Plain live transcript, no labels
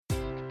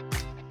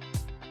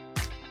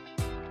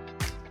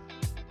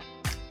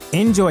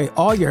Enjoy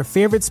all your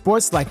favorite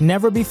sports like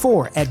never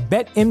before at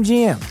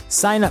BetMGM.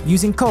 Sign up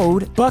using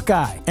code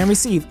Buckeye and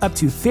receive up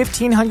to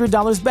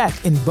 $1,500 back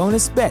in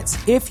bonus bets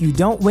if you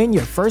don't win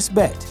your first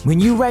bet. When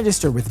you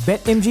register with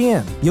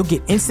BetMGM, you'll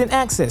get instant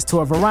access to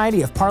a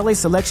variety of parlay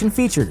selection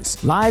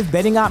features, live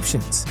betting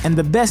options, and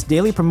the best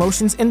daily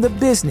promotions in the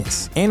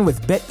business. And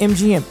with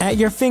BetMGM at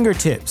your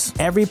fingertips,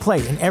 every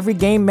play and every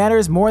game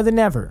matters more than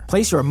ever.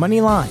 Place your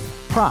money line,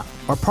 prop,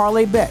 or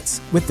parlay bets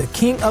with the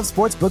king of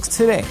sportsbooks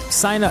today.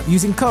 Sign up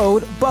using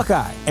code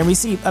Buckeye and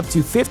receive up to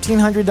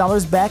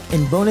 $1,500 back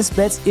in bonus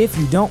bets if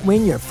you don't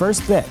win your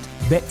first bet.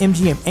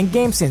 BetMGM and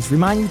GameSense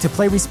remind you to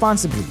play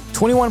responsibly.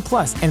 21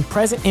 plus and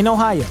present in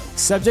Ohio,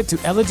 subject to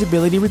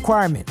eligibility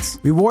requirements.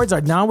 Rewards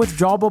are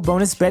non-withdrawable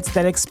bonus bets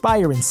that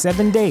expire in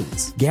 7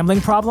 days. Gambling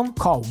problem?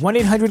 Call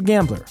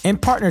 1-800-GAMBLER. In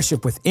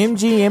partnership with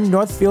MGM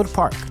Northfield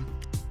Park.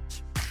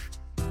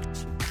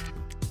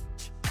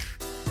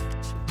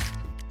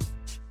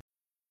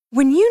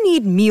 When you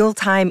need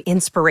mealtime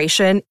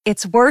inspiration,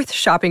 it's worth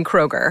shopping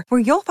Kroger, where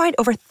you'll find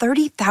over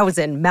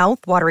 30,000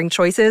 mouth-watering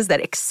choices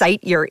that excite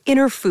your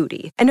inner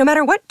foodie. And no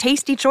matter what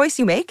tasty choice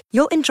you make,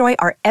 you'll enjoy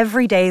our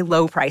everyday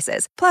low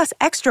prices, plus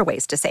extra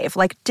ways to save,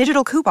 like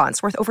digital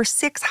coupons worth over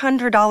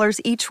 $600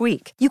 each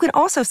week. You can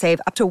also save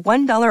up to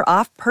 $1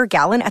 off per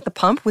gallon at the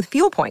pump with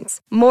fuel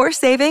points. More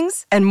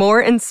savings and more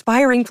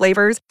inspiring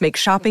flavors make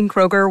shopping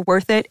Kroger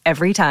worth it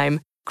every time.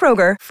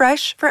 Kroger,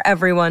 fresh for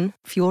everyone.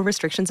 Fuel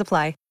restrictions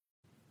apply.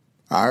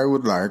 I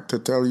would like to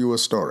tell you a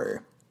story.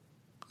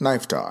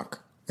 Knife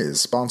Talk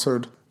is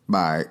sponsored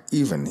by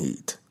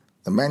Evenheat,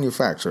 the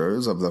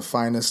manufacturers of the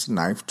finest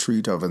knife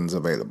treat ovens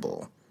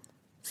available.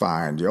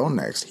 Find your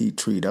next heat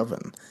treat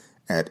oven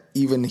at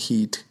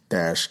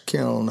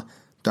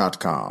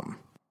evenheat-kiln.com.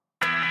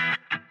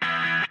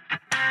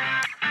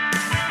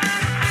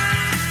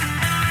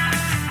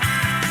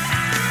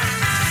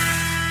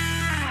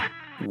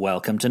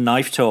 Welcome to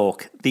Knife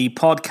Talk, the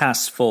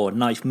podcast for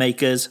knife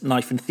makers,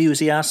 knife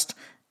enthusiasts,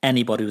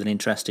 anybody with an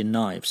interest in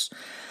knives.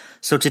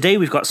 So today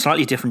we've got a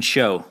slightly different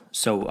show.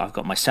 So I've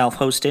got myself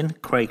hosting,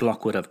 Craig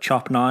Lockwood of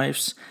Chop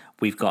Knives.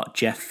 We've got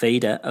Jeff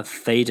Fader of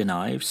Fader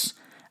Knives.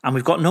 And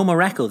we've got no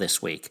Morocco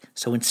this week.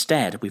 So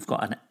instead, we've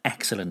got an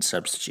excellent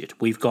substitute.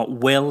 We've got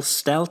Will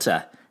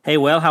Stelter. Hey,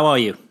 Will, how are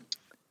you?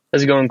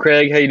 How's it going,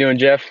 Craig? How you doing,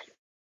 Jeff?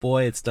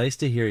 Boy, it's nice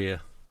to hear you.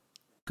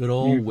 Good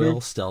old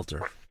Will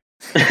Stelter.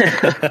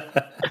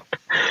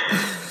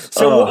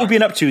 So what have we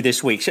been up to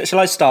this week? Shall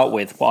I start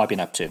with what I've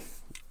been up to?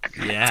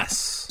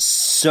 Yes.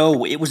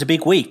 So it was a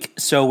big week.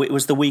 So it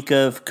was the week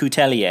of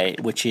Coutelier,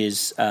 which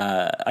is,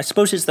 I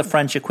suppose it's the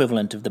French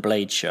equivalent of the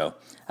Blade Show,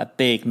 a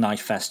big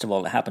knife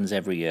festival that happens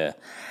every year.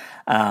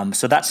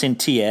 So that's in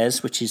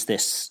Thiers, which is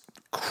this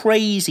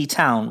crazy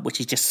town which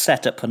is just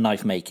set up for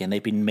knife making.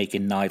 They've been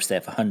making knives there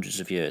for hundreds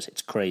of years.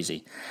 It's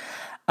crazy.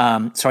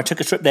 So I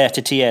took a trip there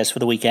to Thiers for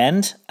the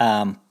weekend.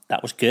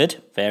 That was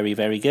good. Very,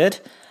 very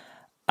good.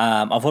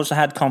 I've also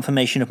had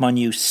confirmation of my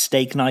new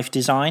steak knife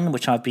design,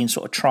 which I've been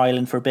sort of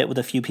trialing for a bit with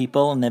a few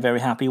people, and they're very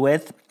happy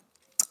with.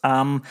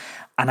 And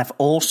I've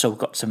also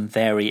got some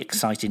very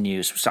exciting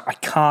news. So I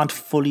can't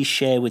fully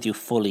share with you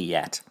fully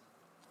yet.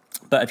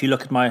 But if you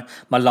look at my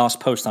last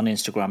post on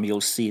Instagram, you'll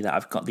see that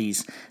I've got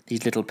these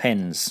little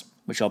pins,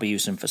 which I'll be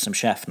using for some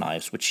chef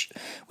knives, which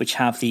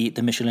have the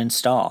Michelin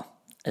star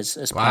as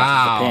part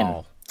of the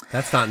pin.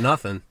 That's not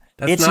nothing.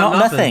 It's not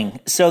nothing.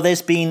 So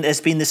there's been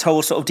this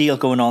whole sort of deal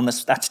going on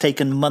that's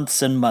taken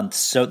months and months.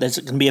 So there's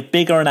going to be a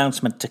bigger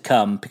announcement to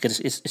come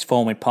because it's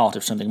forming part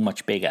of something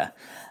much bigger.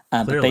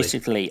 But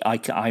basically,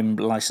 I'm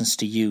licensed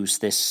to use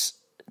this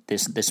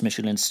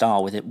Michelin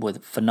star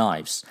for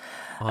knives.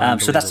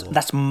 So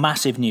that's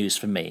massive news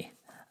for me.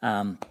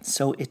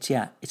 So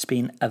it's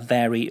been a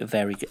very,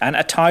 very good and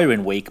a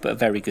tiring week, but a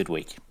very good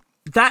week.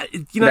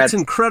 That's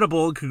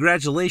incredible.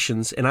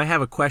 Congratulations. And I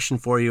have a question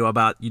for you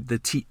about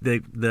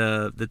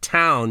the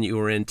town you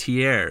were in,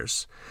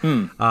 Thiers.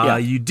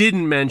 You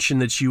didn't mention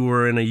that you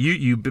were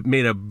you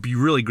made a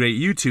really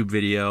great YouTube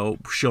video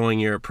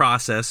showing your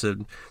process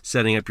of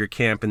setting up your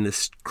camp in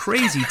this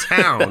crazy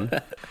town.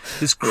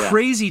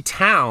 Crazy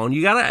town.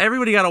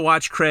 Everybody got to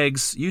watch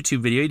Craig's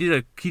YouTube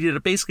video. He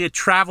did basically a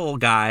travel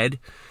guide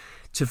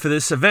for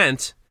this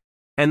event.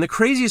 And the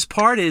craziest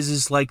part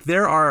is like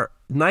there are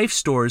knife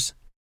stores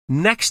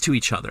next to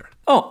each other.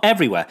 Oh,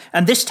 everywhere.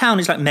 And this town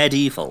is like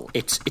medieval.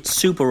 It's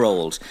super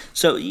old.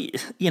 So,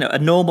 a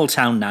normal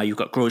town now, you've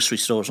got grocery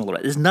stores and all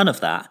that. There's none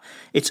of that.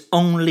 It's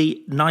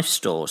only knife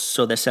stores.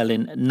 So they're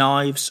selling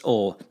knives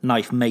or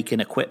knife making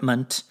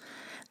equipment.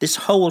 This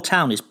whole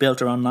town is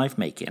built around knife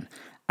making.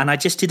 And I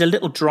just did a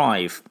little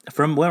drive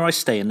from where I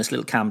stay in this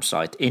little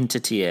campsite into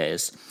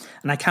Thiers.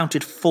 And I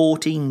counted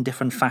 14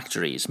 different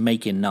factories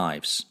making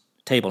knives,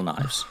 table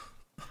knives.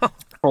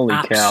 Holy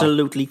cow.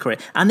 Absolutely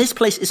crazy. And this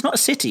place, it's not a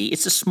city,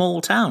 it's a small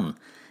town.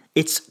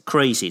 It's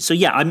crazy. So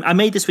yeah, I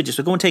made this video,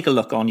 so go and take a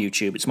look on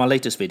YouTube. It's my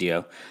latest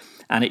video.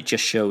 And it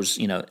just shows,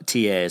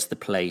 Thiers, the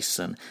place.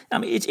 And I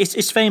mean,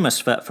 it's famous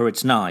for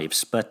its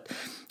knives, but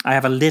I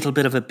have a little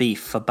bit of a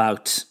beef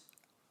about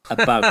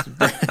about.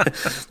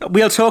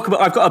 We'll talk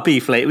about. I've got a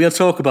beef later. We'll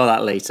talk about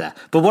that later.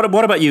 But what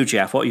about you,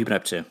 Jeff? What have you been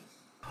up to?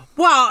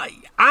 Well,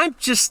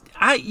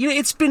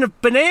 it's been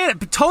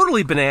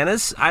totally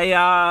bananas.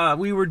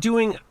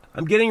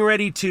 I'm getting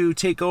ready to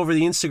take over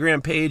the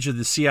Instagram page of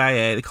the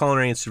CIA, the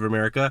Culinary Institute of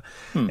America,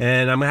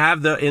 and I'm gonna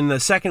have in the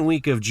second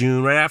week of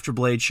June, right after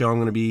Blade Show, I'm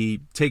gonna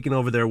be taking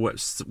over their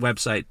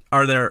website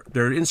or their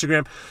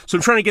Instagram. So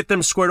I'm trying to get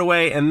them squared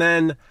away, and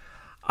then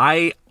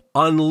I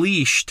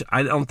unleashed.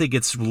 I don't think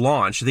it's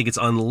launched. I think it's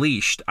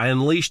unleashed. I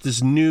unleashed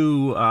this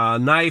new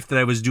knife that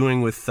I was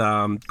doing with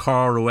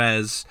Carl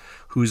Ruiz,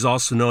 who's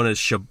also known as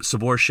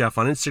Sabor Chef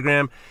on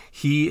Instagram.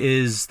 He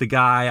is the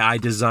guy I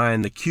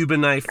designed the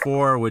Cuban knife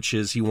for, which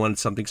is he wanted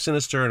something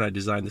sinister, and I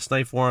designed this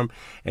knife for him.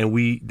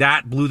 And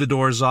that blew the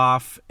doors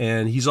off.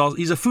 And he's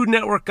a Food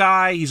Network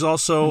guy. He's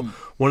also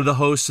one of the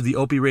hosts of the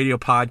Opie Radio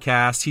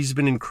podcast. He's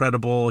been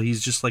incredible. He's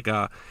just like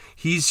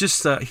he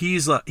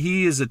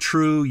is a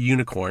true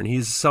unicorn.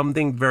 He's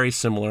something very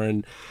similar.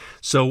 And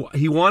so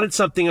he wanted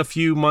something a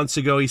few months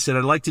ago. He said,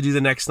 I'd like to do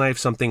the next knife,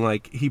 something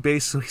like, he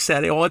basically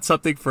said, I want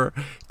something for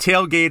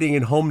tailgating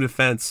and home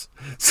defense.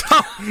 So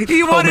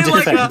he wanted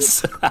like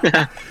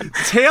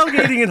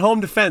tailgating and home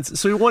defense.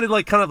 So he wanted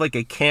like kind of like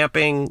a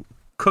camping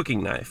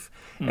cooking knife.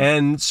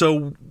 And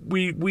so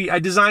I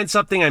designed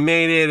something, I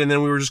made it, and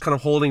then we were just kind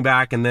of holding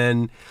back. And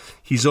then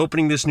he's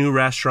opening this new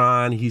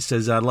restaurant. He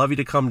says, I'd love you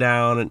to come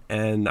down,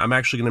 and I'm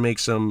actually going to make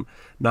some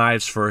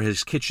knives for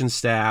his kitchen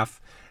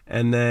staff.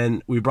 And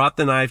then we brought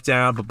the knife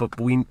down,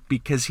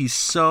 because he's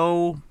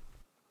such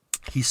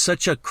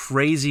a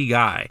crazy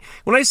guy.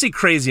 When I say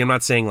crazy, I'm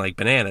not saying like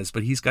bananas,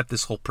 but he's got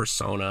this whole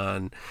persona,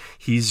 and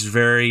he's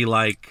very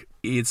like,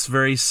 it's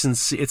very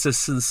sincere. It's a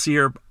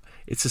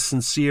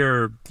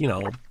sincere,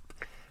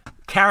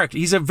 character.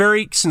 He's a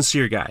very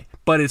sincere guy,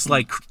 but it's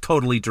like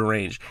totally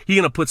deranged. He's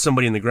gonna put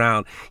somebody in the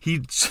ground.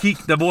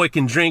 The boy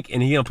can drink,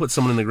 and he's gonna put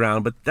someone in the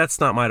ground, but that's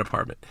not my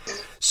department.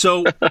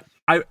 So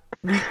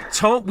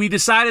we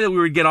decided that we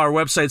would get our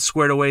website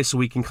squared away so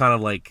we can kind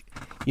of like,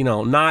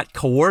 not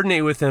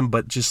coordinate with him,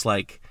 but just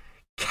like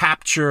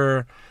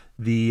capture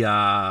the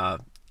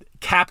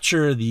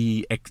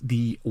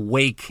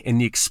wake and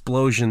the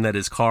explosion that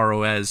is Carl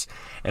Ruiz.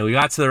 And we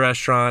got to the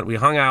restaurant, we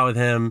hung out with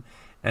him,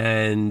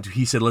 and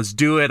he said, let's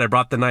do it. I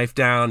brought the knife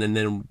down, and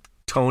then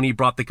Tony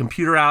brought the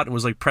computer out and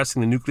was like pressing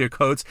the nuclear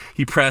codes.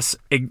 He pressed,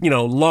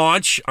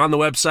 launch on the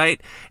website,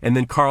 and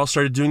then Carl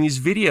started doing these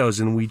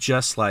videos, and we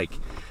just like,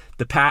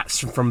 the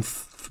past from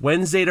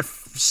Wednesday to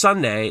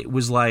Sunday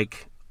was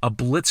like a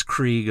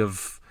blitzkrieg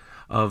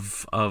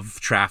of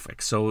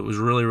traffic. So it was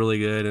really, really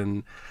good.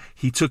 And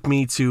he took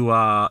me to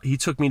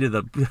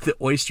the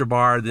Oyster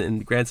Bar in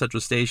Grand Central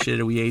Station,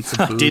 and we ate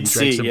some food. Did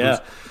see, yeah.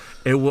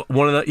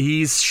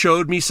 He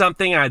showed me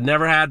something I'd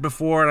never had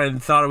before, and I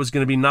thought it was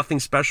going to be nothing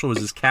special. It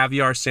was his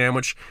caviar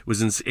sandwich. It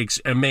was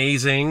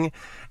amazing,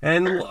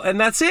 and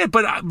that's it.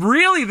 But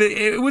really,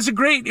 it was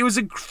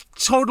a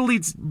totally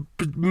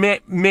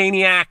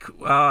maniac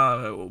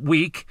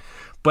week.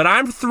 But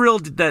I'm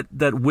thrilled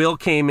that Will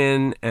came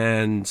in,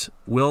 and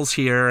Will's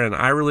here, and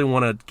I really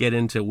want to get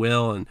into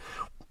Will, and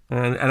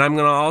I'm going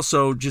to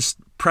also just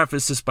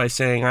preface this by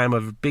saying I'm a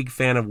big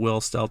fan of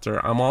Will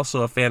Stelter. I'm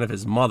also a fan of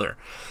his mother.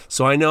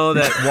 So I know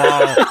that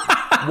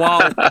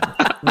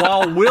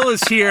while Will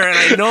is here, and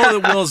I know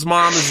that Will's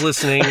mom is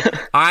listening,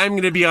 I'm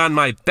going to be on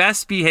my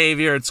best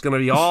behavior. It's going to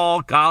be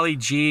all golly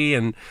gee,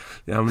 and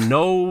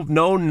no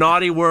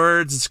naughty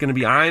words. It's going to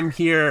be, I'm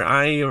here.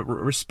 I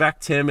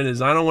respect him,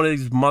 and I don't want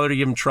his mother to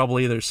give him trouble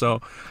either.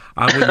 So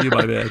I'm with you,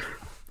 my man.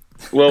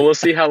 Well, we'll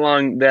see how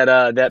long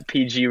that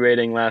PG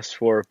rating lasts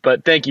for.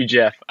 But thank you,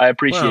 Jeff. I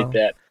appreciate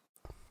that.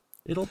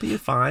 It'll be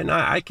fine.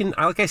 I can,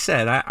 like I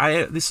said,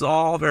 this is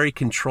all very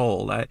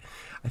controlled. I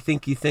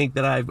think you think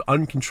that I'm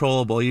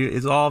uncontrollable.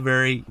 It's all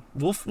very.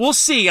 We'll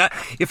see.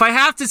 If I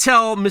have to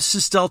tell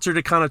Mrs. Stelter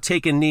to kind of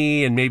take a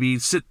knee and maybe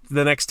sit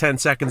the next 10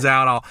 seconds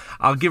out,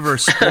 I'll give her a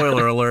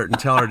spoiler alert and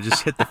tell her to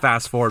just hit the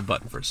fast forward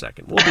button for a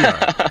second. We'll be all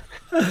right.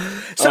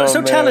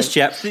 So tell us,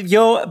 Jeff,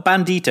 your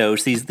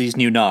Banditos, these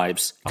new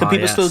knives. Can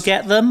people still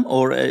get them,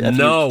 or have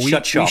you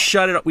shut shop? We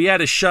shut it. We had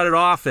to shut it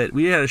off.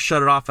 We had to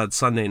shut it off on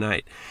Sunday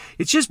night.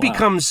 It just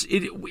becomes.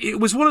 It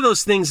was one of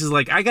those things. Is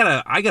like I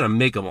gotta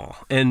make them all,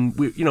 and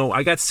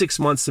I got 6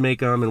 months to make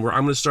them, and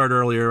I'm going to start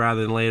earlier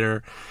rather than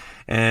later.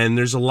 And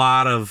there's a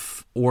lot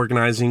of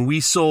organizing.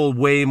 We sold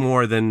way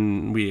more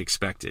than we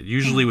expected.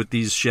 Usually with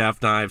these chef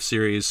knife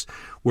series,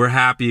 we're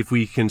happy if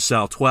we can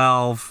sell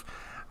 12.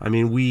 I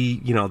mean,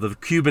 the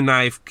Cuban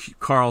knife,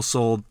 Carl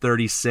sold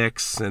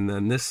 36, and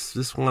then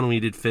this one we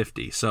did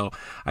 50. So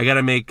I got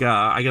to make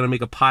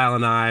a pile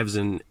of knives,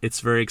 and it's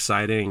very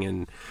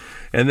exciting.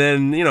 And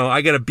then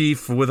I got a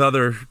beef with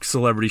other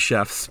celebrity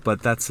chefs,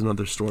 but that's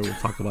another story. We'll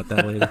talk about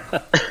that later.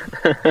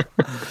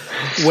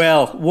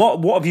 Well,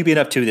 what have you been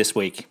up to this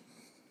week?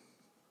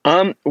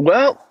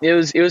 Well,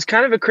 it was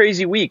kind of a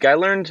crazy week. I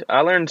learned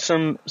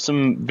some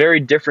very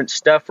different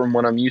stuff from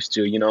what I'm used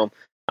to.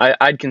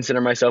 I'd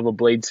consider myself a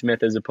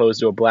bladesmith as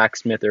opposed to a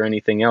blacksmith or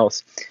anything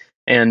else.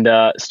 And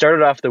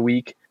started off the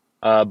week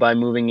by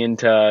moving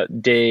into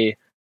day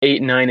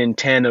 8, 9, and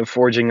 10 of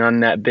forging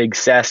on that big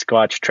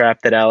Sasquatch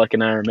trap that Alec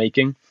and I are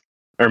making,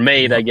 or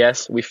made, I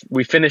guess.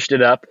 We finished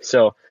it up,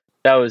 so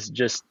that was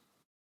just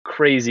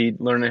crazy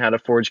learning how to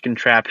forge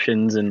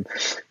contraptions and,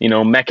 you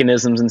know,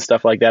 mechanisms and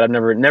stuff like that. I've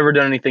never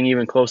done anything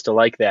even close to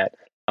like that.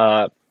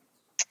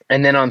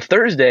 And then on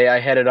Thursday, I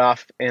headed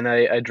off and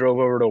I drove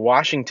over to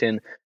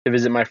Washington to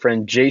visit my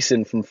friend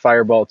Jason from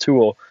Fireball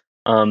Tool,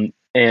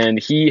 and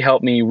he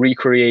helped me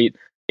recreate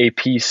a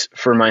piece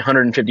for my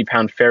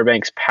 150-pound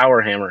Fairbanks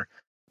power hammer.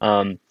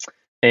 So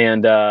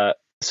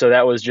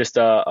that was just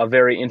a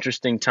very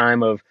interesting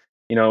time of,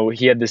 you know,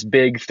 he had this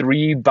big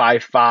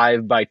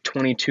 3x5 by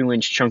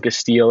 22-inch chunk of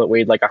steel. It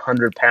weighed like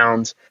 100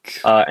 pounds.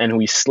 And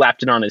we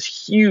slapped it on his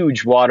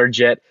huge water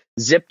jet,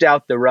 zipped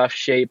out the rough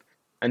shape,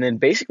 and then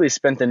basically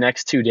spent the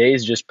next 2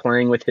 days just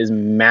playing with his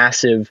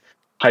massive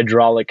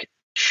hydraulic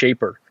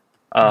shaper.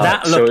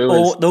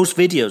 Those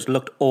videos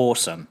looked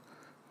awesome.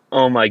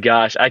 Oh my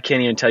gosh, I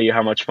can't even tell you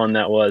how much fun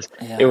that was.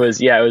 Yeah. It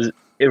was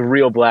a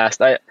real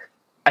blast. I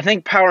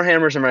think power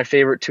hammers are my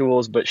favorite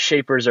tools, but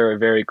shapers are a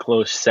very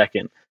close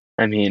second.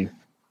 I mean,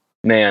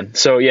 man.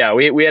 So yeah,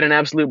 we had an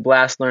absolute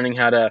blast learning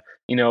how to,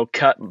 you know,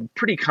 cut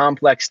pretty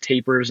complex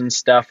tapers and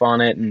stuff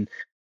on it, and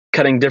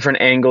cutting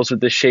different angles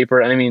with the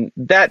shaper. I mean,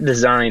 that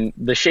design,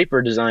 the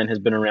shaper design, has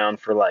been around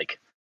for like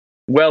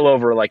well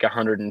over like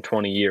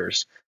 120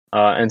 years.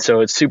 And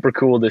so it's super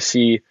cool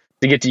to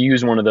get to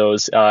use one of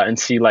those and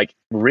see like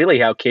really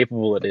how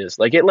capable it is.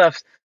 Like it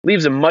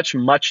leaves a much,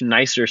 much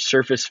nicer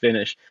surface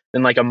finish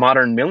than like a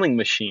modern milling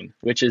machine,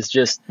 which is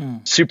just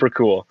super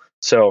cool.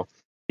 So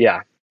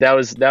yeah, that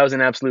was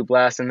an absolute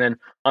blast. And then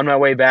on my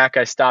way back,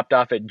 I stopped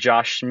off at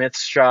Josh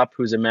Smith's shop,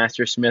 who's a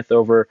master smith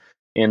over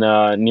in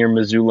near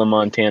Missoula,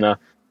 Montana,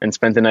 and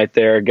spent the night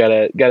there. Got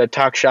a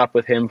talk shop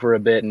with him for a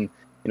bit, and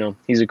you know,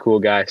 he's a cool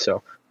guy.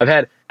 So I've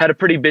had a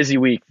pretty busy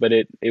week, but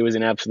it was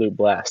an absolute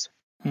blast.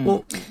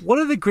 Well, one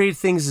of the great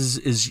things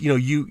is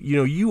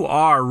you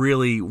are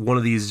really one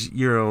of these,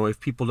 you know, if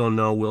people don't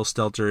know, Will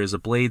Stelter is a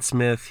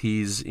bladesmith.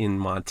 He's in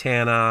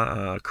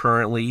Montana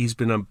currently. He's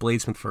been a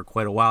bladesmith for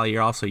quite a while.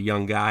 You're also a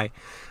young guy.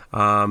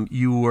 I'm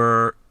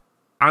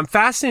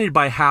fascinated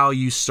by how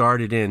you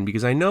started in,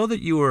 because I know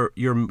that your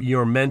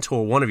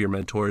mentor, one of your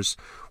mentors,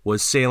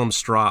 was Salem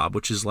Straub,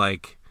 which is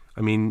like,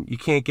 I mean, you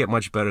can't get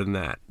much better than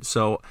that.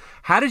 So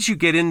how did you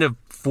get into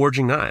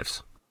forging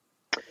knives?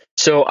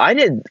 So I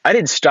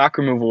did stock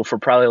removal for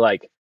probably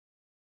like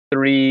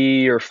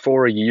 3 or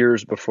 4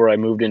 years before I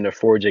moved into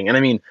forging. And I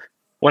mean,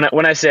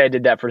 when I say I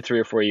did that for 3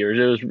 or 4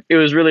 years, it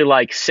was really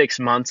like 6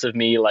 months of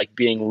me like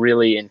being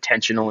really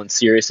intentional and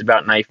serious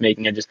about knife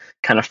making. I just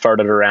kind of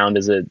farted around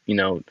as a, you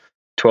know,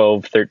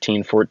 12,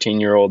 13,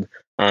 14-year-old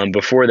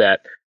before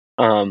that.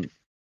 And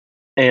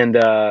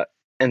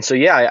so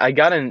yeah, I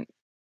got in.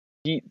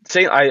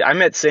 I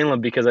met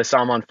Salem because I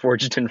saw him on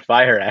Forged in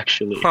Fire,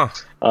 actually. Huh.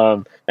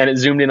 And it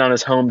zoomed in on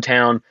his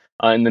hometown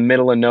in the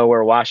middle of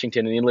nowhere,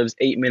 Washington, and he lives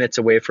 8 minutes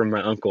away from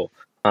my uncle,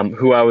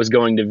 who I was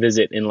going to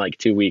visit in like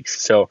 2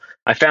 weeks. So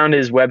I found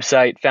his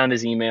website, found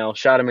his email,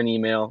 shot him an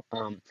email,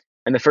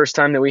 and the first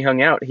time that we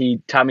hung out,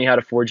 he taught me how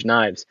to forge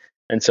knives.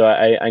 And so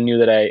I knew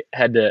that I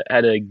had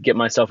to get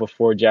myself a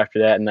forge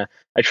after that. And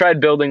I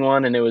tried building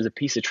one, and it was a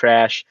piece of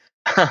trash.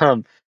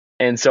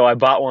 And so I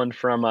bought one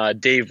from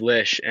Dave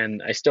Lish,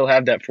 and I still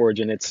have that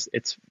forge, and it's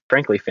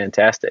frankly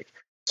fantastic.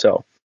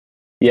 So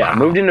yeah, wow.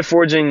 Moved into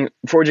forging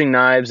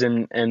knives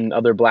and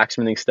other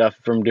blacksmithing stuff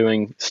from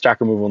doing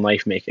stock removal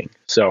knife making.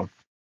 So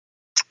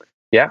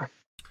yeah.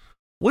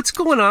 What's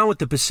going on with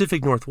the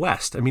Pacific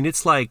Northwest? I mean,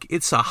 it's like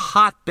it's a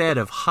hotbed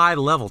of high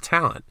level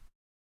talent.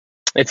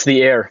 It's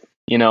the air,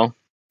 you know.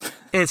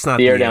 It's not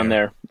the air down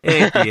there. It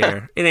ain't the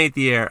air. It ain't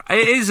the air.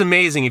 It is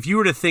amazing. If you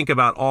were to think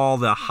about all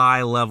the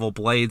high-level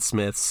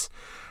bladesmiths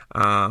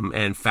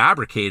and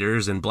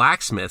fabricators and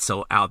blacksmiths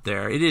out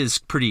there, it is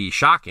pretty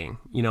shocking.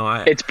 You know,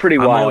 it's pretty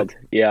wild.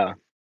 Yeah.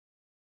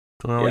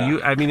 Well,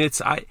 yeah.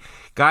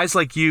 Guys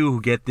like you who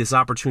get this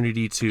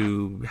opportunity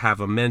to have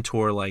a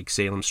mentor like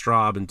Salem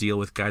Straub and deal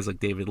with guys like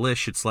David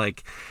Lish. We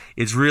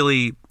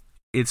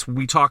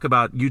talk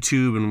about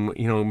YouTube and,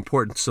 you know,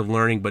 importance of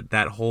learning, but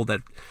that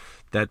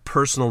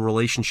personal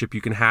relationship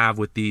you can have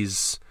with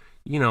these,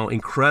 you know,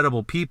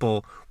 incredible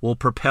people will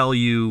propel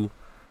you,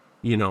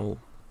 you know,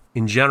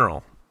 in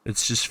general.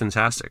 It's just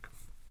fantastic.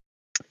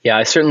 Yeah,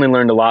 I certainly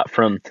learned a lot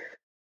from,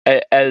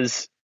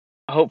 as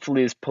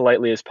hopefully as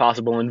politely as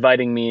possible,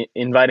 inviting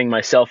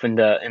myself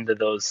into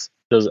those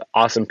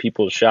awesome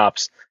people's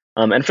shops.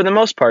 And for the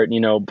most part, you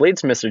know,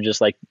 bladesmiths are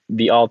just like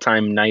the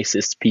all-time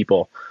nicest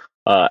people.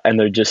 And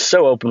they're just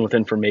so open with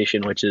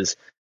information, which is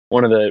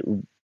one of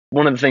the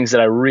things that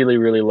I really,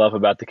 really love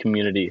about the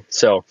community.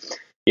 So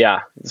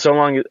yeah, so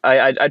long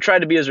I tried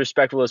to be as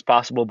respectful as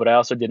possible, but I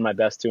also did my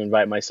best to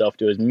invite myself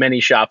to as many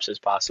shops as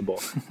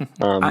possible.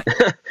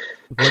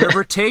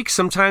 Whatever it takes.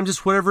 Sometimes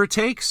it's whatever it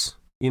takes,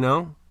 you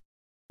know,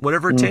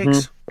 whatever it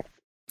takes.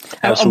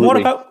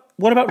 Absolutely. And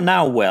what about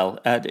now, Will?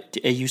 Are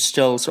you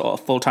still sort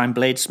of full-time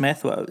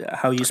bladesmith?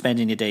 How are you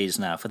spending your days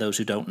now, for those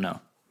who don't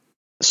know?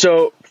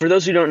 So for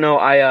those who don't know,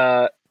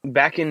 I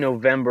back in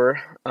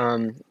November,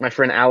 my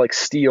friend Alex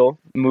Steele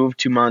moved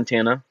to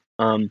Montana,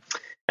 and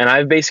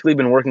I've basically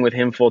been working with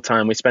him full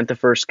time. We spent the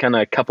first kind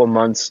of couple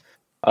months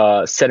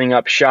setting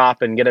up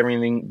shop and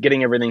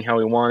getting everything how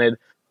we wanted.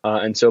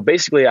 And so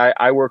basically,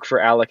 I work for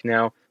Alec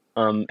now,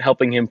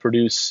 helping him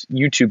produce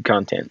YouTube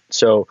content.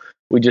 So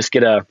we just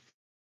get to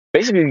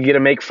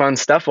make fun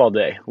stuff all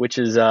day, which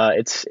is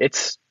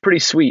it's pretty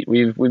sweet.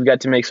 We've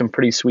got to make some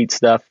pretty sweet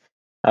stuff.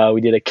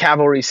 We did a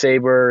cavalry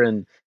saber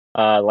and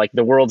like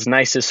the world's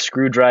nicest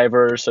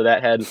screwdriver. So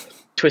that had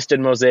twisted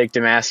mosaic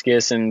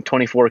Damascus and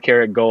 24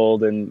 karat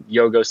gold and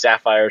Yogo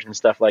sapphires and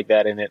stuff like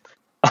that in it.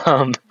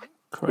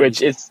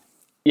 Which it's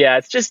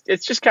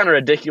just kind of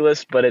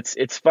ridiculous, but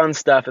it's fun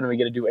stuff, and then we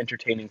get to do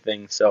entertaining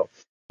things. So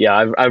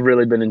yeah, I've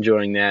really been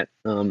enjoying that.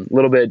 A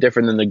little bit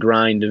different than the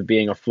grind of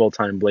being a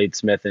full-time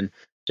bladesmith and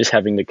just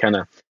having to kind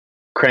of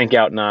crank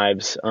out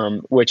knives,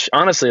 which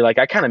honestly, like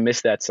I kind of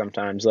miss that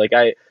sometimes. Like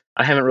I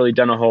haven't really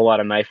done a whole lot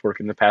of knife work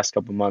in the past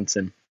couple months,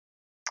 and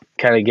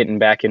kind of getting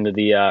back into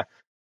the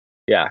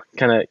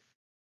kind of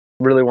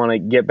really want to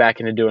get back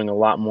into doing a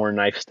lot more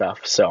knife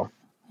stuff. So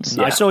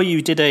yeah. I saw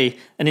you did an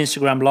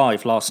Instagram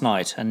live last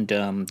night, and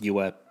you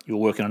were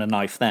working on a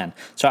knife then.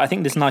 So I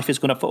think this knife is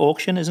going up for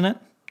auction, isn't it?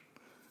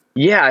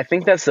 Yeah, I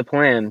think that's the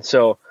plan.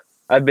 So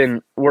I've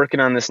been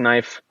working on this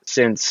knife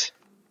since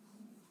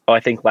I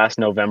think last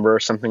November or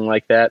something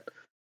like that,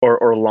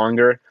 or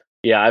longer.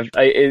 Yeah,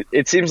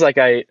 it seems like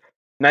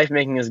knife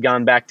making has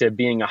gone back to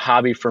being a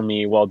hobby for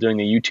me, while doing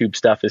the YouTube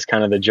stuff is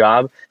kind of the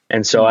job.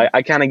 And so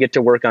I kind of get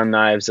to work on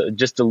knives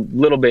just a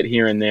little bit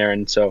here and there.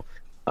 And so,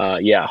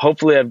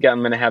 hopefully I'm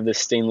going to have this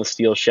stainless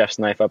steel chef's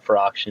knife up for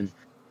auction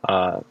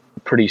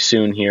pretty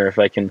soon here, if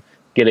I can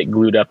get it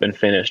glued up and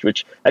finished,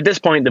 which at this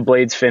point, the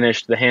blade's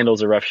finished. The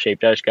handles are rough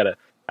shaped. I just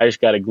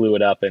gotta glue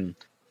it up and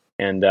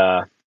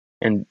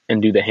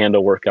do the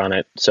handle work on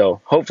it.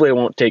 So hopefully it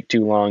won't take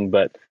too long,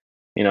 but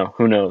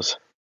who knows?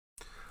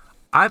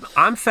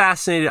 I'm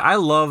fascinated.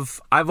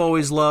 I've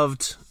always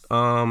loved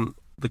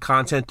the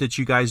content that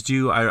you guys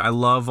do. I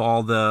love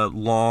all the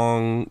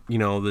long,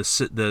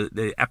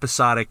 the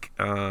episodic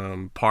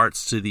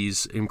parts to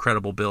these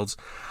incredible builds.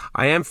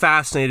 I am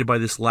fascinated by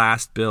this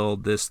last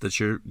build. That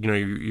you're.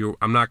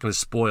 I'm not going to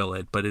spoil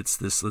it, but it's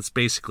this. Let's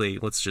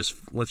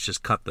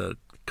just cut the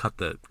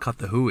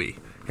hooey.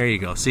 Here you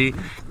go. See,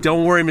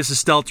 don't worry,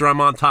 Mrs. Stelter.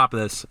 I'm on top of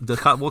this.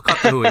 We'll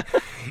cut the hooey.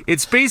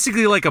 It's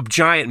basically like a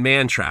giant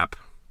man trap,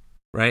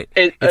 right?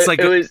 It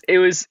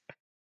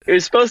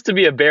was supposed to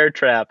be a bear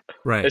trap,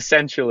 right?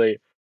 Essentially.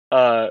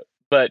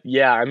 But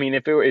yeah, I mean,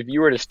 if you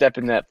were to step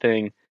in that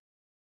thing,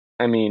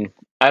 I mean,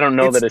 I don't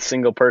know that a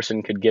single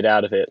person could get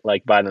out of it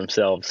like by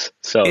themselves.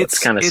 So it's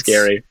kind of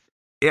scary.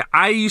 Yeah,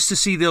 I used to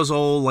see those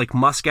old like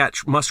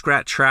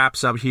muskrat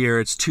traps up here.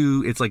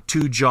 It's like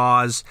two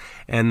jaws,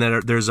 and then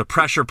there's a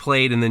pressure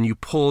plate, and then you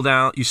pull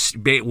down.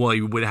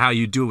 How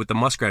you do it with the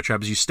muskrat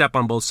trap is you step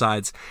on both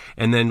sides,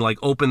 and then like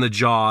open the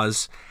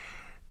jaws.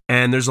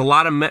 And there's a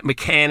lot of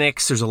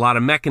mechanics. There's a lot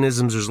of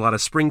mechanisms. There's a lot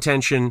of spring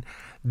tension.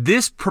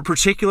 This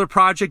particular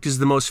project is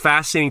the most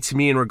fascinating to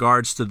me in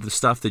regards to the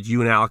stuff that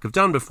you and Alec have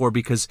done before,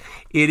 because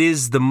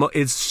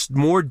it's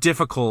more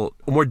difficult,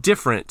 more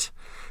different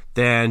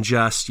than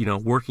just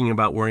worrying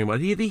about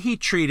the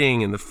heat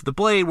treating and the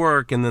blade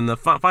work and then the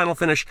final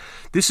finish.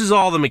 This is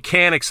all the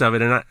mechanics of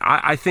it, and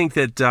I think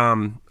that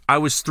I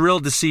was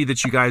thrilled to see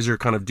that you guys are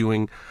kind of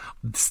doing.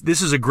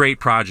 This is a great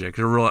project.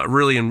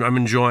 Really, I'm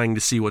enjoying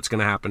to see what's going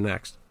to happen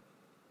next.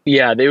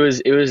 Yeah, it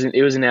was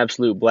an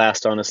absolute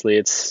blast.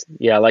 Honestly,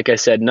 like I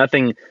said,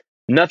 nothing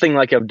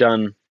like I've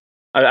done.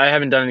 I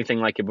haven't done anything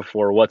like it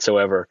before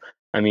whatsoever.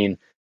 I mean,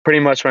 pretty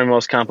much my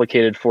most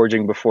complicated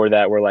forging before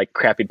that were like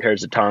crappy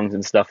pairs of tongs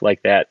and stuff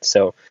like that.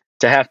 So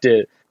to have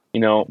to,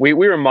 we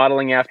were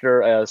modeling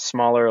after a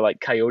smaller like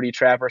coyote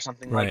trap or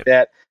something like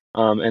that.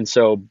 And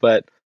so,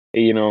 but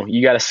you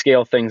got to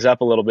scale things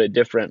up a little bit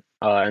different.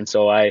 And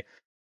so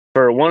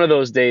for one of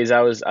those days,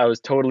 I was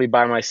totally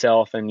by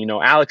myself, and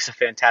Alec's a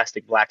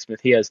fantastic blacksmith.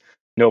 He has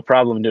no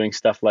problem doing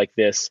stuff like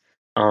this.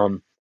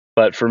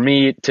 But for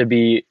me to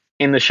be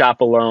in the shop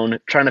alone,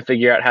 trying to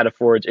figure out how to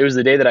forge, it was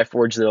the day that I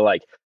forged the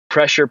like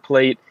pressure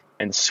plate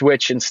and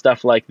switch and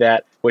stuff like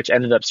that, which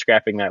ended up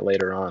scrapping that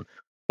later on.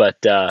 But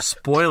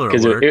spoiler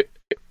alert.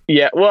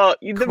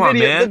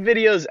 The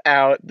video's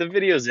out.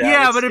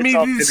 Yeah, but I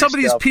mean, some of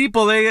these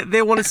people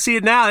they want to see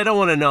it now. They don't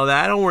want to know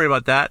that. Don't worry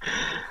about that.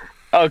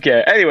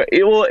 Okay. Anyway,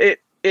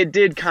 it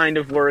did kind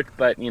of work,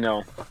 but it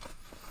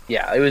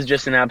was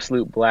just an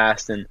absolute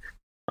blast, and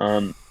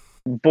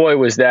boy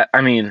was that.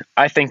 I mean,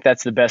 I think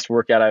that's the best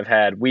workout I've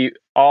had.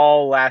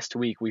 Last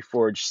week we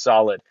forged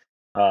solid,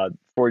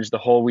 forged the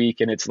whole week,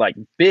 and it's like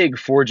big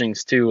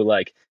forgings too.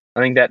 Like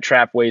I think that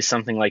trap weighs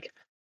something like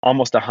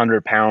almost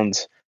 100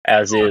 pounds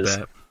as is,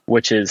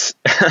 which is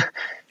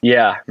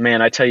yeah,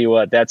 man. I tell you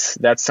what, that's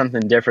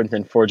something different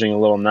than forging a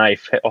little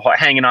knife,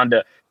 hanging on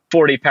to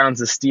 40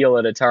 pounds of steel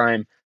at a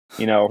time,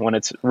 when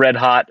it's red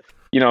hot,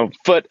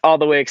 foot all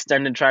the way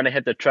extended, trying to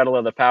hit the treadle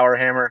of the power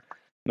hammer.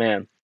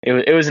 Man,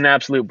 it was an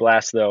absolute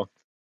blast though.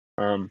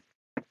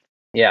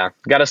 Yeah,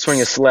 got to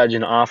swing a sledge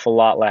an awful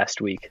lot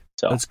last week.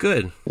 So that's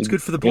good. It's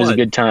good for the blood. It was a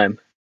good time.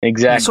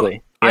 Exactly.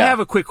 So, I have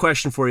a quick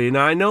question for you.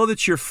 Now, I know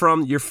that you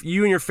and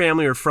your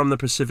family are from the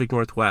Pacific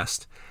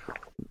Northwest.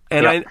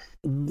 And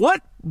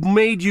what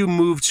made you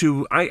move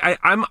to?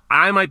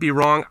 I might be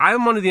wrong.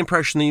 I'm under the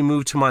impression that you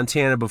moved to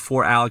Montana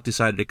before Alec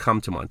decided to come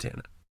to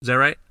Montana. Is that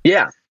right?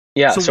 Yeah.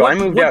 So I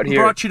moved out here.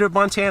 What brought you to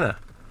Montana?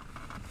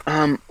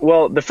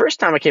 Well, the first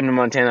time I came to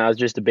Montana, I was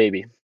just a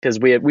baby because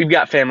we've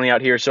got family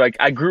out here. So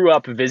I grew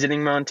up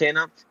visiting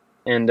Montana,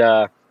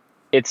 and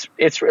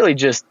it's really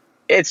just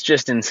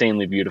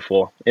insanely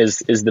beautiful is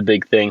the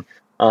big thing.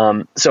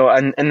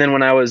 So then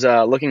when I was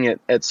looking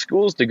at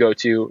schools to go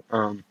to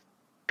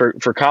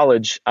for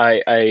college,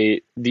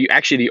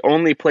 the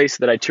only place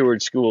that I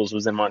toured schools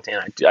was in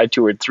Montana. I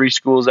toured 3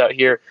 schools out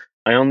here.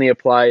 I only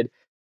applied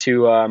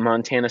to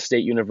Montana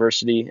State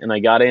University, and I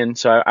got in.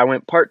 So I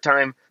went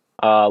part-time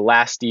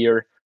last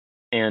year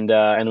and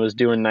was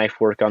doing knife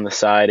work on the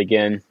side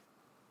again.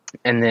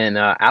 And then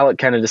Alec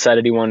kind of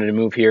decided he wanted to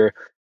move here,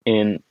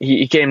 and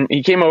he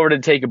came over to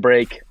take a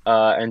break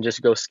and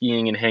just go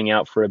skiing and hang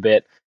out for a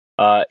bit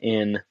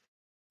in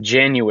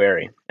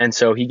January. And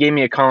so he gave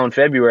me a call in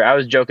February. I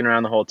was joking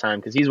around the whole time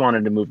because he's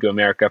wanted to move to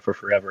America for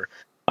forever.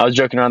 I was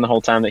joking around the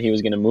whole time that he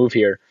was going to move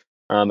here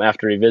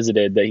after he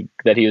visited,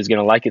 that he was going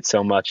to like it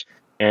so much.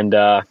 And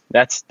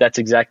that's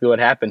exactly what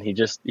happened. He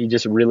just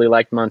really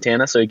liked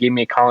Montana. So he gave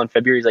me a call in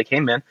February. He's like, "Hey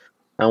man,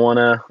 I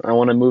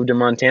wanna move to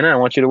Montana. I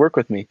want you to work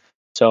with me."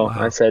 So wow.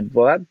 I said,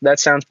 "Well, that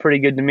sounds pretty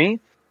good to me."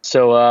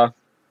 So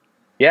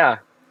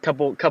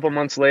couple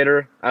months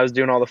later, I was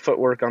doing all the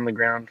footwork on the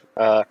ground,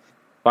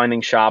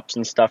 finding shops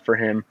and stuff for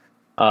him.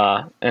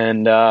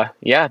 Then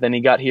he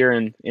got here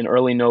in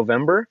early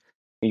November.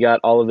 He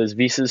got all of his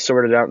visas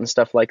sorted out and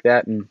stuff like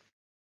that, and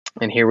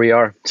here we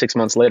are 6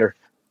 months later.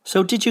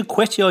 So did you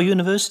quit your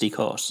university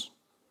course?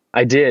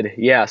 I did,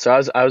 yeah. So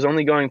I was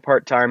only going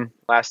part-time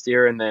last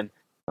year, and then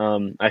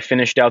I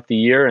finished out the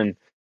year and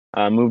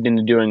moved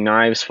into doing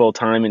knives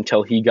full-time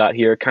until he got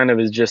here. Kind of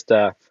as just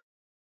a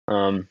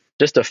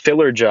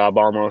filler job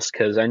almost,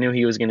 because I knew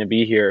he was going to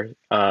be here.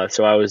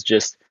 So I was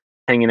just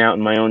hanging out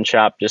in my own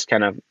shop, just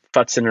kind of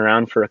futzing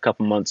around for a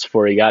couple months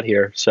before he got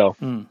here. So,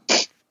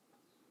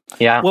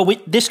 yeah. Well,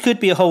 this could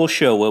be a whole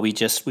show where we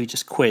just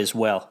quiz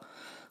Will.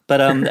 But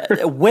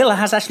Will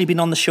has actually been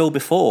on the show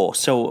before,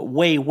 so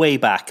way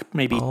back,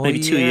 maybe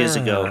 2 years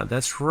ago.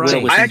 That's right.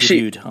 Will was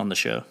interviewed on the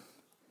show.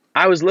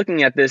 I was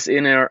looking at this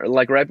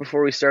right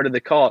before we started the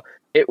call.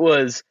 It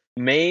was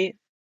May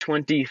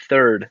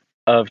 23rd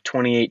of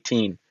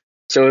 2018.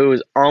 So it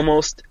was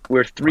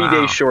we're 3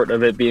 days short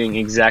of it being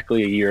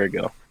exactly a year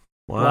ago.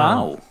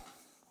 Wow.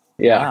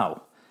 Yeah.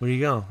 Wow. There you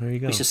go.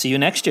 We should see you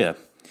next year.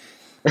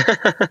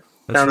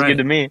 Sounds good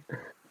to me.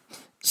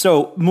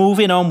 So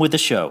moving on with the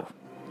show.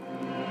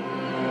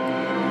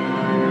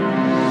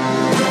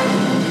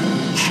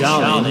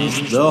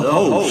 Challenge the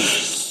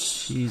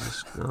host.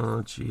 Jesus.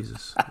 Oh,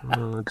 Jesus.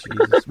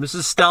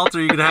 Mrs. Stelter,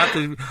 you're going to have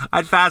to...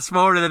 I'd fast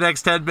forward to the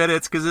next 10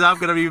 minutes because I'm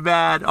going to be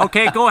mad.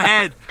 Okay, go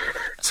ahead.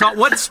 So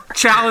what's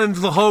challenge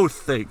the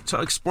host thing? So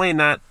explain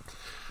that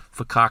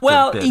for cocktail.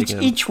 Well,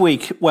 each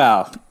week,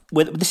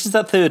 this is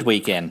the third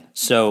weekend.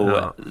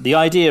 So the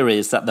idea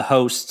is that the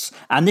hosts...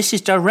 And this is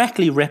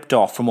directly ripped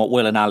off from what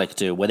Will and Alec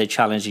do, where they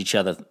challenge each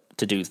other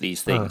to do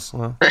these things.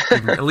 Well,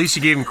 at least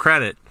you gave him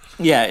credit.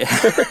 Yeah,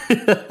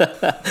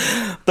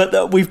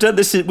 but we've done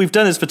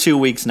this for 2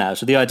 weeks now.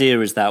 So the idea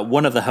is that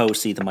one of the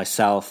hosts, either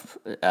myself,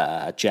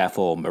 Jeff,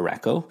 or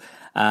Mareko,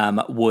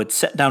 would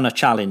set down a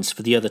challenge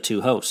for the other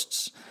 2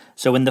 hosts.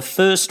 So in the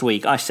first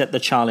week, I set the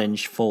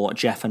challenge for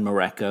Jeff and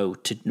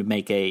Mareko to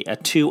make a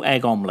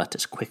 2-egg omelette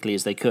as quickly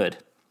as they could.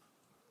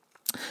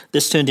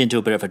 This turned into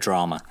a bit of a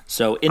drama.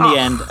 So in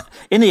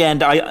the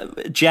end,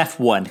 Jeff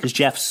won because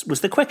Jeff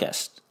was the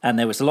quickest. And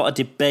there was a lot of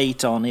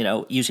debate on,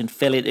 using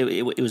fillet.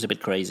 It was a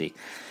bit crazy.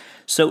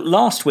 So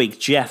last week,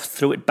 Jeff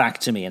threw it back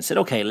to me and said,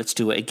 okay, let's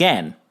do it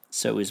again.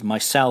 So it was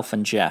myself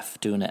and Jeff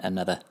doing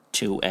another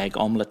 2-egg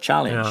omelette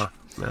challenge.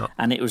 Yeah.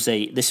 And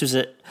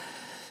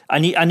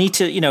I need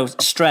to,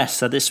 stress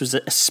that this was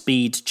a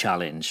speed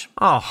challenge.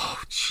 Oh,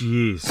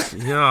 jeez.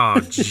 Oh,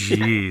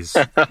 jeez.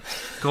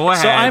 Go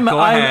ahead. So I'm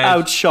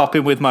out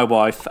shopping with my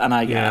wife, and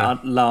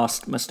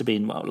last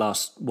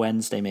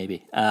Wednesday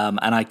maybe.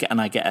 And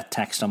I get a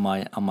text on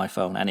my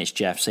phone, and it's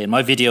Jeff saying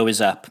my video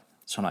is up.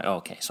 So I'm like, oh,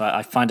 okay. So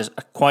I find a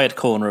quiet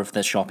corner of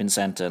the shopping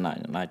center, and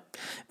I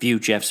view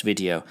Jeff's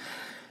video.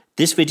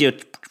 This video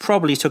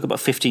probably took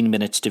about 15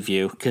 minutes to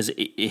view because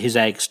his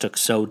eggs took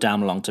so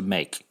damn long to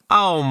make.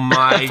 Oh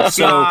my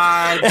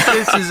God!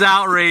 This is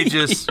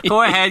outrageous.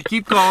 Go ahead,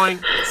 keep going.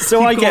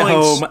 So I get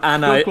home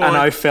and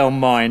I film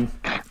mine,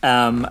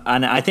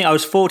 and I think I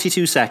was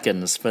 42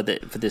 seconds for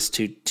this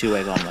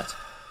 2-egg omelette.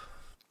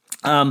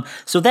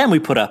 So then we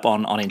put up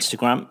on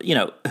Instagram,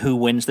 who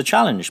wins the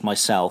challenge,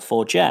 myself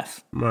or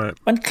Jeff. Right.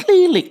 And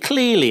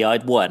clearly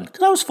I'd won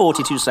because I was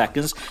 42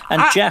 seconds,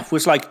 and Jeff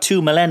was like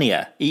 2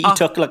 millennia. He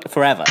took like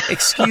forever.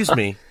 Excuse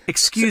me.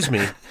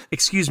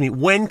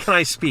 When can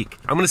I speak?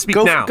 I'm going to speak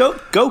now. Go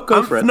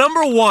for it.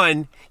 Number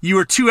 1, you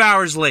were 2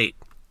 hours late.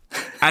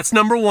 That's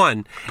number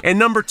one. And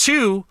number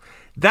two,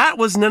 that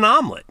wasn't an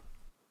omelet.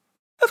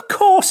 Of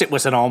course it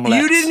was an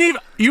omelet.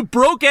 You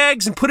broke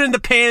eggs and put it in the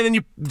pan and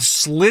you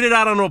slid it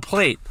out onto a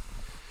plate.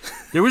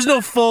 There was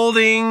no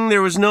folding.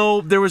 There was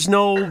no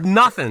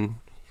nothing.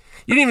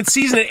 You didn't even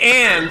season it.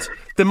 And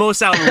the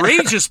most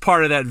outrageous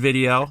part of that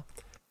video,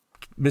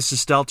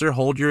 Mrs. Stelter,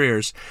 hold your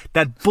ears.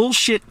 That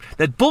bullshit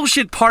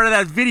part of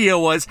that video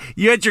was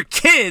you had your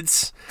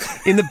kids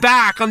in the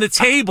back on the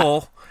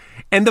table.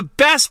 And and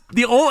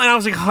I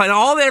was like,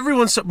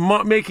 everyone's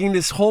making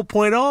this whole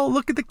point. Oh,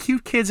 look at the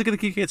cute kids. Look at the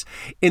cute kids.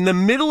 In the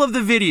middle of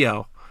the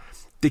video,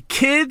 the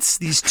kids,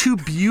 these two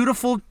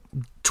beautiful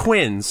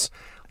twins,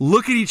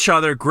 look at each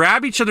other,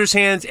 grab each other's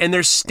hands, and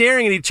they're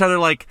staring at each other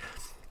like,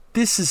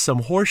 this is some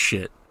horse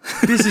shit.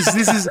 This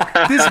is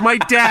my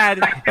dad.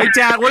 Hey,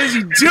 Dad, what is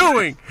he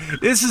doing?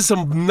 This is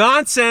some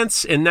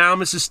nonsense. And now,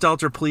 Mrs.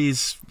 Stelter,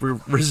 please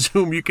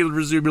resume. You can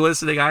resume your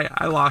listening.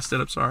 I lost it.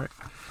 I'm sorry.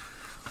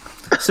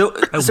 So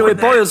it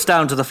boils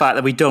down to the fact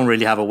that we don't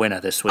really have a winner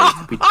this week.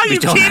 Are you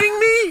kidding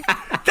me?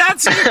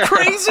 That's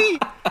crazy.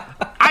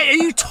 Are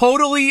you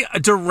totally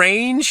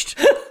deranged?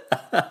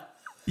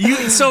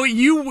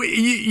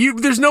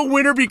 There's no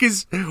winner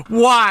because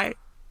why?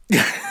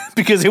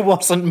 Because it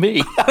wasn't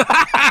me.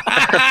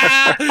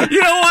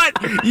 You know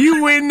what?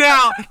 You win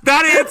now.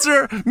 That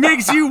answer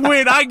makes you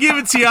win. I give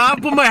it to you. I'll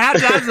put my hat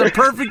down. That's the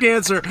perfect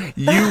answer.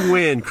 You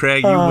win,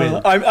 Craig. You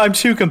win. I'm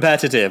too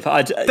competitive.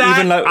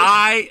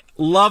 I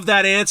love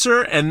that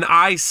answer, and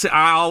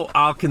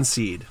I'll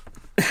concede.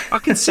 I'll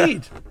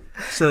concede.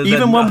 So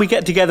even when we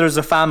get together as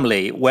a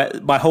family,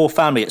 my whole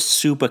family is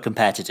super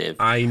competitive.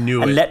 I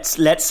knew and it.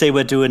 Let's say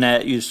we're doing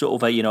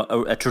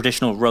a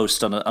traditional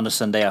roast on a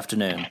Sunday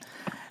afternoon.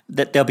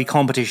 That there'll be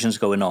competitions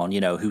going on,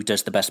 who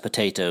does the best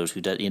potatoes,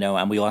 who does,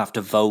 and we all have to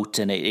vote,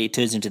 and it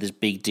turns into this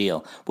big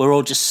deal. We're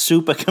all just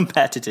super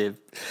competitive.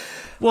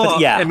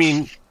 Well, yeah. I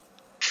mean,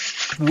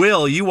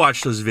 Will, you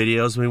watch those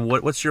videos. I mean,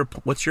 what's your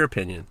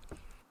opinion?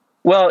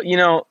 Well,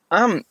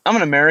 I'm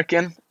an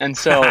American, and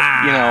so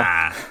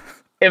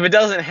if it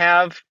doesn't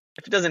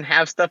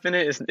have stuff in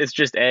it, it's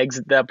just eggs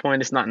at that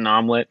point. It's not an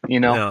omelet,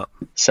 Yeah.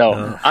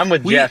 So I'm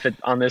with Jeff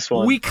on this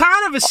one. We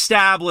kind of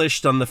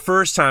established on the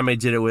first time I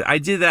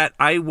did that.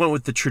 I went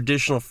with the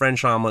traditional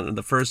French omelet in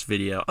the first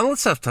video. And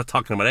let's stop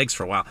talking about eggs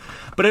for a while.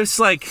 But it's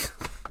like,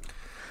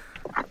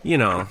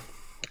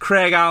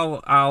 Craig,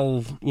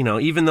 I'll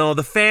even though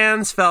the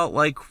fans felt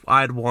like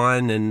I'd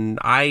won and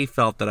I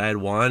felt that I had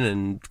won,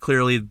 and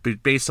clearly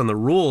based on the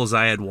rules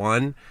I had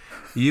won,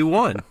 you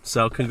won.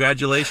 So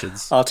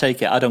congratulations. I'll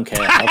take it. I don't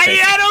care.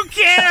 I don't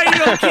care.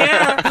 You don't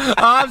care.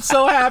 I'm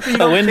so happy you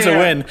don't care. A win's a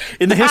win.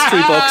 In the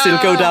history books,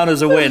 it'll go down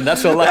as a win.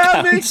 That's all that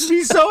counts. That makes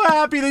me so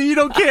happy that you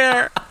don't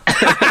care.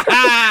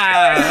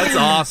 That's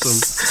awesome.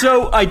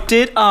 So I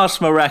did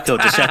ask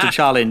Mareko to set a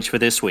challenge for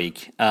this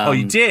week.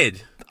 You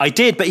did? I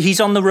did, but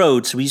he's on the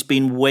road, so he's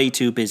been way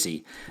too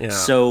busy. Yeah.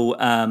 So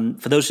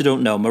for those who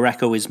don't know,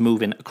 Mareko is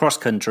moving across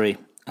country.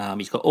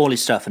 He's got all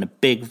his stuff in a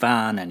big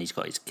van, and he's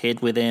got his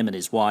kid with him and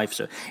his wife.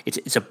 So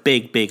it's a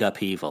big, big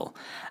upheaval.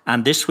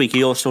 And this week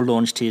he also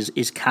launched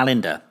his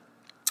calendar.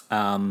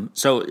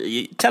 So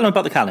tell him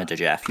about the calendar,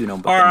 Jeff. You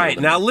know. All right,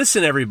 now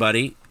listen,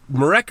 everybody.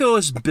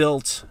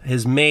 Mareko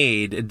has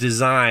made,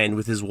 designed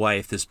with his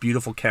wife this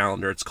beautiful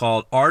calendar. It's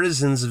called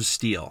Artisans of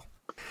Steel.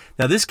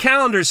 Now this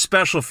calendar is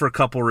special for a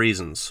couple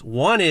reasons.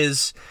 One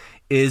is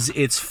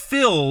it's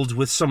filled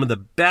with some of the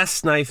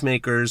best knife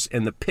makers,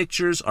 and the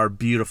pictures are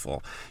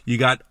beautiful. You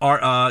got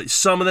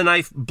some of the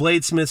knife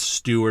bladesmiths: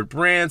 Stuart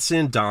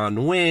Branson,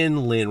 Don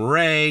Wynn, Lynn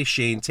Ray,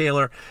 Shane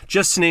Taylor,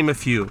 just to name a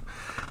few.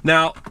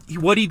 Now,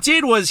 what he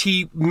did was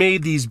he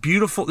made this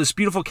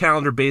beautiful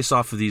calendar based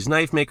off of these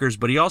knife makers,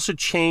 but he also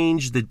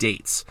changed the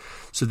dates.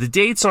 So the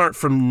dates aren't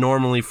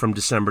normally from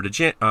December to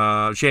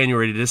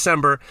January to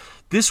December.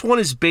 This one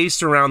is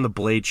based around the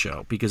Blade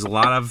Show, because a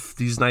lot of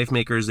these knife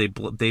makers,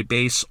 they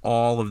base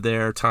all of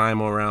their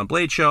time around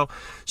Blade Show.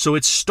 So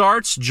it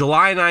starts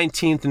July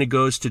 19th and it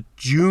goes to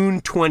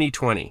June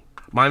 2020.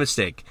 My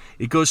mistake.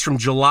 It goes from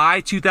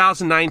July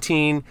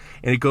 2019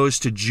 and it goes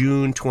to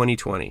June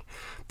 2020.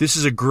 This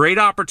is a great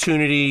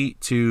opportunity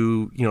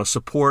to,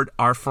 support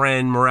our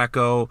friend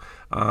Mareko.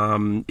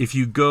 If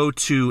you go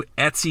to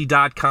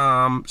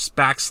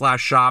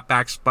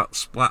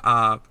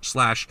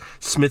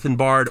etsy.com/shop/Smith and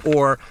Bard,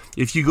 or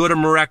if you go to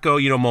Mareko,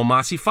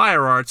 Momasi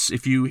Fire Arts,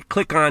 if you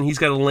click on, he's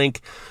got a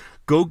link.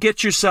 Go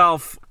get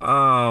yourself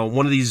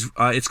one of these.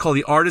 It's called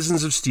the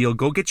Artisans of Steel.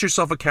 Go get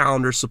yourself a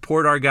calendar.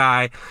 Support our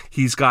guy.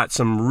 He's got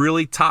some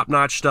really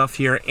top-notch stuff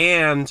here,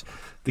 and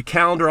the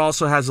calendar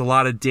also has a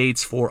lot of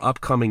dates for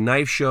upcoming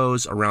knife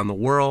shows around the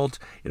world.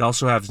 It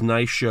also has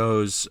knife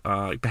shows,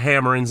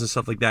 hammer-ins and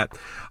stuff like that.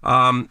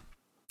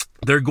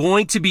 They're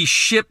going to be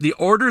shipped. The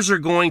orders are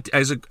going to,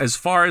 as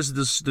far as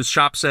the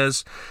shop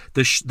says,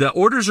 the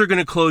orders are going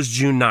to close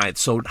June 9th.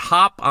 So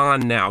hop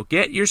on now.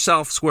 Get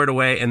yourself squared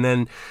away, and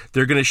then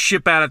they're going to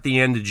ship out at the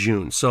end of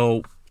June.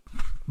 So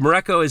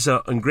Mareko is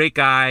a great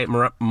guy.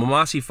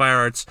 Mamasi Fire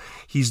Arts,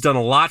 he's done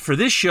a lot for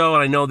this show,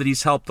 and I know that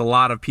he's helped a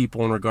lot of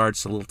people in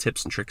regards to little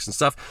tips and tricks and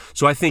stuff.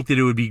 So I think that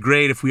it would be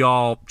great if we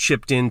all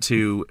chipped in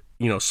to,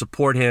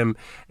 support him.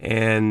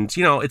 And,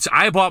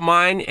 I bought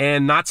mine,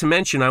 and not to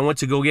mention, I went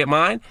to go get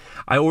mine.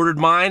 I ordered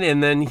mine,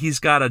 and then he's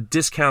got a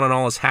discount on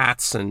all his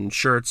hats and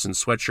shirts and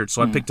sweatshirts,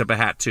 so I picked up a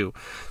hat too.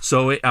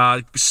 So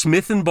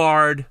Smith and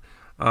Bard.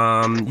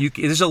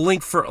 There's a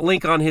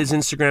link on his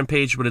Instagram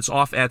page, but it's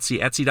off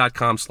Etsy,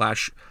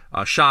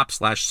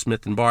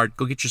 etsy.com/shop/Smith and Bard.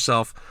 Go get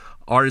yourself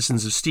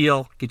Artisans of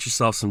Steel, get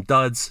yourself some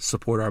duds,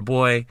 support our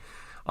boy.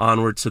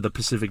 Onward to the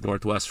Pacific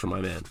Northwest for my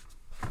man.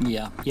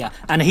 Yeah.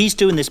 And he's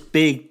doing this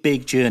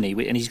big journey,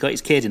 and he's got his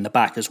kid in the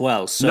back as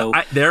well. So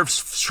they're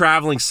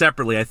traveling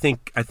separately. I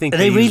think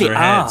they really their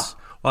heads.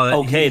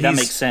 Well, okay, that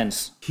makes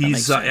sense.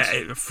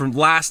 From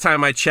last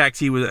time I checked,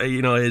 he was,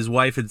 his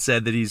wife had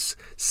said that he's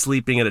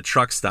sleeping at a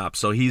truck stop.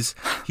 So he's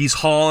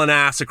hauling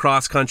ass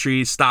across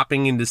country,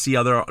 stopping in to see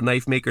other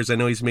knife makers. I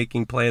know he's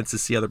making plans to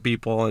see other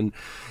people, and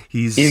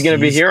he's going to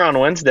be here on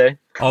Wednesday.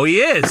 Oh, he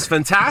is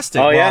fantastic.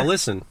 Oh, yeah. Well,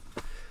 listen,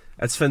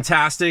 that's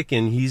fantastic,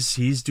 and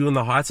he's doing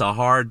that's a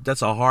hard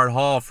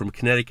haul from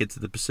Connecticut to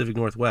the Pacific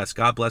Northwest.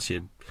 God bless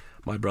you,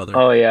 my brother.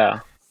 Oh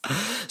yeah.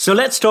 So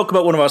let's talk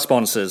about one of our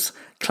sponsors,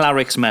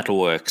 Clarix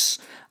Metalworks.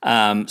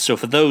 So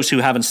for those who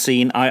haven't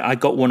seen, I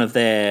got one of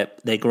their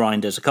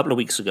grinders a couple of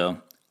weeks ago,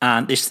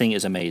 and this thing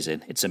is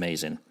amazing. It's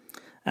amazing.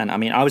 And I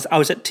mean, I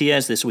was at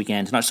TS this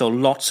weekend, and I saw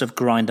lots of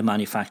grinder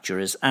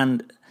manufacturers,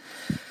 and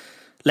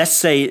let's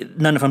say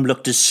none of them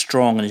looked as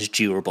strong and as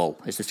durable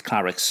as this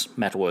Clarix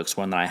Metalworks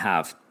one that I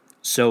have.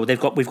 So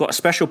we've got a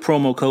special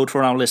promo code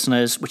for our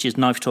listeners, which is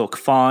Knife Talk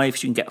 5.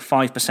 So you can get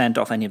 5%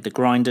 off any of the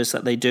grinders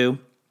that they do.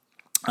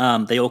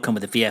 They all come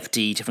with a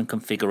VFD, different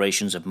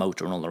configurations of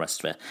motor and all the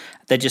rest of it.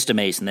 They're just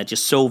amazing. They're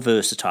just so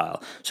versatile.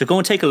 So go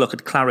and take a look at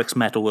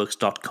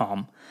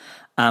clarixmetalworks.com.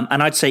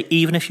 And I'd say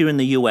even if you're in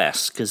the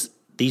US, because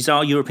these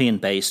are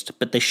European-based,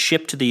 but they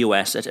ship to the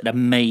US at an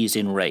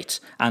amazing rate.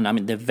 And I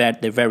mean, they're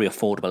very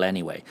affordable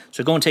anyway.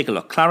 So go and take a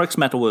look,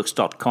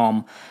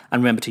 clarixmetalworks.com,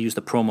 and remember to use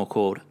the promo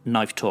code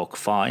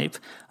KNIFETALK5.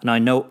 And I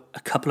know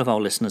a couple of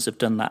our listeners have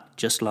done that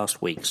just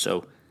last week,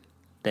 so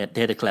they're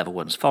the clever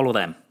ones. Follow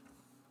them.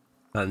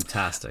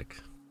 Fantastic.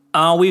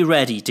 Are we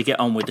ready to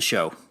get on with the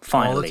show?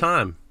 Finally.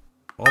 All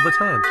the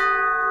time.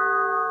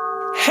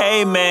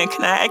 Hey, man,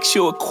 can I ask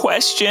you a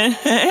question?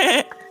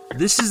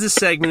 This is the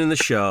segment in the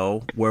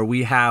show where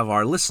we have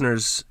our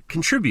listeners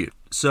contribute.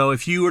 So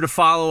if you were to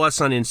follow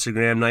us on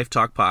Instagram, Knife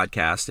Talk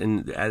Podcast,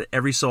 and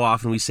every so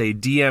often we say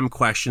DM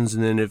questions,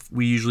 and then if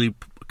we usually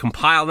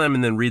compile them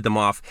and then read them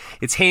off.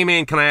 It's, hey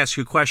man, can I ask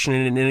you a question?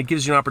 And it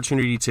gives you an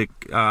opportunity to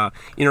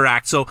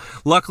interact. So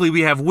luckily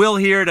we have Will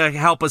here to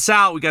help us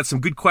out. We got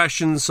some good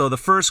questions. So the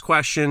first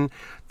question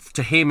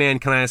to hey man,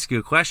 can I ask you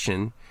a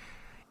question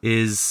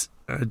is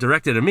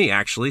directed at me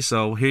actually.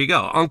 So here you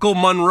go. Uncle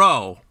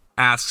Monroe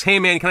asks, hey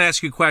man, can I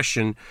ask you a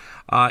question?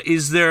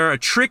 Is there a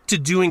trick to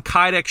doing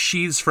Kydex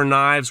sheaths for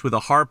knives with a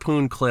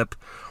harpoon clip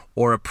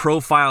or a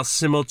profile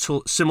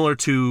similar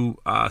to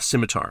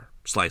scimitar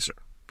slicer?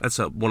 That's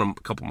a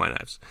couple of my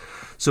knives.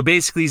 So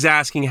basically he's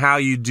asking how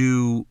you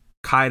do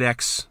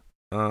Kydex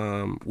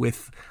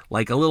with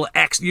like a little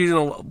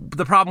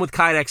the problem with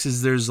Kydex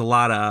is there's a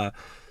lot of,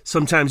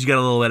 sometimes you got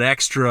a little bit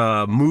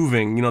extra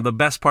moving. The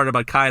best part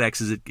about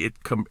Kydex is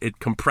it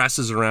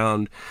compresses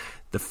around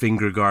the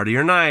finger guard of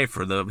your knife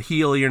or the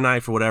heel of your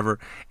knife or whatever.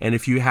 And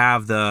if you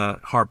have the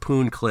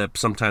harpoon clip,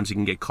 sometimes you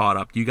can get caught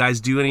up. Do you guys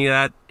do any of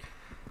that?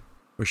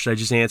 Or should I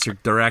just answer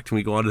direct and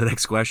we go on to the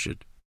next question?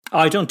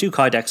 I don't do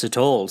Kydex at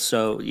all,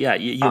 so yeah,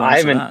 you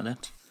answer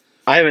that.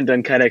 I haven't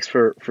done Kydex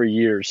for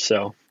years,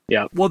 so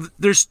yeah. Well,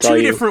 there's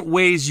two different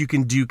ways you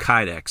can do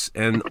Kydex,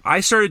 and I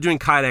started doing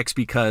Kydex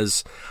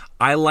because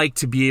I like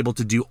to be able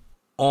to do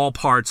all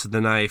parts of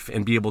the knife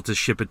and be able to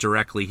ship it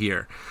directly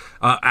here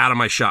out of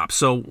my shop.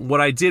 So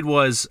what I did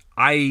was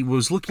I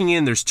was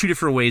looking there's two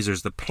different ways.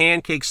 There's the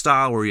pancake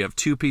style where you have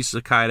two pieces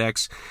of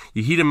Kydex,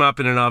 you heat them up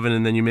in an oven,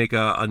 and then you make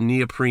a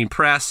neoprene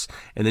press,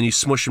 and then you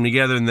smush them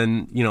together, and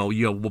then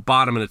you have a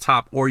bottom and a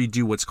top, or you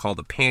do what's called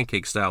the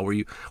pancake style or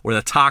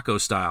the taco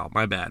style,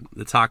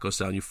 the taco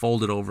style, and you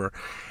fold it over.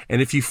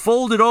 And if you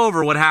fold it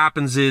over, what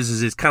happens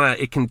is it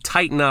can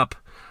tighten up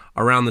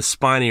around the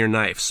spine of your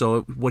knife.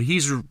 So what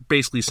he's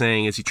basically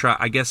saying is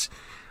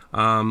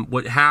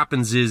what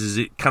happens is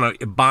it kind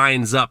of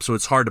binds up, so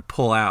it's hard to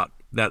pull out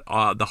that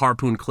the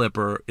harpoon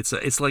clipper.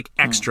 It's like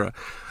extra.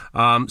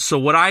 So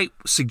what I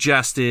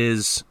suggest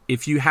is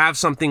if you have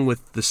something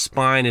with the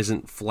spine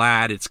isn't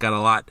flat, it's got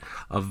a lot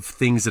of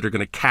things that are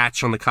going to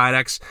catch on the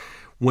Kydex.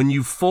 When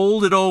you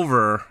fold it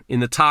over in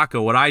the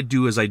taco, what I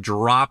do is I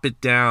drop it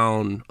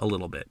down a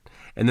little bit,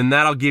 and then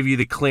that'll give you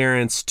the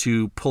clearance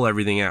to pull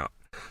everything out.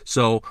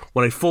 So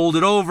when I fold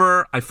it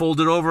over,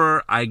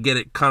 I get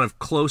it kind of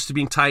close to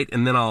being tight,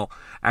 and then I'll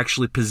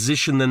actually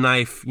position the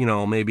knife,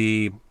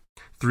 maybe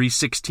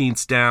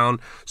 3/16 down.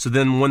 So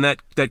then when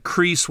that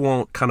crease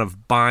won't kind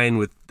of bind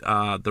with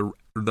the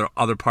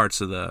other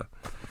parts of the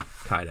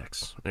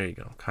Kydex. There you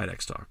go,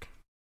 Kydex talk.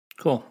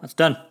 Cool. That's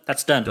done.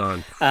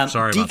 Done.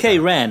 Sorry about DK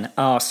that. Wren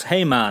asks,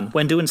 hey man,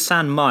 when doing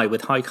San Mai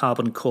with high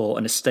carbon core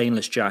and a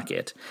stainless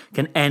jacket,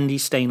 can any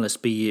stainless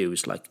be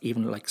used,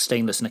 even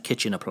stainless in a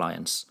kitchen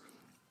appliance?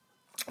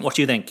 What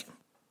do you think?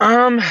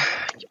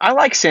 I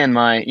like San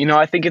Mai.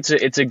 I think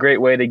it's a great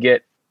way to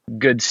get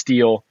good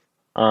steel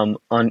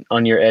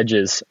on your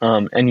edges.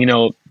 And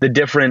the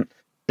different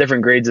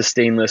grades of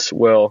stainless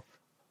will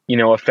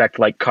affect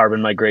like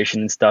carbon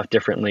migration and stuff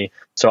differently.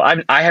 So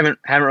I haven't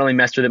really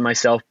messed with it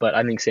myself, but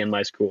I think San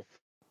Mai's cool.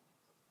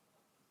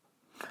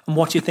 And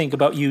what do you think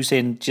about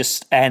using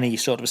just any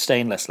sort of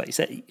stainless? Like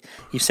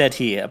you said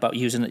here about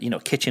using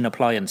kitchen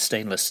appliance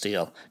stainless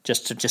steel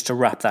just to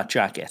wrap that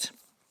jacket.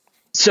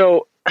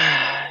 So,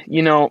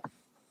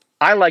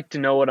 I like to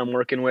know what I'm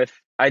working with.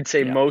 I'd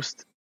say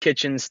most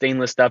kitchen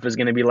stainless stuff is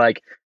going to be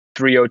like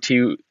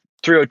 302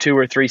 or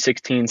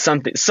 316,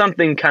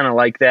 something kind of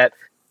like that.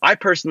 I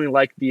personally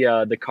like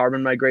the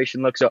carbon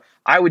migration look, so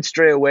I would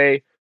stray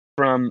away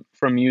from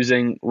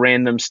using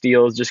random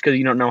steels just because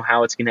you don't know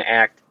how it's going to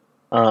act.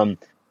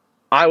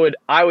 I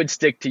would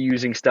stick to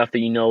using stuff that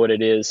you know what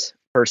it is.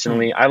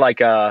 Personally, I like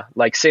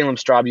Salem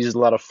Straub uses a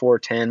lot of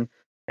 410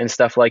 and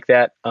stuff like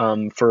that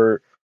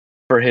for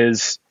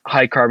his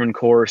high carbon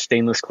core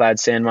stainless clad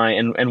San Mai,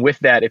 and with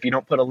that, if you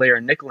don't put a layer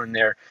of nickel in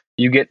there,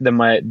 you get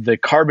the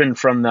carbon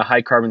from the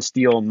high carbon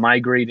steel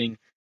migrating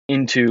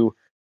into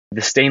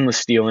the stainless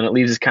steel, and it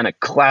leaves this kind of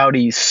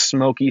cloudy,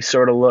 smoky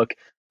sort of look.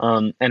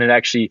 And it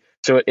actually,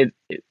 so it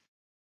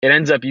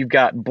ends up, you've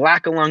got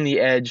black along the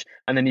edge,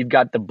 and then you've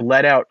got the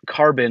bled out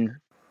carbon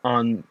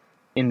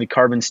in the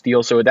carbon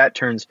steel. So that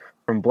turns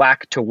from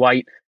black to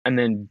white, and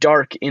then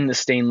dark in the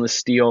stainless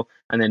steel,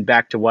 and then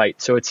back to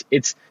white. So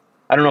it's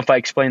I don't know if I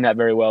explained that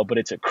very well, but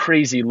it's a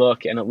crazy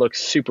look, and it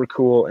looks super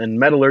cool. And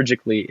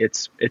metallurgically,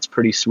 it's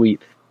pretty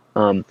sweet.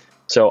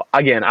 So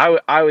again,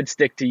 I would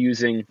stick to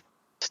using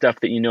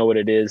stuff that you know what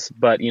it is,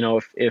 but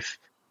if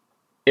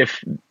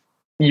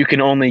you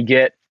can only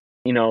get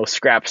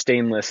scrap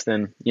stainless,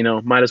 then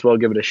might as well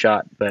give it a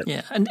shot. But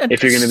yeah, and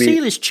if you're going to be,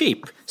 steel is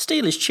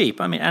cheap.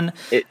 I mean,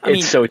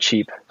 it's so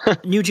cheap.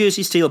 New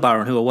Jersey Steel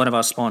Baron, who are one of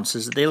our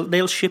sponsors,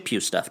 they'll ship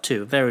you stuff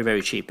too, very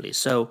very cheaply.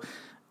 So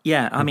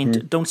yeah, I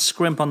mean, don't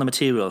scrimp on the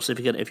materials if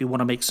you want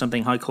to make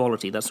something high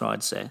quality. That's what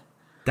I'd say.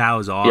 That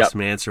was awesome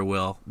answer,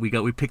 Will. We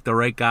picked the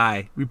right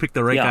guy. We picked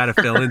the right guy to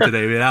fill in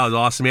today. Man, that was an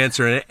awesome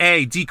answer. And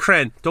hey, D.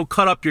 Kren, don't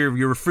cut up your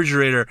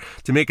refrigerator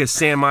to make a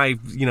San Mai,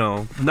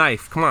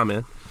 knife. Come on,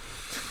 man.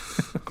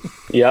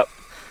 Yep.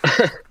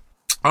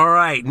 All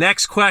right.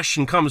 Next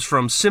question comes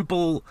from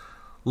Simple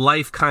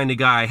Life Kind of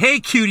Guy.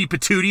 Hey, cutie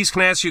patooties,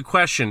 can I ask you a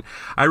question?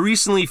 I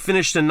recently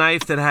finished a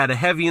knife that had a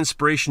heavy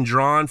inspiration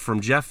drawn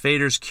from Jeff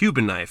Fader's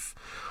Cuban knife.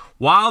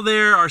 While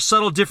there are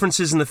subtle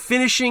differences in the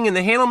finishing and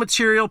the handle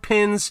material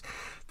pins,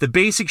 the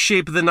basic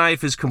shape of the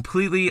knife is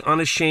completely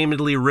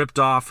unashamedly ripped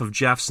off of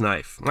Jeff's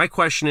knife. My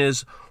question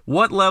is,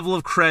 what level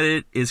of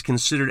credit is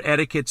considered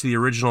etiquette to the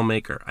original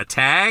maker? A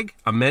tag?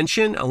 A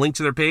mention? A link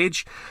to their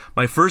page?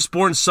 My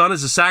firstborn son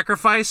is a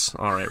sacrifice?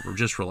 All right, we'll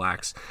just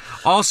relax.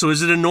 Also,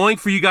 is it annoying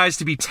for you guys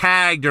to be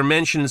tagged or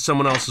mentioned in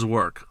someone else's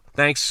work?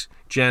 Thanks,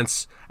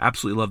 gents.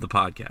 Absolutely love the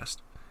podcast.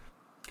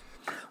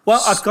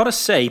 Well, I've got to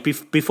say,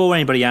 before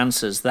anybody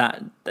answers,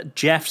 that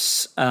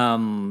Jeff's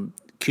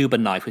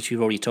Cuban knife, which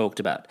we've already talked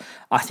about,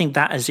 I think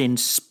that has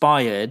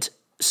inspired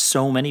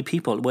so many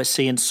people. We're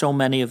seeing so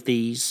many of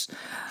these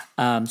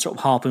sort of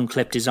harpoon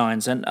clip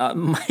designs, and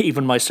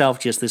even myself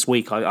just this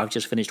week, I've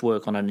just finished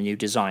work on a new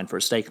design for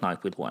a steak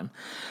knife with one.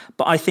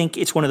 But I think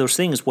it's one of those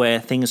things where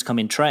things come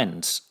in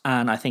trends,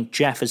 and I think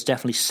Jeff has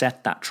definitely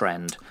set that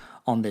trend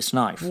on this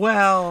knife.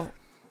 Well,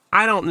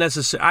 I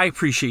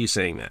appreciate you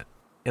saying that.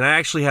 And I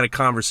actually had a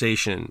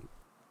conversation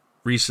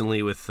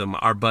recently with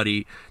our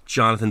buddy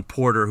Jonathan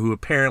Porter, who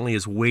apparently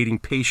is waiting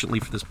patiently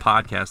for this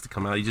podcast to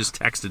come out. He just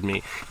texted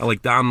me,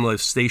 I'm the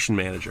station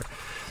manager.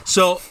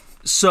 So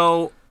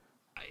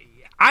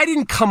I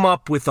didn't come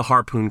up with the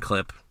harpoon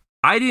clip.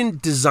 I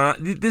didn't design.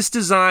 This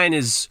design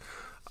is.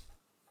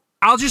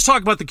 I'll just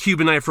talk about the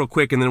Cuban knife real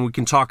quick, and then we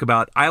can talk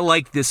about. I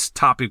like this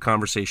topic of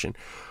conversation.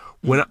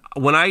 When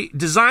I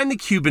designed the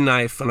Cuban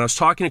knife, and I was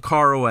talking to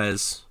Carl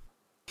Ruiz,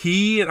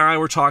 he and I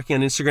were talking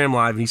on Instagram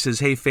Live, and he says,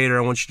 "Hey, Fader,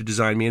 I want you to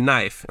design me a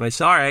knife." And I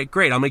said, "All right,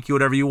 great. I'll make you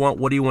whatever you want.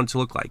 What do you want it to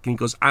look like?" And he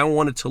goes, "I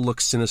want it to look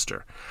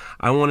sinister.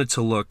 I want it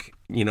to look,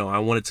 I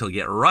want it to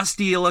get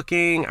rusty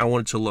looking. I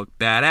want it to look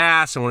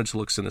badass. I want it to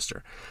look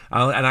sinister."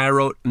 And I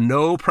wrote,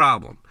 "No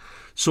problem."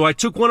 So I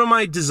took one of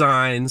my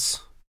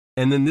designs,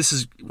 and then I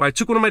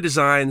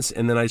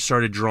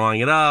started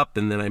drawing it up,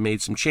 and then I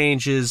made some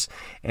changes.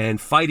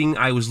 And fighting,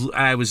 I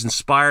was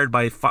inspired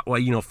by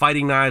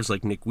fighting knives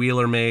like Nick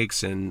Wheeler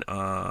makes and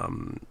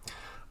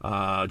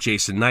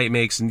Jason Knight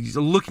makes, and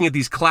looking at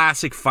these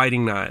classic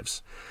fighting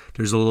knives.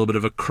 There's a little bit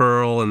of a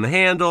curl in the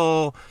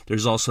handle.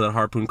 There's also that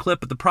harpoon clip,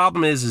 but the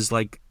problem is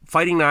like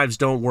fighting knives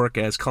don't work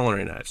as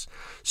culinary knives.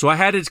 So I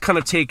had to kind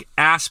of take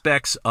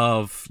aspects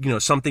of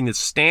something that's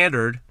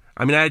standard.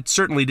 I mean, I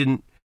certainly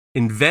didn't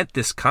invent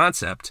this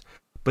concept,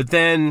 but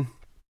then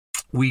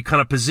we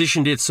kind of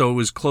positioned it so it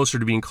was closer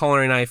to being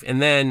culinary knife.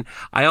 And then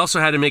I also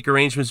had to make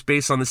arrangements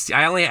based on this.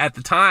 At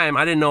the time,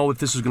 I didn't know if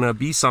this was going to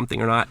be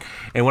something or not.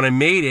 And when I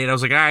made it, I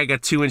was like, I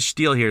got 2-inch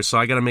steel here. So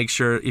I got to make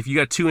sure if you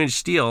got 2-inch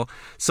steel,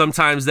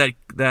 sometimes that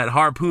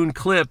harpoon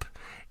clip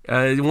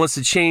it wants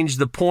to change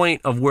the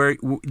point of where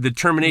the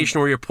termination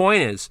where your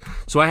point is.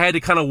 So I had to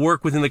kind of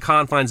work within the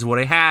confines of what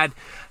I had.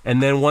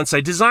 And then once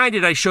I designed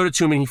it, I showed it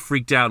to him and he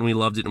freaked out and we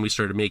loved it and we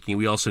started making it.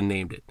 We also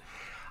named it.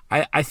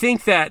 I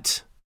think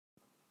that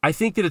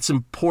it's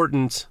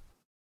important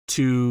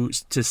to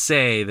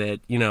say that,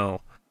 you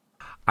know,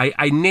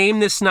 I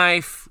named this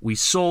knife. We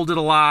sold it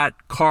a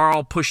lot.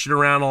 Carl pushed it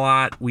around a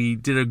lot. We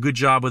did a good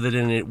job with it,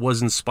 and it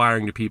was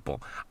inspiring to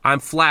people. I'm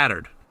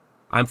flattered,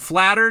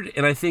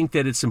 and I think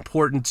that it's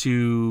important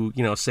to,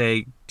 you know,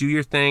 say, do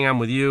your thing. I'm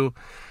with you.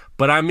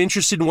 But I'm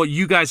interested in what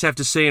you guys have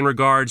to say in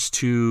regards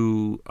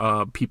to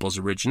people's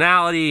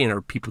originality, and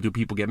do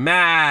people get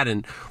mad,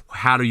 and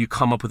how do you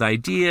come up with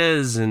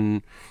ideas,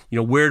 and, you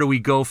know, where do we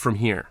go from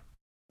here?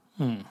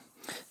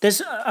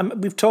 There's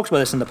we've talked about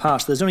this in the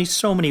past. There's only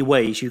so many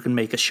ways you can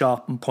make a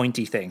sharp and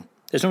pointy thing.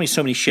 There's only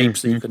so many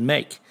shapes that you can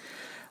make.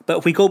 But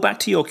if we go back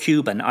to your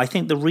Cuban, I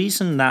think the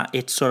reason that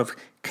it sort of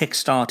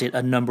kickstarted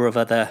a number of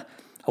other,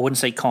 I wouldn't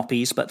say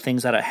copies, but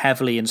things that are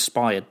heavily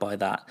inspired by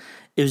that,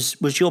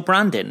 was your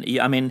branding.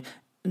 I mean,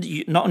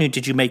 not only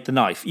did you make the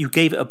knife, you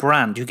gave it a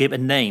brand, you gave it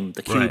a name,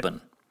 the Cuban.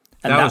 Right.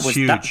 And that was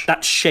huge.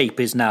 That shape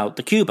is now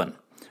the Cuban,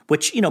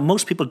 which, you know,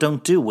 most people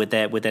don't do with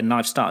their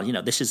knife style. You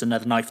know, this is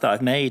another knife that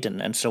I've made,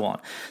 and so on.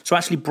 So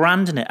actually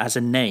branding it as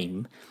a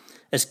name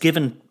has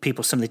given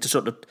people something to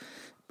sort of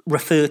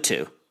refer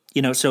to.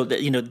 You know, so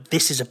that, you know,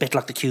 this is a bit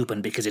like the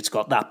Cuban because it's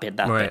got that bit,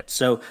 right. bit.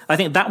 So I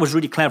think that was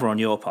really clever on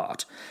your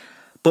part.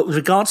 But with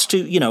regards to,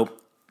 you know,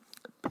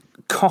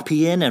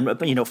 copying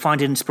and, you know,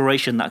 finding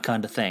inspiration, that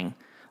kind of thing,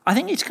 I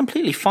think it's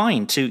completely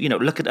fine to, you know,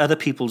 look at other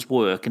people's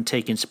work and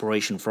take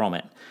inspiration from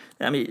it.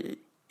 I mean,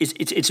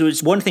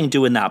 it's one thing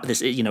doing that, but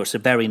this, you know, it's a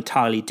very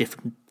entirely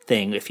different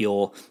thing if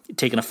you're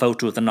taking a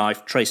photo of the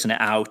knife, tracing it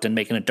out, and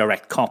making a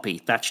direct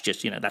copy. That's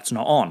just, you know, that's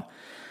not on.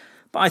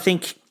 But I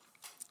think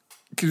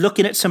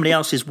looking at somebody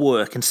else's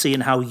work and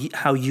seeing how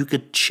you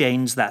could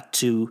change that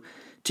to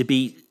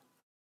be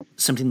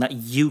something that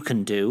you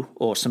can do,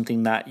 or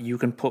something that you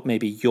can put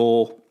maybe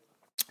your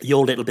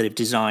little bit of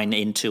design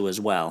into as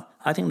well.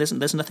 I think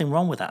there's nothing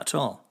wrong with that at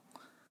all.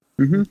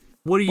 Mm-hmm.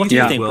 What do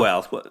you think,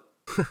 Will? What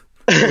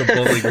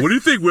do you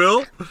think,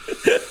 Will?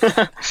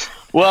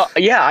 Well,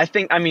 yeah,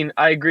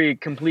 I agree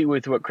completely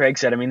with what Craig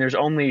said. I mean, there's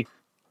only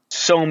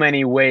so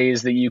many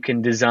ways that you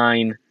can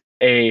design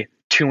a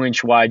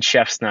 2-inch wide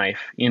chef's knife,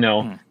 you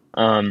know.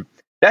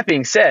 That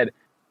being said,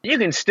 you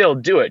can still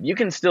do it. You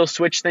can still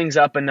switch things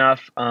up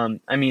enough.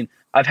 I mean,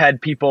 I've had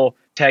people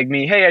tag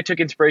me, hey, I took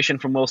inspiration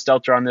from Will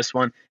Stelter on this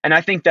one. And I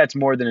think that's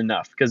more than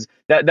enough, because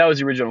that was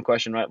the original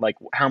question, right? Like,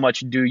 how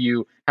much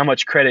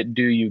credit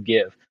do you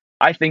give?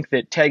 I think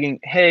that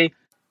tagging, hey,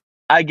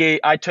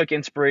 I took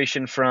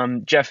inspiration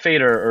from Jeff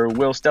Fader or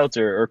Will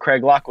Stelter or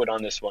Craig Lockwood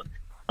on this one.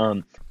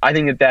 I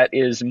think that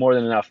is more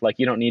than enough. Like,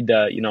 you don't need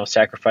to, you know,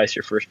 sacrifice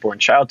your firstborn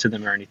child to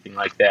them or anything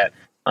like that.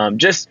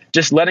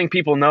 Just letting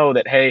people know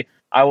that, hey,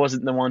 I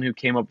wasn't the one who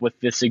came up with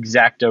this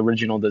exact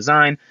original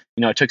design.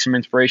 You know, I took some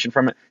inspiration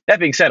from it. That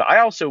being said,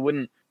 I also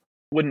wouldn't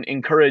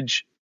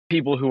encourage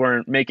people who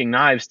are making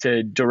knives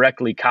to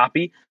directly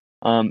copy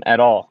at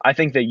all. I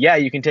think that, yeah,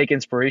 you can take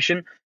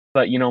inspiration,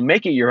 but, you know,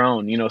 make it your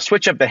own. You know,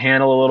 switch up the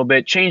handle a little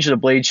bit, change the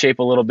blade shape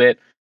a little bit.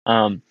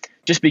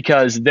 Just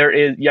because there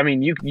is, I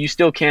mean, you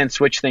still can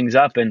switch things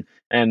up, and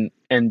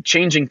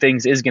changing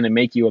things is going to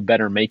make you a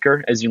better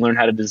maker as you learn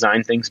how to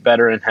design things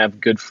better and have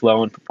good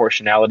flow and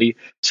proportionality.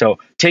 So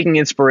taking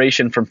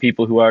inspiration from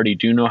people who already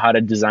do know how to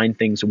design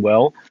things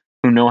well,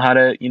 who know how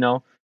to, you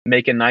know,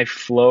 make a knife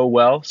flow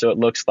well so it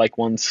looks like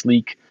one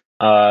sleek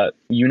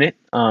unit.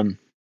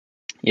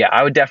 Yeah,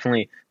 I would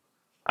definitely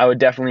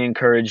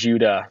encourage you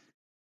to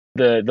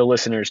the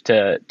listeners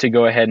to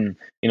go ahead and,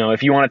 you know,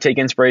 if you want to take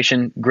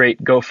inspiration,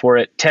 great, go for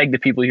it. Tag the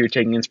people you're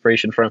taking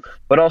inspiration from,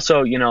 but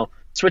also, you know,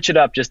 switch it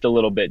up just a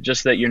little bit,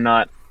 just that you're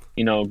not,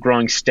 you know,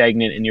 growing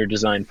stagnant in your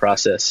design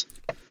process.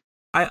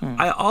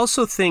 I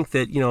also think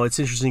that, you know, it's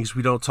interesting because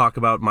we don't talk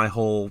about my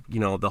whole, you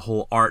know, the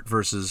whole art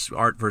versus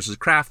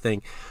craft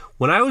thing.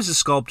 When I was a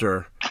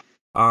sculptor,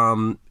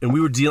 and I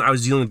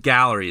was dealing with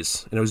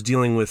galleries, and I was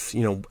dealing with,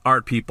 you know,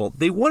 art people.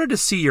 They wanted to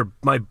see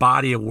my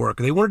body of work.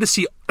 They wanted to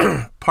see,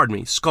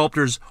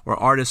 sculptors or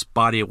artists'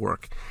 body of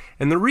work.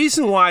 And the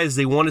reason why is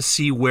they want to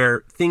see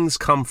where things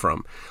come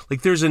from.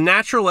 Like, there's a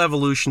natural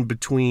evolution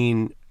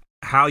between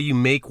how you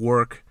make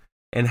work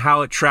and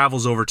how it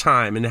travels over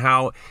time, and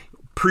how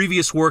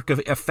previous work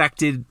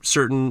affected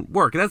certain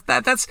work.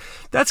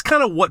 That's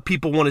kind of what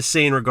people want to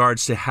say in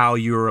regards to how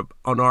you're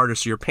an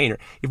artist or you're a painter.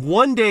 If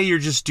one day you're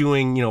just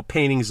doing, you know,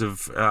 paintings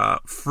of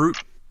fruit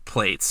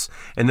plates,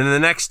 and then the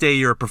next day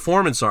you're a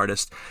performance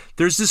artist,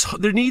 there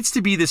needs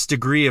to be this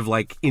degree of,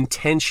 like,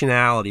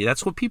 intentionality.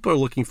 That's what people are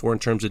looking for in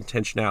terms of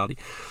intentionality.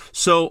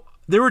 So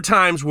there were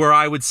times where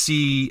I would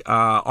see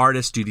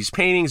artists do these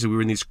paintings, and we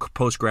were in these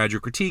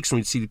postgraduate critiques, and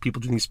we'd see the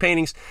people doing these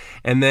paintings,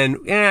 and then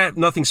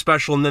nothing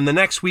special. And then the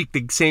next week,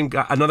 the same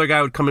guy, another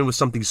guy would come in with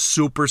something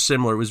super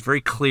similar. It was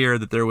very clear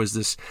that there was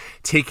this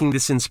taking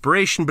this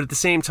inspiration, but at the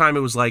same time,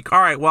 it was like,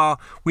 all right,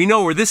 well, we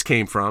know where this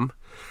came from.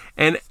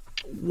 And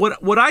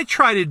what I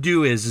try to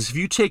do is if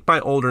you take my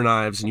older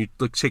knives and you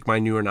take my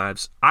newer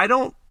knives, I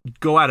don't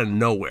go out of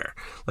nowhere.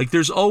 Like,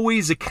 there's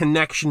always a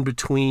connection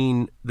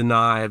between the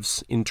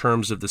knives in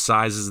terms of the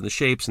sizes and the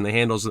shapes and the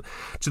handles,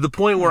 to the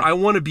point where I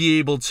want to be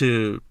able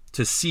to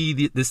see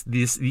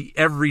the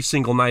every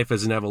single knife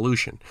as an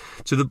evolution.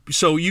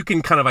 So you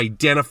can kind of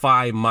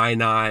identify my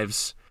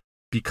knives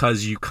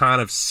because you kind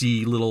of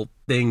see little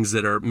things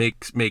that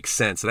make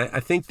sense. And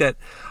I think that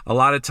a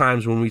lot of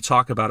times when we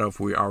talk about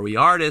are we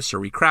artists or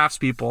we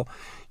craftspeople,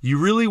 you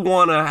really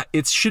want to.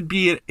 It should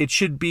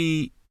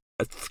be.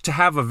 To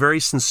have a very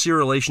sincere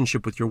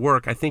relationship with your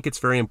work, I think it's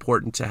very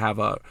important to have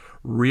a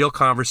real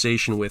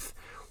conversation with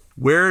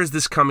where is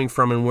this coming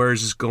from and where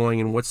is this going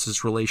and what's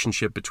this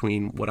relationship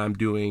between what I'm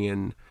doing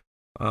and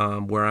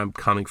where I'm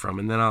coming from.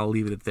 And then I'll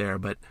leave it there.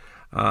 But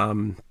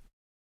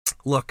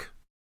look,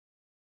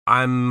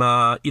 I'm,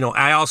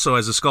 I also,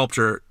 as a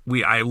sculptor,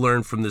 I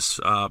learned from this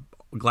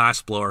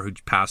glassblower who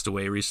passed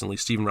away recently,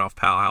 Stephen Ralph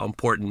Powell, how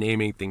important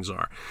naming things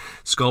are.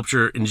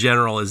 Sculpture in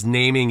general, as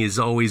naming has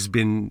always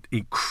been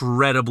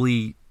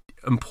incredibly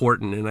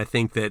important, and I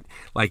think that,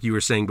 like you were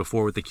saying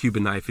before with the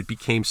Cuban knife, it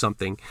became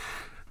something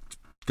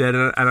that,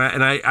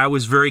 and I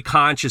was very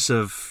conscious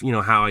of,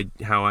 how I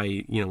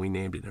we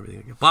named it and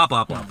everything. Blah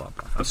blah blah blah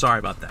blah. I'm sorry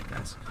about that,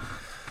 guys.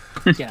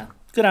 Yeah.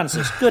 Good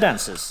answers.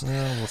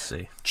 Well, we'll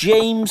see.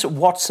 James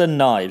Watson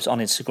Knives on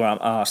Instagram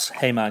asks,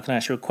 "Hey man, can I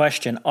ask you a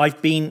question?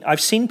 I've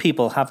seen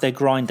people have their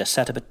grinder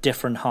set up at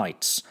different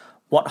heights.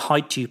 What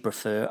height do you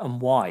prefer and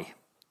why?"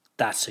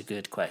 That's a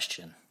good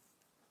question.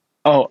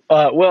 Oh,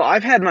 well,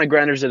 I've had my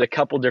grinders at a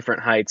couple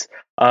different heights,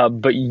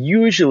 but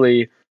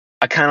usually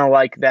I kind of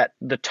like that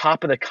the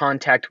top of the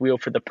contact wheel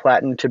for the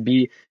platen to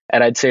be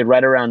at, I'd say,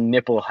 right around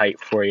nipple height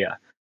for you.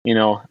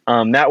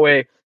 That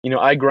way,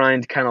 I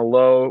grind kind of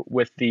low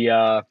with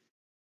the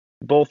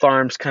both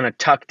arms kind of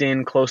tucked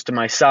in close to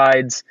my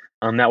sides.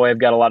 That way I've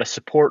got a lot of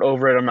support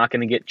over it. I'm not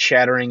going to get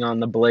chattering on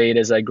the blade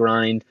as I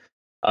grind.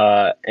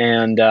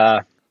 And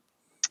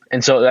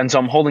so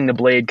I'm holding the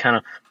blade kind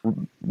of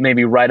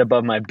maybe right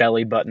above my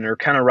belly button or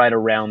kind of right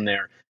around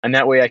there. And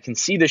that way I can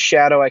see the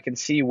shadow. I can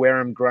see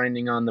where I'm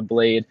grinding on the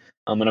blade.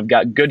 And I've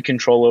got good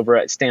control over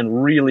it. I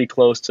stand really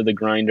close to the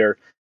grinder.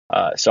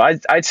 So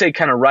I'd say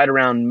kind of right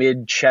around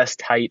mid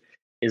chest height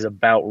is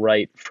about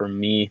right for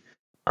me.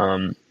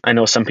 I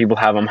know some people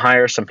have them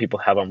higher, some people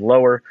have them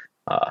lower.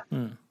 I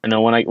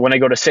know when I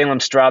go to Salem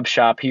Straub's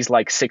shop, he's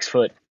like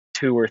 6'2"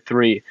 or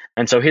 3,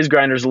 and so his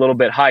grinder's a little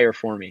bit higher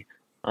for me.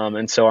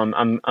 And so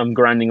I'm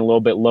grinding a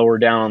little bit lower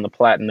down on the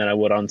platen than I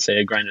would on, say,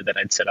 a grinder that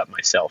I'd set up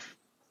myself.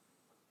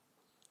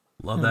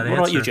 Love that answer. What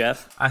about you,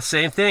 Jeff?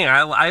 Same thing.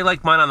 I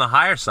like mine on the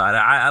higher side.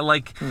 I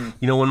like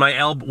when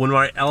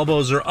my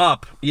elbows are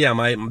up. Yeah,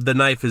 the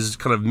knife is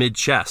kind of mid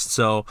chest.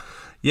 So.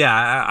 Yeah,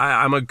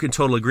 I'm in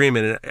total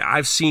agreement.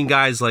 I've seen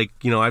guys like,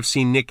 I've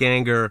seen Nick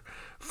Anger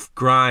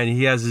grind.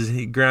 He has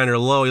his grinder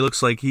low. He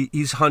looks like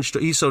he's hunched.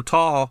 He's so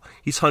tall,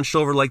 he's hunched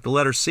over like the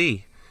letter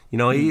C.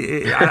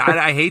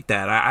 I hate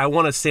that. I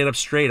want to stand up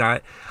straight.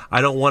 I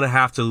don't want to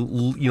have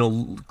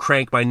to,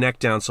 crank my neck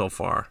down so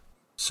far.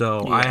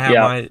 So I have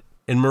my,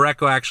 and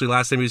Mareko actually,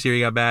 last time he was here, he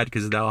got bad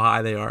because of how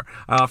high they are.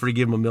 I offered to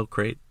give him a milk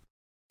crate.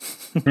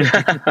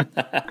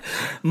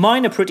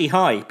 Mine are pretty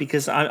high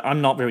because I'm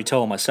not very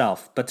tall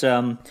myself, but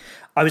I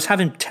was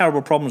having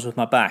terrible problems with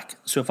my back.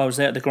 So if I was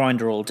there at the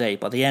grinder all day,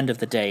 by the end of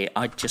the day,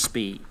 I'd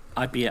be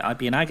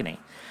in agony.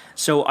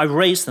 So I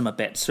raised them a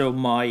bit. So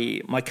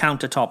my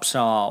countertops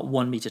are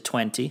 1.20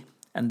 meters,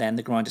 and then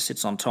the grinder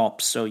sits on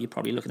top. So you're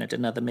probably looking at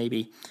another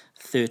maybe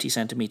 30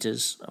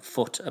 centimeters, a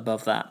foot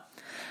above that,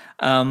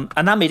 and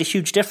that made a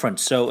huge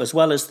difference. So as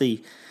well as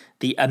the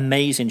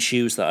amazing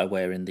shoes that I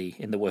wear in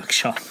the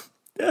workshop.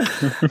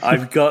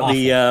 I've got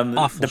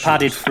the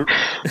padded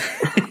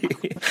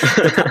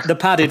the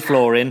padded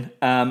flooring,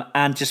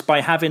 and just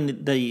by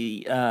having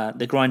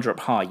the grinder up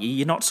high,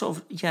 you're not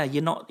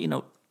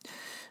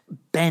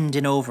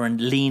bending over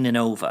and leaning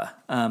over.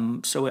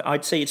 So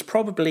I'd say it's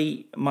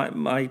probably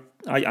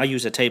I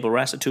use a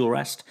tool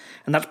rest,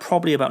 and that's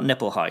probably about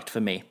nipple height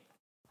for me.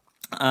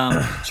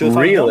 So if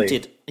I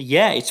wanted,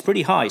 it's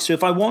pretty high. So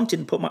if I wanted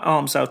to put my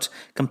arms out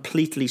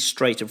completely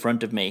straight in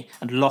front of me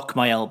and lock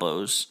my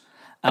elbows.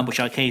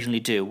 Which I occasionally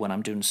do when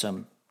I'm doing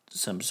some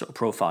sort of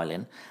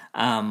profiling.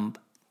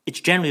 It's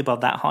generally above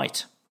that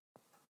height.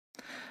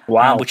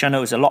 Wow. Which I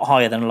know is a lot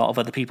higher than a lot of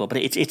other people, but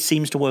it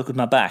seems to work with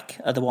my back.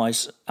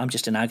 Otherwise, I'm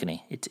just in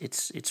agony.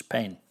 It's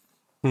pain.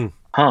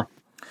 Huh.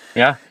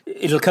 Yeah.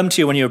 It'll come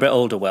to you when you're a bit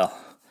older, Will.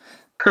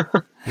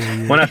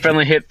 When I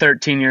finally hit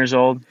 13 years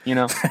old,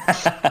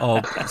 Oh,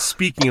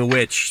 speaking of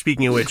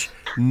which,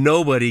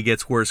 nobody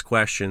gets worse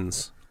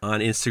questions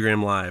on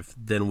Instagram Live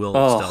than Will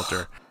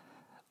Stelter.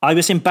 I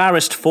was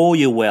embarrassed for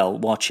you, Will,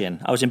 watching.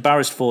 I was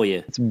embarrassed for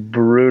you. It's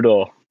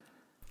brutal.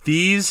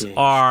 These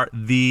are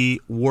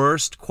the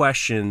worst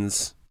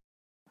questions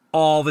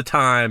all the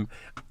time.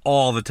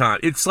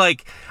 It's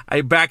like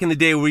back in the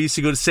day, we used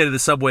to go to sit at the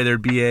subway.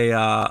 There'd be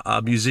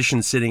a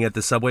musician sitting at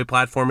the subway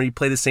platform, and he'd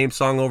play the same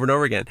song over and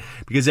over again.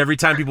 Because every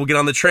time people get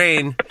on the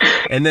train,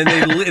 and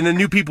then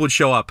new people would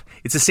show up.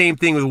 It's the same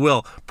thing with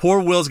Will.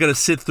 Poor Will's got to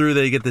sit through.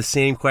 They get the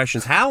same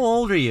questions. How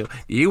old are you?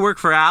 Do you work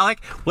for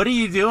Alec? What are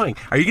you doing?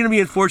 Are you going to be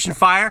in Fortune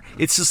Fire?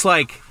 It's just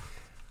like,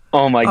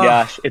 oh my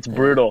gosh, it's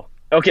brutal.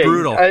 Okay,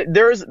 brutal.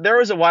 There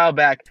was a while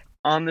back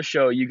on the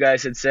show, you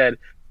guys had said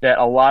that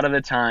a lot of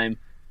the time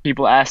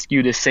people ask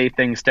you to say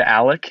things to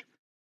Alec,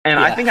 and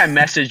I think I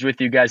messaged with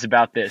you guys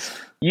about this.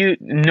 You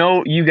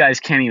guys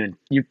can't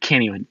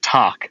even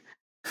talk.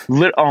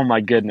 Oh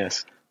my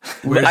goodness.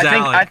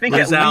 I think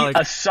Where's Alec?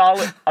 a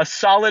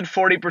solid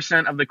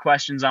 40% of the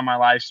questions on my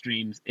live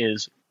streams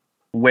is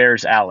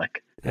where's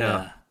Alec?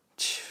 Yeah.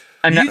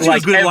 And you do a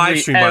good live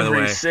stream, by the way.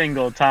 Every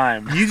single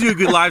time. You do a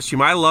good live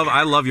stream. I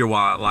love your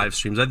live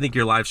streams. I think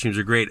your live streams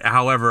are great.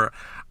 However,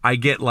 I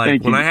get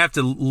when I have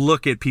to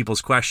look at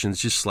people's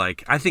questions, just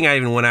like, I think I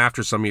even went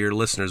after some of your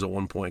listeners at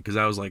one point because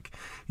I was like,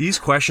 these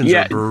questions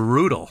are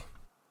brutal.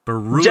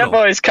 Jeff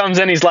always comes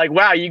in, he's like,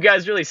 wow, you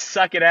guys really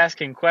suck at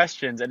asking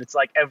questions. And it's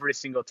like every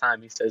single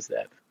time he says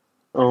that.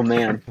 Oh,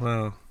 man.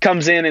 Wow.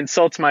 Comes in,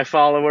 insults my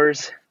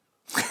followers,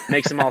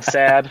 makes them all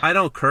sad. I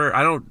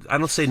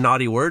don't say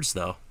naughty words,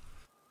 though.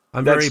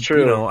 I'm That's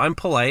true. I'm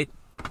polite.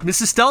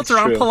 Mrs. Stelter,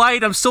 I'm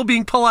polite. I'm still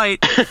being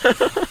polite.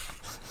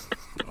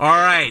 All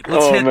right,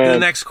 let's hit the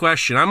next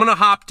question. I'm going to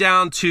hop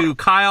down to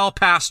Kyle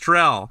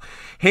Pastrell.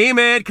 Hey,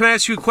 man, can I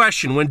ask you a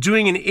question? When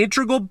doing an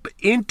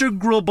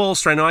integral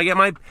bolster, I know I get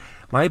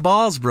my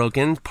balls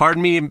broken.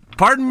 Pardon me,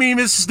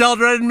 Mrs.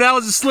 Stelter. That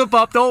was a slip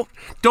up.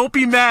 Don't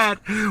be mad.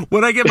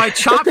 When I get my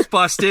chops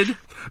busted,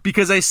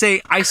 because I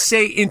say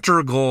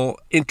integral,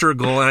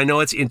 and I know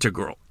it's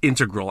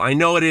integral. I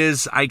know it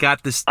is. I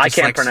got this. I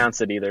can't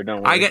pronounce it either.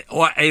 Don't worry.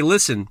 Hey,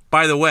 listen.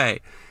 By the way,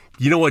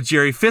 you know what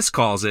Jerry Fisk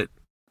calls it?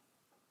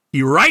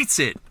 He writes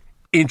it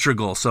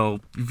integral. So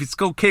if it's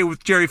okay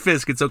with Jerry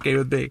Fisk, it's okay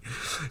with me.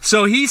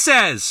 So he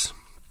says,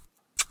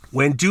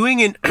 when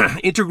doing an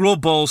integral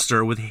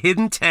bolster with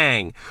hidden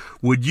tang,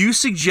 would you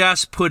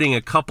suggest putting a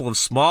couple of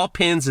small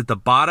pins at the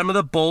bottom of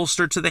the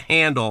bolster to the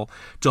handle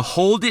to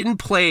hold it in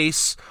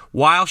place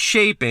while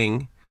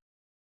shaping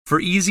for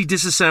easy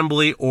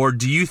disassembly, or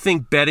do you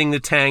think bedding the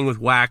tang with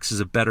wax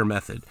is a better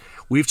method?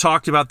 We've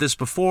talked about this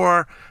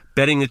before.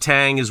 Bedding the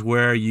tang is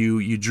where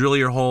you drill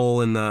your hole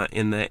in the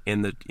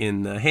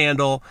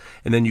handle,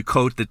 and then you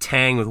coat the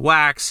tang with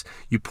wax.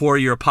 You pour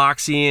your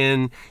epoxy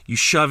in. You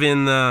shove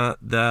in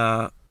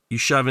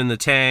the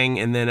tang,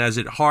 and then as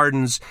it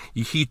hardens,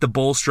 you heat the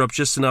bolster up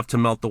just enough to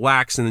melt the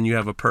wax, and then you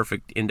have a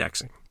perfect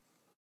indexing.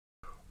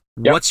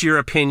 Yep. What's your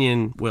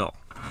opinion, Will?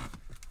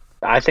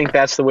 I think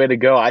that's the way to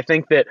go. I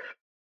think that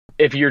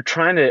if you're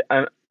trying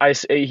to,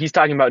 he's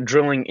talking about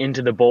drilling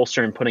into the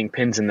bolster and putting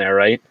pins in there,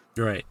 right?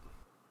 Right.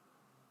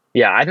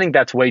 Yeah, I think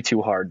that's way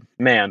too hard.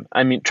 Man,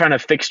 I mean, trying to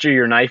fixture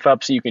your knife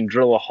up so you can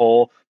drill a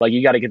hole, like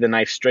you got to get the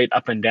knife straight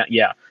up and down.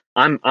 Yeah,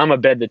 I'm a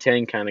bed the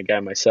tang kind of guy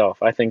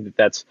myself. I think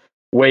that's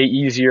way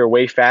easier,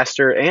 way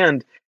faster,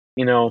 and,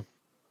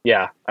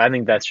 yeah, I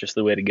think that's just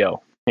the way to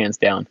go, hands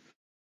down.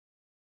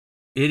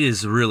 It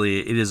is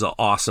an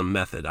awesome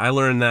method. I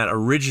learned that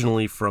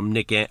originally from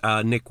Nick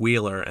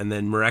Wheeler, and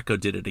then Mareko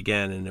did it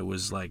again, and it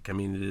was like,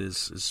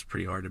 it's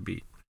pretty hard to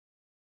beat.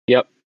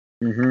 Yep.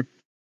 Mm-hmm.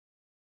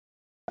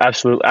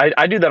 Absolutely.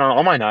 I do that on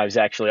all my knives,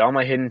 actually, all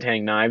my hidden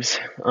tang knives.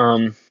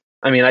 Even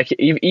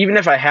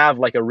if I have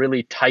like a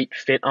really tight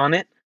fit on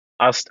it,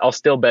 I'll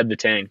still bed the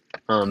tang,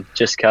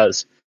 just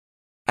because.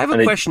 I have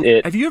a question.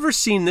 Have you ever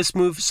seen this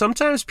move?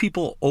 Sometimes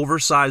people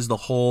oversize the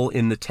hole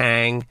in the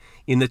tang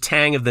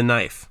of the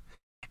knife,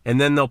 and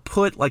then they'll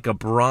put like a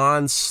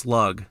bronze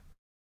slug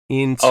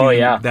into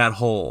that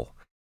hole.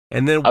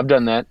 And then I've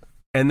done that.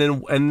 And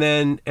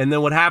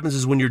then what happens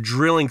is when you're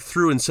drilling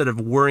through, instead of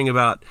worrying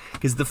about,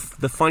 because the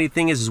funny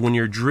thing is when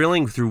you're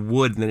drilling through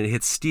wood and then it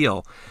hits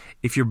steel,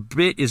 if your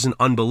bit isn't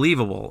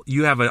unbelievable,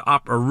 you have a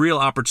real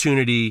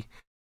opportunity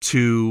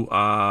to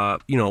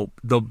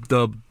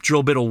the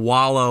drill bit will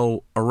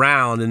wallow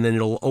around and then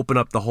it'll open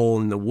up the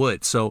hole in the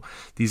wood. So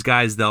these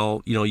guys,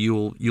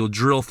 you'll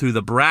drill through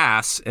the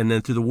brass and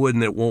then through the wood,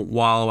 and it won't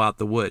wallow out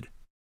the wood.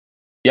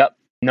 Yep.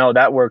 No,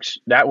 that works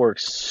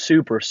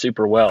super,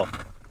 super well.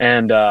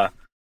 And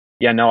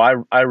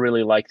I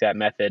really like that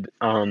method.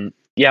 So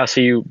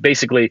you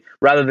basically,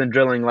 rather than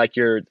drilling like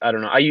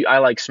I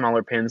like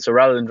smaller pins. So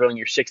rather than drilling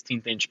your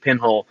 16th inch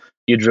pinhole,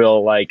 you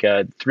drill like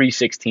a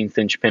 3/16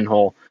 inch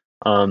pinhole.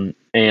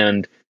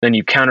 And then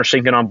you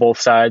countersink it on both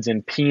sides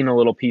and peen a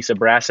little piece of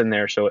brass in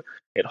there so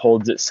it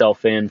holds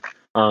itself in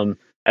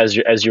as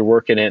you're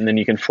working it, and then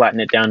you can flatten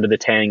it down to the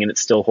tang and it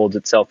still holds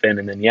itself in,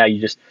 and then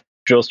you just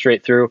drill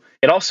straight through.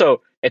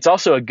 It's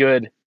also a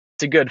good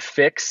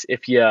fix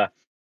if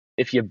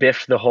you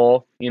biff the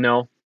hole. You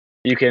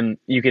can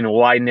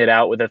widen it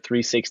out with a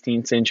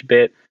 3/16 inch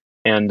bit,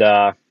 and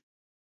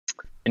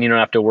and you don't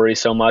have to worry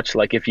so much.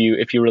 Like if you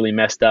really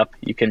messed up,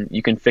 you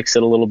can fix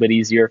it a little bit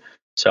easier.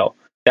 So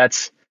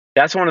that's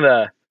one of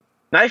the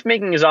knife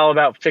making is all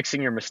about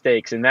fixing your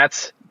mistakes, and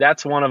that's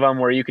one of them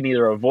where you can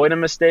either avoid a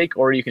mistake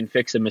or you can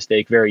fix a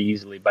mistake very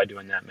easily by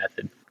doing that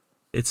method.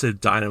 It's a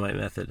dynamite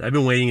method. I've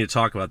been waiting to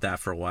talk about that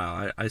for a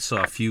while. I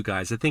saw a few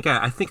guys. I think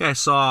that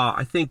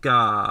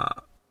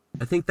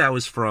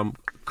was from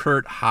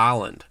Kurt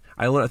Holland.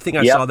 I think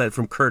I saw that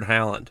from Kurt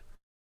Holland.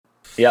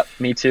 Yep,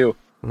 me too.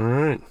 All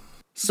right.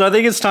 So I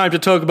think it's time to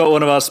talk about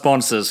one of our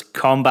sponsors,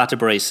 Combat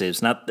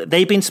Abrasives. Now,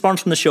 they've been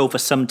sponsoring the show for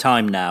some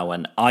time now,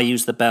 and I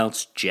use the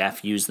belts,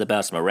 Jeff used the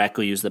belts,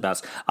 Mareko used the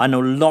belts. I know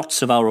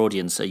lots of our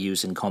audience are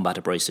using Combat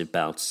Abrasive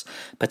belts,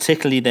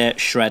 particularly their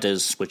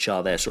shredders, which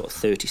are their sort of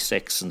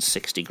 36 and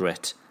 60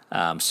 grit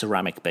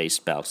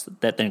ceramic-based belts.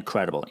 They're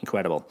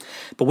incredible.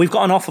 But we've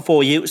got an offer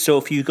for you, so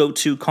if you go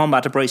to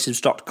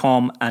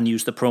combatabrasives.com and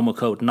use the promo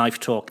code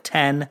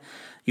KNIFETALK10,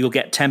 you'll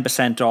get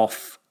 10%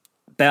 off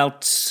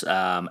belts,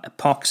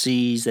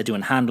 epoxies. They're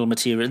doing handle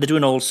material. They're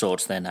doing all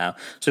sorts there now.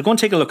 So go and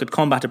take a look at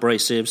Combat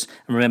Abrasives,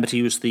 and remember to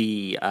use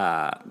the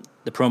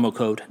promo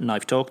code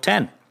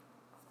KNIFETALK10.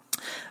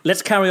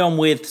 Let's carry on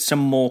with some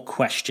more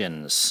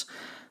questions.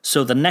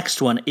 So the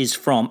next one is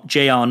from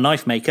JR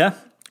Knife Maker,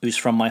 who's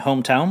from my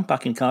hometown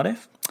back in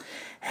Cardiff.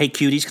 Hey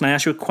cuties, can I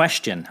ask you a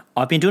question?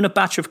 I've been doing a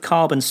batch of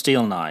carbon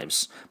steel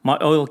knives. My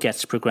oil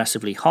gets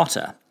progressively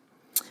hotter.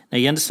 Now,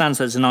 he understands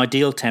there's an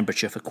ideal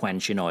temperature for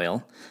quenching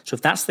oil. So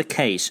if that's the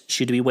case,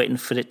 should we be waiting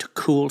for it to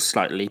cool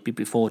slightly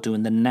before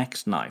doing the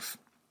next knife?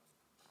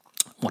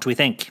 What do we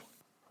think?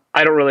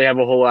 I don't really have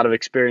a whole lot of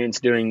experience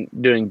doing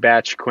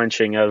batch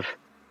quenching of,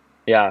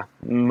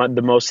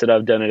 the most that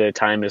I've done at a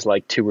time is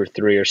like 2 or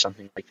 3 or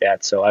something like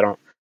that. So I don't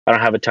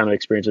have a ton of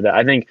experience with that.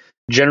 I think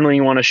generally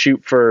you want to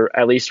shoot for,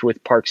 at least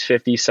with Parks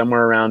 50,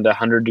 somewhere around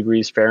 100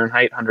 degrees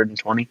Fahrenheit,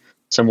 120,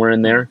 somewhere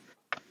in there.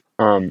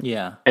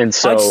 And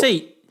so I'd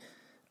say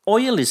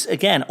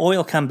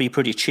oil can be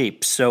pretty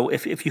cheap. So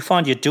if you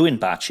find you're doing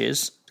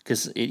batches,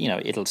 because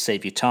it'll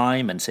save you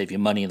time and save you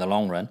money in the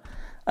long run,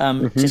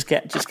 just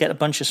get a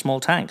bunch of small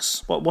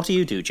tanks. What do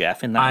you do,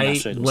 Jeff? In that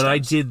circumstance? When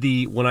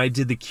I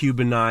did the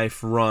Cuban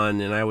knife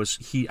run, and I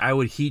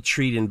would heat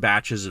treat in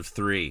batches of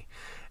 3.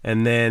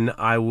 And then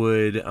I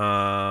would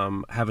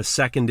have a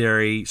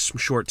secondary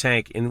short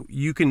tank. And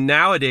you can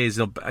nowadays,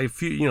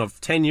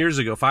 10 years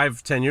ago,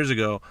 10 years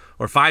ago,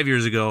 or 5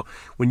 years ago,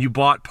 when you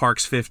bought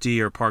Parks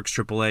 50 or Parks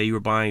AAA, you were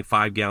buying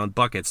 5-gallon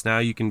buckets. Now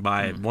you can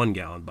buy a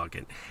 1-gallon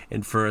bucket.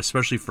 And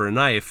especially for a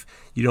knife,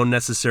 you don't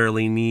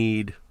necessarily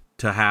need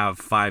to have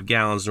 5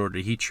 gallons in order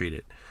to heat treat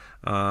it.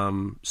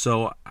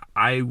 So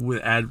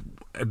I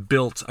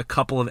built a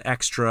couple of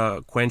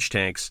extra quench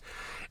tanks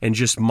and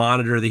just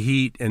monitor the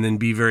heat, and then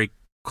be very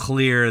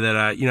clear that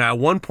at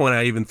one point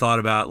I even thought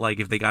about, like,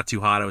 if they got too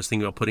hot, I was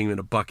thinking about putting them in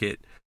a bucket,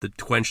 the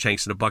quench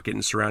tanks in a bucket,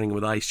 and surrounding them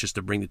with ice just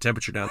to bring the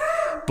temperature down.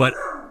 But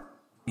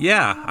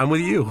yeah, I'm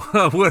with you.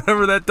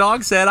 Whatever that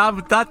dog said, I'm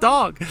with that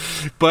dog.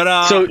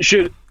 But so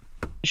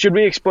should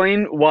we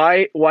explain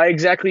why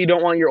exactly you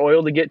don't want your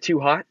oil to get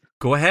too hot?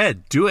 Go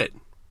ahead, do it.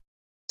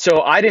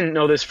 So I didn't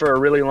know this for a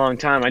really long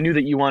time. I knew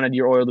that you wanted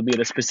your oil to be at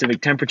a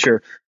specific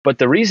temperature, but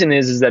the reason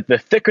is that the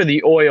thicker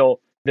the oil,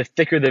 the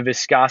thicker the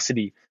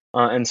viscosity.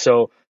 And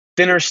so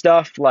thinner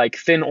stuff like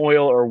thin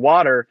oil or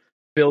water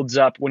builds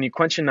up. When you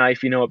quench a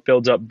knife, it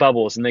builds up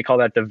bubbles, and they call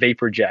that the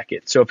vapor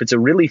jacket. So if it's a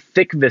really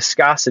thick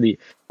viscosity,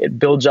 it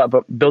builds up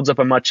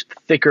a much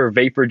thicker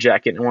vapor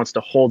jacket and wants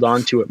to hold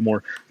on to it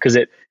more because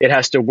it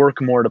has to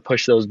work more to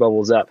push those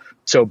bubbles up.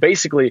 So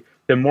basically,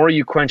 the more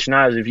you quench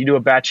knives, if you do a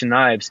batch of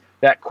knives,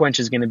 that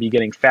quench is going to be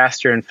getting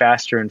faster and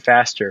faster and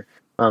faster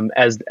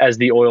as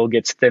the oil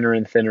gets thinner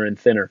and thinner and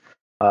thinner.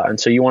 And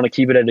so you want to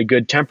keep it at a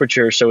good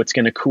temperature so it's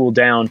going to cool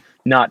down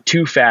not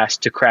too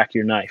fast to crack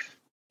your knife,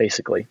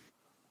 basically.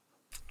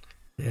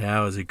 Yeah, that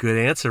was a good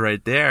answer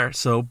right there.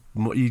 So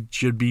you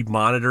should be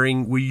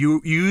monitoring. Will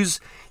you use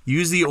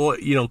the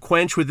oil,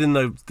 quench within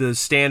the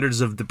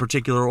standards of the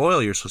particular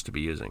oil you're supposed to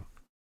be using?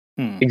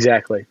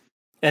 Exactly.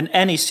 And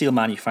any steel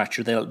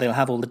manufacturer, they'll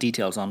have all the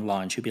details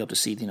online. You'll be able to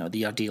see,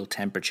 the ideal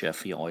temperature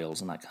for your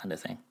oils and that kind of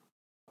thing.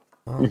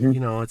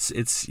 Well,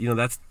 it's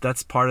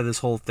that's part of this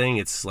whole thing.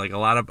 It's like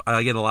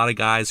I get a lot of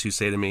guys who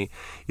say to me,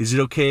 "Is it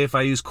okay if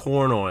I use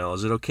corn oil?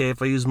 Is it okay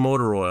if I use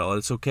motor oil?"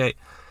 It's okay.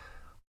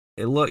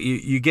 And look,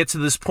 you get to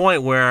this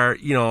point where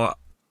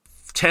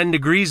 10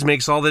 degrees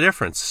makes all the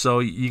difference. So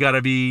you got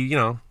to be,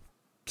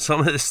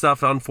 some of this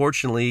stuff,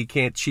 unfortunately,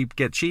 can't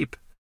get cheap.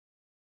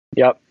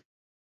 Yep.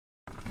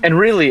 And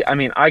really,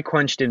 I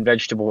quenched in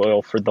vegetable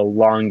oil for the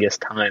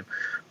longest time,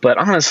 but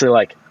honestly,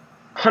 like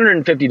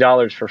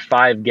 $150 for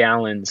 5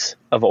 gallons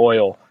of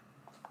oil.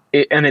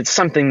 And it's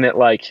something that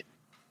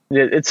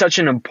it's such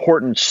an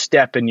important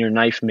step in your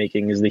knife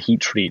making is the heat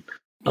treat.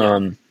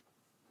 Yeah.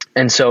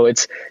 And so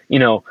it's,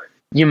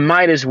 you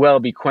might as well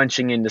be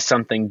quenching into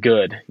something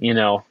good,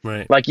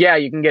 Right. Like, yeah,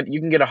 you can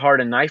get a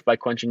hardened knife by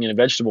quenching in a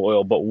vegetable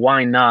oil, but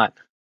why not,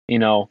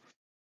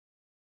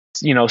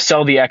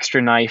 sell the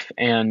extra knife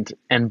and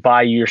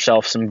buy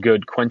yourself some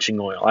good quenching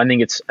oil. I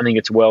think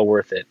it's well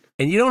worth it.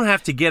 And you don't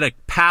have to get a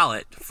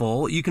pallet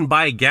full. You can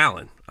buy a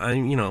gallon.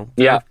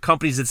 There are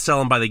companies that sell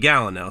them by the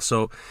gallon now.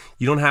 So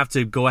you don't have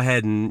to go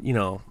ahead and, you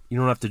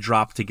don't have to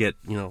drop to get,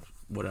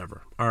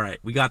 whatever. All right.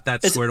 We got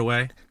that squared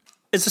away.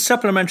 It's a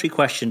supplementary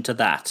question to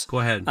that. Go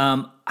ahead.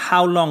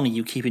 How long are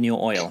you keeping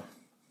your oil?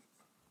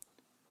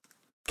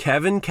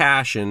 Kevin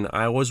Cashin,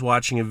 I was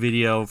watching a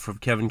video from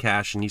Kevin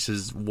Cashin. He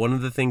says one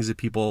of the things that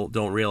people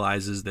don't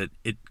realize is that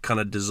it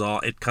kind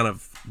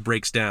of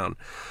breaks down.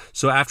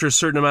 So after a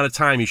certain amount of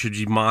time, you should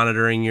be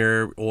monitoring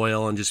your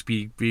oil and just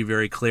be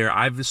very clear.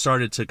 I've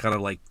started to kind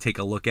of like take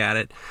a look at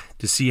it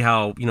to see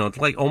how,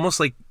 almost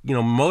like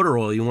motor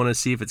oil. You want to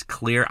see if it's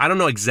clear. I don't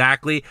know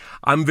exactly.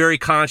 I'm very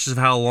conscious of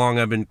how long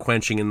I've been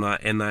quenching in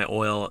my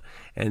oil,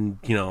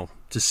 and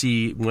to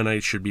see when I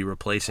should be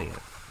replacing it.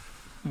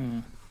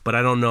 But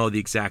I don't know the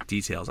exact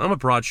details. I'm a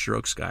broad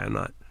strokes guy. I'm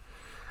not.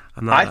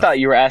 I thought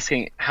you were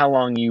asking how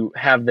long you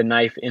have the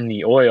knife in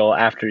the oil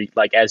after,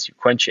 as you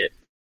quench it.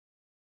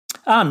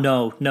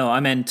 No.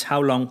 I meant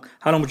how long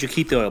would you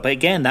keep the oil? But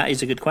again, that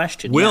is a good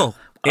question. Will,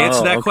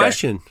 answer that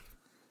question.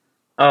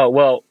 Oh,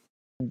 well,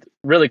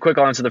 really quick,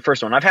 I'll answer the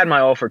first one. I've had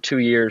my oil for 2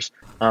 years.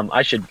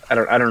 I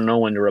don't know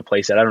when to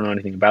replace it. I don't know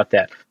anything about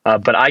that.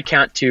 But I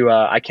count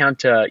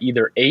to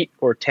either 8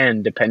 or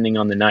 10 depending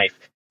on the knife.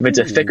 If it's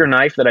a thicker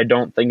knife that I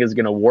don't think is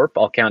going to warp,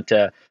 I'll count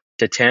to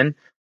 10.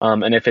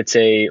 And if it's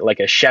a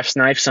chef's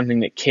knife,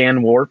 something that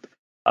can warp,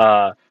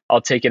 I'll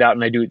take it out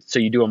and I do it. So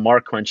you do a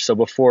mark quench. So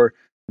before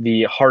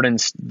the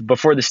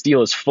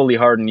steel is fully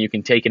hardened, you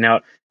can take it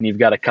out and you've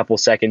got a couple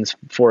seconds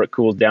before it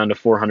cools down to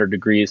 400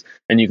 degrees,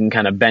 and you can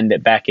kind of bend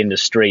it back into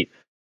straight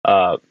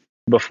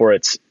before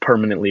it's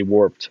permanently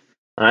warped.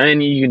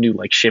 And you can do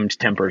shimmed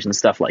tempers and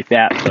stuff like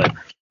that.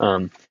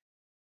 But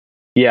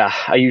yeah,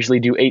 I usually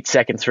do 8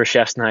 seconds for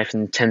chef's knife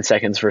and 10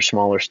 seconds for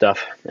smaller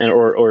stuff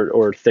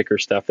or thicker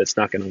stuff that's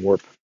not going to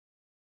warp.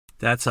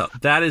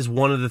 That is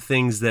one of the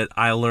things that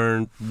I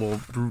learned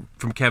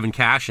from Kevin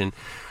Cashin.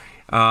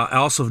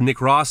 Also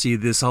Nick Rossi,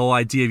 this whole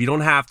idea of you don't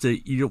have to,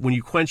 when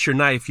you quench your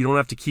knife, you don't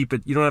have to keep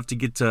it, you don't have to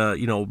get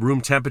to, room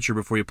temperature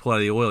before you pull out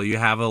the oil. You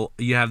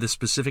have this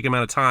specific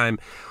amount of time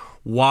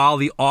while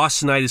the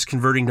austenite is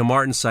converting to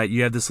martensite.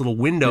 You have this little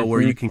window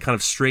where you can kind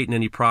of straighten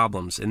any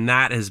problems, and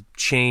that has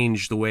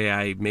changed the way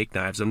I make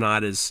knives. I'm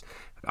not as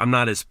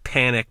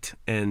panicked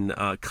and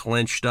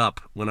clenched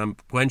up when I'm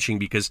quenching,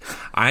 because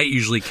I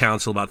usually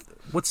counsel about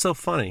what's so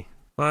funny.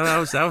 Well, that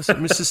was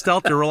Mrs.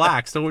 Stelter.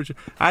 Relax.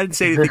 I didn't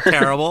say anything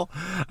terrible.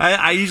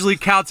 I usually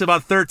count to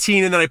about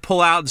 13, and then I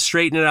pull out and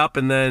straighten it up,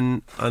 and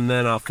then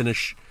I'll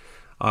finish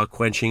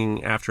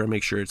quenching after I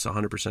make sure it's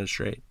 100%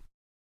 straight.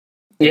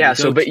 Yeah,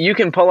 but you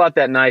can pull out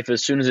that knife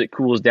as soon as it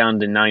cools down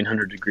to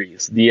 900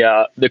 degrees.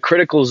 The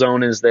critical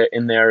zone is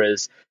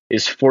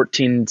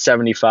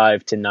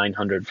 1475 to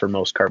 900 for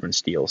most carbon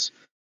steels.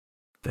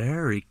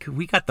 We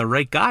got the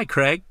right guy,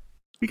 Craig.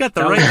 We got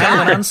the right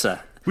guy.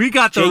 Answer. We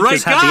got the Jake right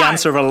has guy. Had the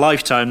answer of a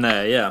lifetime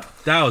there. Yeah,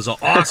 that was an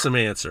awesome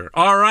answer.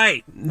 All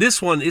right,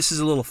 this is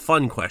a little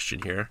fun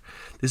question here.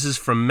 This is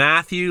from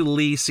Matthew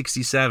Lee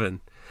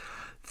 67.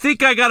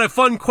 Think I got a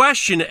fun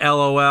question,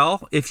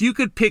 LOL. If you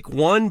could pick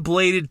one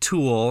bladed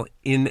tool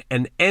in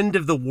an end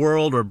of the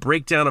world or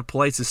breakdown of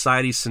polite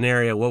society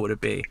scenario, what would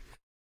it be?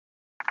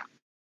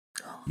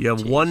 You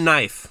have one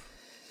knife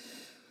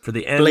for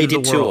the end bladed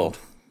of the world.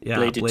 Tool. Yeah,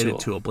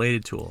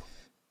 bladed tool.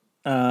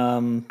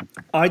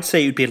 I'd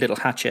say it would be a little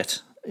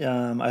hatchet.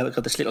 I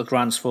got this little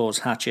Grand Swords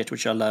hatchet,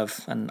 which I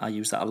love, and I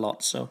use that a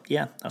lot. So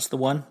yeah, that's the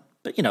one.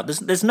 But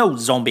there's no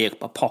zombie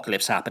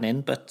apocalypse happening.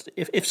 But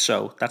if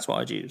so, that's what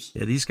I'd use.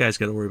 Yeah, these guys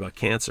got to worry about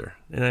cancer,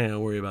 and I got to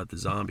worry about the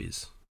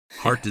zombies,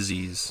 heart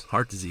disease,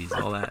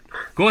 all that.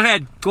 Go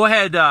ahead,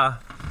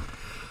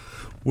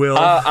 Will.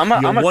 I'm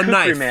a one kukri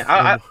knife. Man.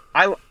 I'm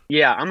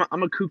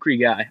a kukri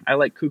guy. I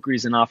like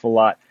kukris an awful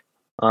lot.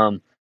 I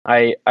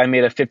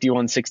made a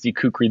 5160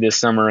 kukri this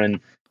summer, and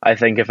I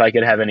think if I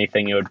could have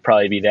anything, it would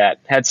probably be that.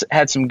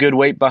 Had some good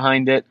weight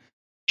behind it,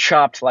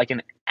 chopped like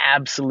an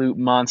absolute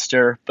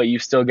monster, but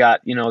you've still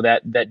got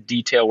that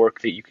detail work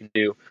that you can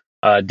do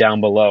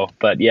down below.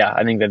 But yeah,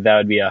 I think that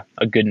would be a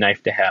good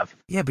knife to have.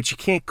 Yeah, but you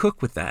can't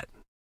cook with that.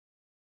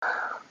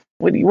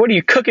 What are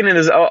you cooking in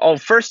this? Oh,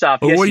 first off,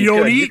 yes, you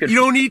don't eat. You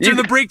don't eat in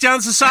the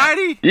breakdown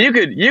society. You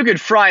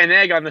could fry an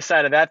egg on the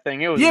side of that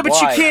thing. It was but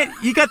wide. You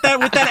can't. You got that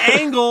with that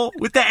angle.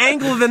 With the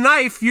angle of the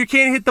knife, you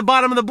can't hit the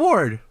bottom of the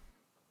board.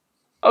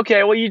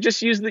 Okay, well you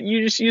just use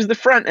the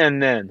front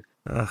end then.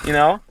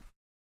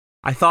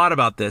 I thought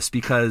about this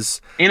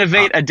because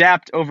innovate,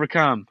 adapt,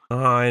 overcome. Oh,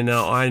 I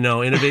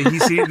know. Innovate.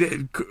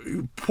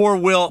 Poor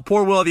Will. At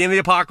the end of the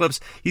apocalypse,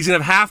 he's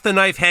gonna have half the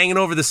knife hanging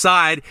over the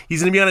side.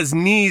 He's gonna be on his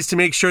knees to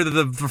make sure that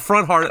the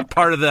front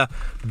part of the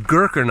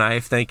Gurkha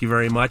knife, thank you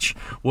very much,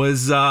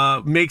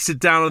 makes it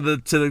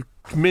down to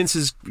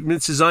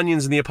minces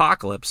onions in the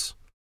apocalypse.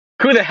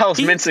 Who the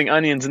hell's mincing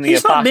onions in the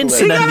apocalypse?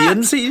 He's not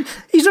mincing onions.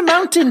 He's a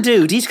mountain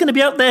dude. He's gonna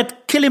be out there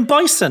killing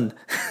bison.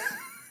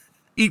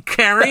 Eat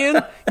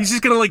carrion? He's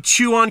just gonna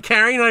chew on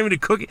carrion, not even to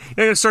cook it. You're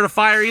not gonna start a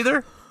fire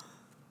either?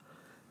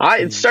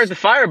 It starts the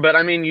fire, but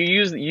I mean, you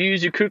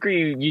use your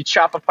kukri, you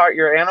chop apart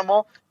your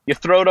animal, You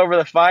throw it over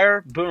the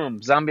fire,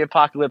 boom, zombie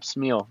apocalypse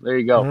meal. There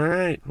you go. All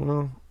right.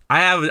 Well,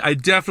 I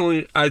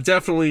definitely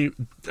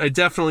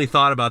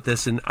thought about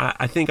this, and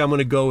I think I'm going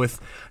to go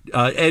with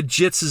Ed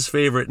Jitz's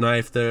favorite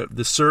knife,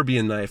 the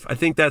Serbian knife. I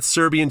think that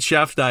Serbian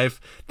chef knife,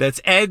 that's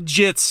Ed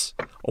Jitz,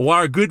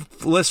 our good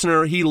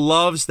listener. He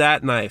loves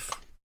that knife.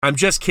 I'm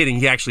just kidding.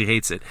 He actually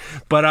hates it.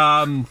 But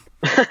I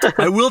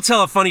will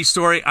tell a funny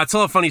story. I'll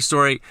tell a funny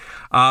story.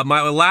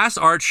 My last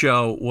art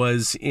show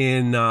was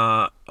in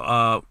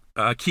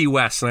Key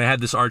West, and I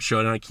had this art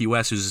show down at Key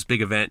West. It was this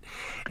big event,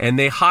 and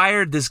they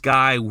hired this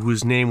guy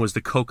whose name was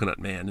the Coconut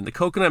Man, and the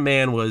Coconut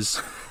Man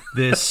was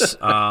this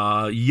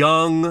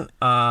young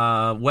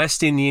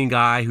West Indian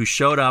guy who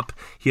showed up.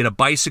 He had a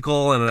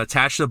bicycle, and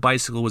attached to the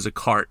bicycle was a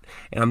cart,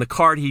 and on the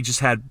cart he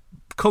just had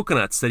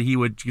coconuts that he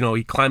would,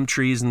 he climbed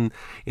trees in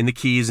the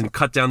Keys and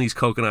cut down these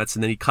coconuts,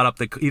 and then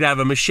he'd have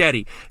a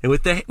machete, and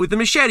with the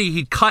machete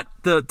he'd cut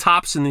the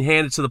tops and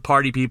hand it to the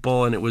party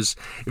people, and it was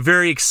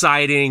very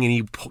exciting, and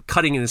he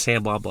cutting in his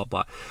hand, blah blah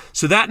blah.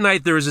 So that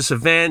night there was this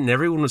event, and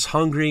everyone was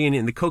hungry,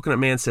 and the Coconut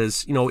Man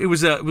says, it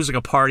was like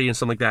a party and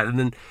something like that, and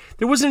then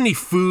there wasn't any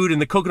food,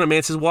 and the Coconut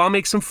Man says, well, I'll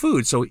make some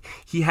food. So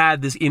he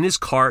had this in his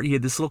cart, he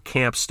had this little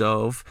camp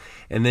stove,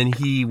 and then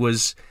he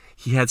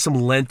had some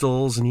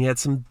lentils, and he had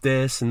some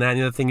this and that and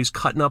the other thing. He was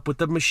cutting up with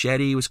the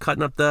machete. He was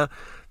cutting up the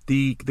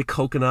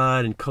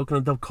coconut and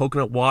the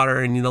coconut water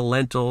and the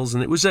lentils,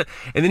 and and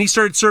then he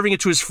started serving it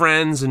to his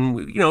friends, and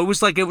it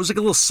was like a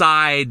little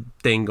side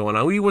thing going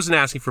on. He wasn't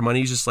asking for money.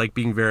 He was just like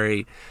being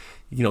very,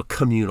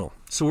 communal.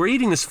 So we're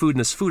eating this food, and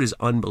this food is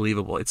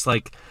unbelievable. It's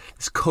like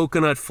this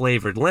coconut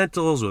flavored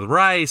lentils with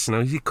rice,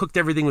 and he cooked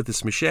everything with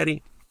this machete.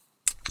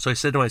 So I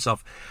said to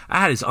myself,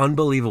 that is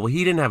unbelievable.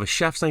 He didn't have a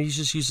chef's knife. He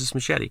just used this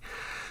machete.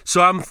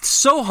 So I'm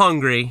so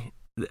hungry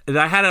that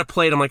I had a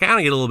plate. I'm like, I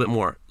gotta get a little bit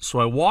more. So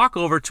I walk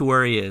over to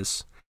where he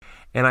is,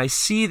 and I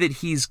see that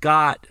he's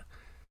got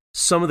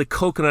some of the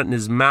coconut in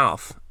his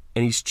mouth,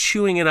 and he's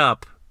chewing it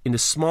up into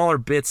smaller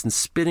bits and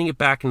spitting it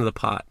back into the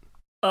pot.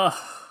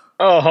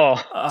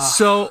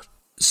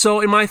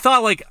 So in my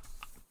thought, like,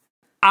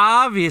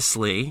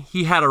 obviously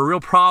he had a real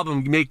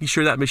problem making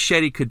sure that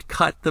machete could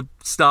cut the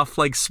stuff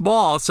like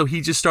small, so he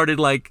just started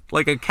like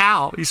a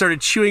cow. He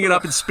started chewing it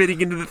up and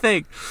spitting into the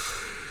thing.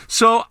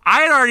 So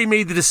I had already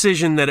made the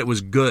decision that it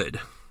was good.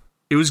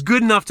 It was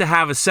good enough to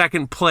have a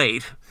second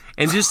plate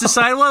and just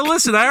decide, well,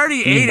 listen, I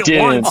already ate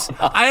it once.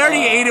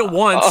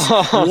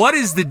 What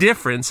is the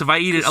difference if I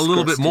eat it a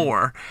little bit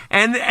more?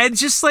 And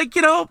just like,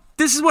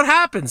 this is what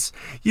happens.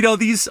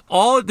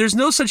 There's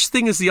no such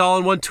thing as the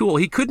all-in-one tool.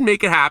 He couldn't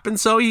make it happen,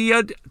 so he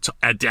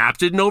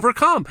adapted and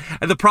overcome.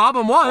 And the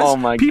problem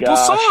was, people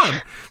saw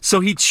him. So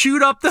he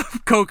chewed up the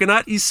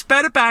coconut, he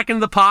spat it back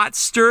into the pot,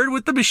 stirred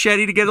with the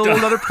machete to get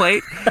another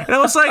plate. And I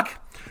was like,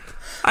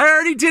 I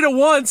already did it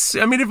once.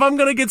 I mean, if I'm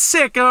going to get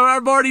sick,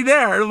 I'm already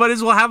there. I might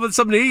as well have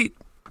something to eat.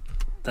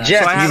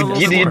 Jeff,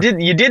 you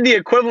did the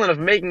equivalent of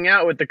making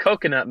out with the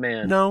Coconut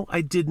Man. No,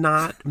 I did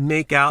not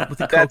make out with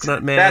the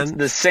Coconut Man. That's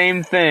the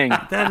same thing.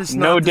 That is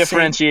no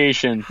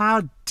differentiation. Same.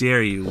 How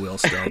dare you, Will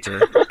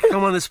Stelter?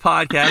 Come on this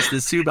podcast,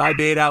 assume I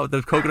made out with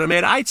the Coconut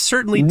Man. I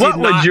certainly did not.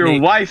 What would your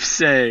wife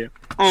say?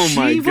 Oh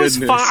my goodness.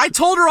 She was fine. I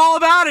told her all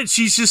about it.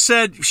 She just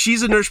said,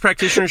 she's a nurse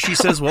practitioner. She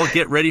says, well,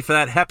 get ready for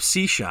that Hep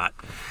C shot.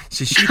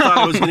 So she thought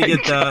I was going to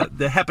get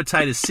the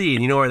hepatitis C,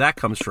 and you know where that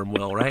comes from,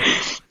 Will, right?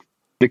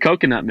 The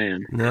Coconut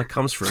Man. No, it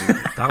comes from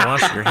not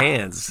washing your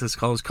hands. This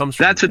comes from.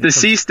 That's what the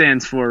C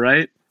stands for,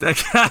 right?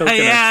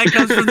 Yeah, it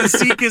comes from the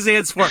C because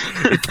it stands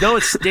for.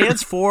 It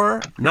stands for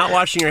not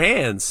washing your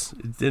hands.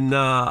 In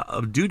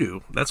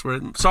doo-doo. That's where.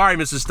 Sorry,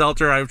 Mrs.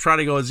 Stelter. I'm trying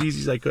to go as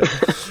easy as I could.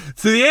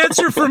 So the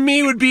answer for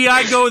me would be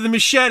I'd go with the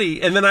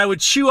machete, and then I would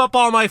chew up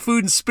all my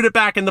food and spit it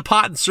back in the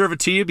pot and serve it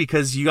to you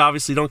because you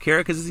obviously don't care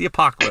because it's the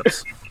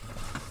apocalypse.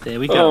 There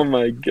we go. Oh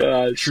my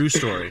gosh. True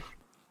story.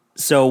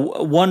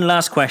 So one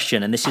last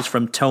question, and this is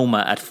from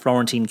Toma at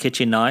Florentine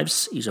Kitchen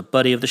Knives. He's a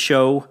buddy of the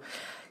show.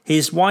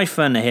 His wife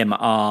and him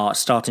are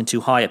starting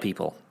to hire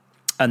people,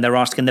 and they're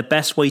asking the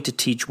best way to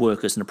teach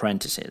workers and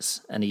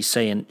apprentices. And he's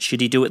saying,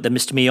 should he do it the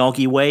Mr.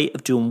 Miyagi way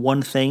of doing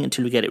one thing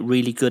until we get it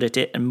really good at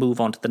it and move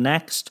on to the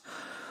next?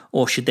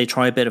 Or should they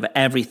try a bit of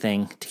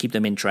everything to keep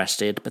them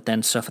interested, but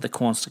then suffer the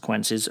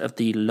consequences of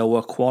the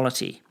lower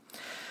quality?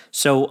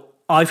 So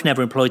I've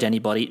never employed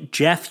anybody.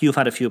 Jeff, you've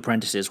had a few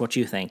apprentices. What do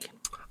you think?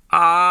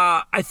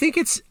 I think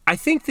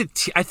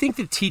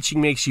that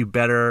teaching makes you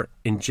better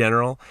in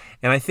general,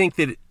 and I think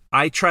that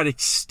I try to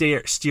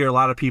steer a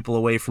lot of people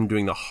away from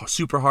doing the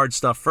super hard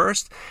stuff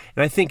first,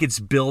 and I think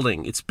it's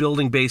building. It's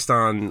building based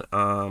on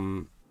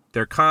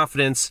their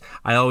confidence.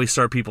 I always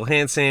start people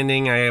hand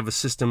sanding. I have a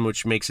system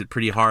which makes it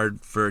pretty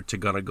hard for it to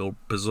gonna go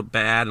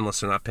bad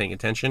unless they're not paying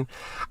attention.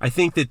 I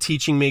think that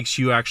teaching makes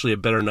you actually a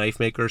better knife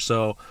maker.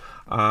 So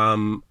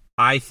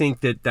I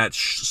think that's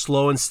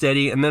slow and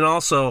steady, and then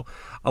also.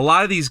 A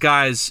lot of these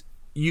guys,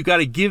 you got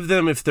to give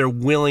them if they're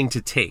willing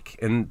to take,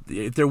 and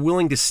if they're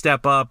willing to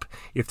step up,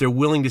 if they're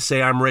willing to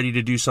say, I'm ready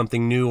to do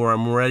something new, or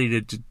I'm ready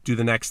to do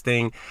the next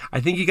thing. I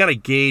think you got to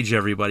gauge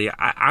everybody.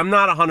 I'm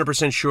not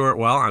 100% sure.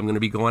 Well, I'm going to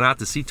be going out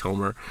to see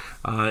Tomer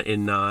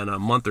in a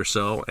month or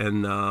so,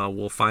 and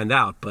we'll find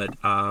out. But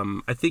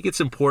I think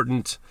it's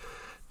important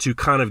to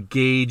kind of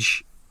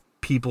gauge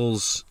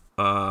people's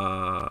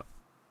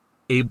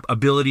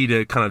ability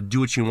to kind of do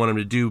what you want them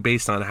to do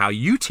based on how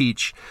you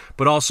teach,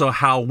 but also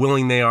how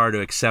willing they are to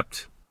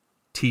accept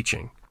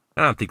teaching.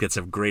 I don't think that's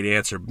a great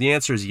answer. The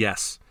answer is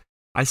yes.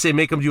 I say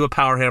make them do a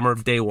power hammer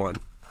day one,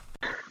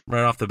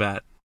 right off the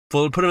bat.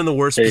 Put them in the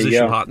worst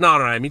position possible. No,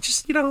 I mean,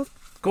 just,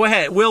 go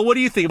ahead. Will, what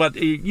do you think about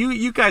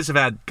you guys have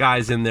had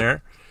guys in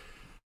there.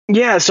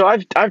 Yeah, so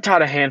I've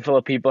taught a handful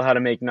of people how to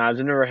make knives.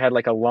 I've never had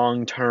like a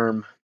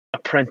long-term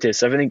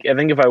apprentice. I think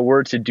if I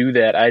were to do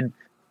that,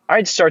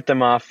 I'd start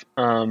them off.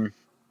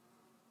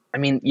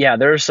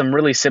 There are some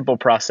really simple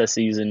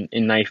processes in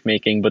knife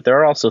making, but there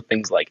are also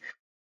things like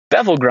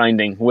bevel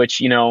grinding,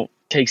 which,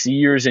 takes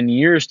years and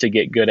years to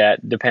get good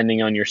at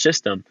depending on your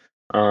system.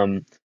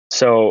 I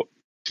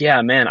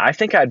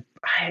think I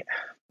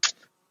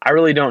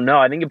really don't know.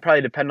 I think it'd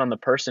probably depend on the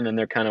person and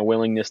their kind of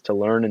willingness to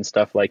learn and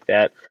stuff like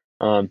that.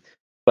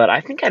 But I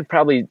think I'd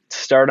probably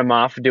start them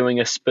off doing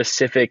a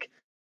specific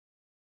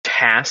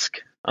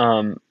task,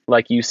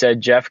 like you said,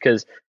 Jeff,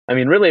 because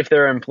really, if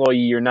they're an employee,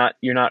 you're not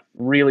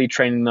really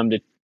training them to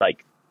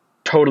like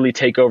totally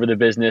take over the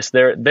business.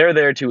 They're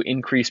there to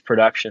increase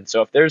production.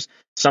 So if there's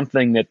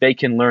something that they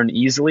can learn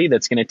easily,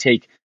 that's going to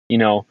take,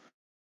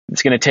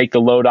 it's going to take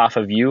the load off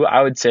of you,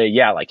 I would say,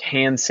 like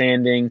hand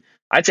sanding.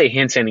 I'd say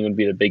hand sanding would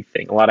be the big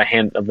thing. A lot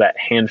of that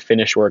hand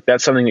finish work.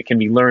 That's something that can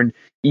be learned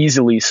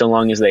easily so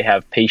long as they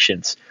have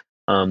patience.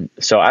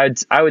 So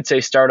I would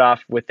say start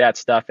off with that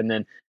stuff, and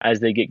then as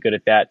they get good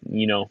at that,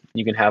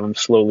 you can have them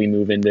slowly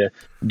move into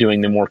doing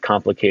the more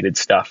complicated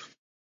stuff.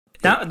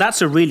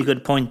 That's a really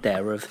good point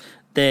there.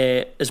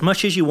 As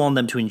much as you want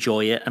them to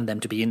enjoy it and them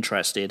to be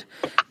interested,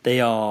 they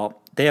are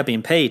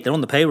being paid. They're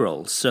on the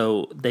payroll,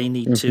 so they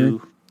need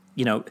to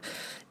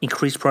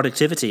increase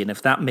productivity. And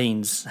if that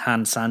means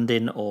hand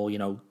sanding or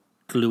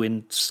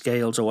gluing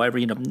scales or whatever,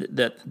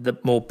 the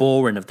more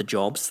boring of the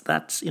jobs,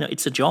 that's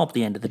it's a job at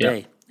the end of the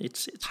day.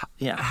 It's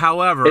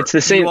However, it's the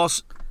same.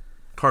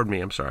 Pardon me.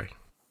 I'm sorry.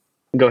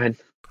 Go ahead.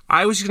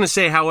 I was just going to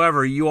say,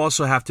 however, you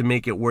also have to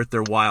make it worth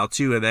their while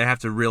too, and they have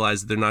to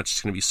realize that they're not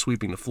just going to be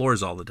sweeping the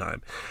floors all the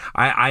time.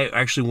 I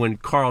actually, when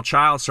Carl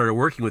Child started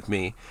working with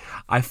me,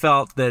 I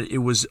felt that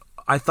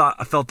I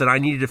felt that I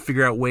needed to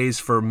figure out ways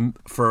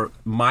for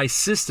my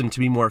system to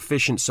be more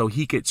efficient, so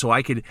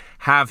I could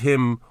have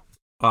him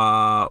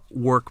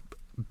work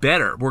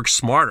better, work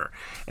smarter.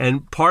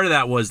 And part of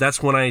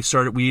that's when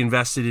we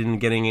invested in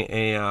getting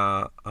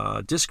a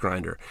disc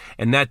grinder.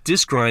 And that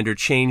disc grinder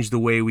changed the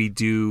way we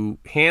do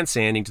hand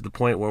sanding to the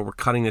point where we're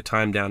cutting the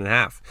time down in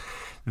half.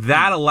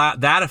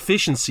 That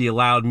efficiency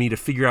allowed me to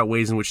figure out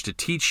ways in which to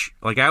teach.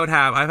 Like I've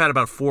had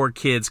about 4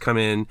 kids come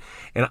in,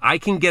 and I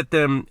can get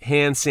them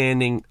hand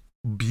sanding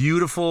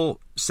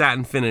beautiful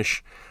satin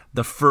finish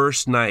the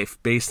first knife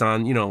based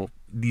on,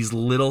 these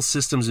little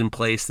systems in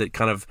place that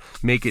kind of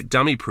make it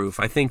dummy proof.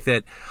 I think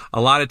that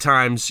a lot of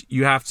times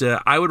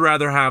I would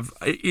rather have,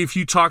 if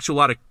you talk to a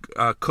lot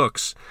of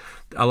cooks,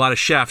 a lot of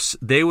chefs,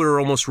 they would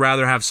almost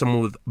rather have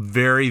someone with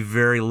very,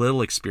 very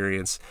little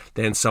experience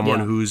than someone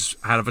who's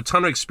had a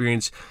ton of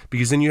experience,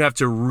 because then you have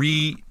to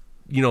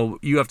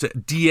you have to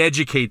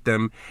de-educate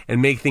them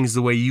and make things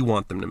the way you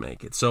want them to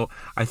make it. So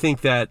I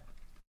think that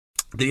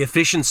the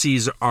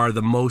efficiencies are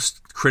the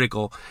most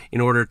critical in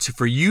order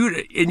for you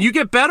to, and you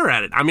get better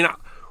at it.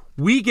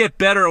 We get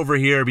better over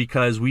here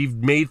because we've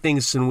made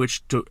things in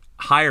which to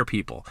hire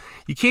people.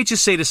 You can't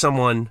just say to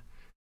someone,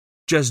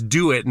 just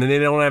do it, and then they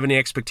don't have any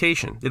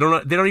expectation. They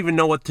don't even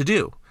know what to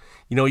do.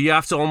 You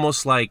have to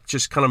almost like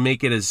just kind of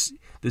make it as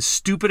the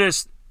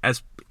stupidest,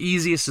 as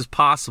easiest as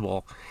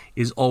possible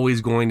is always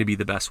going to be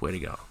the best way to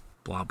go.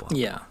 Blah, blah.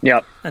 Yeah.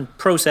 And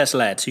process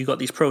led. So you've got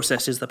these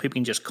processes that people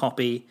can just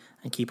copy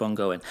and keep on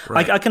going.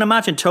 Right. I can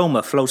imagine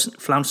Tomer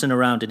flouncing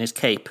around in his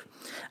cape,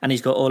 and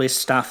he's got all his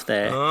staff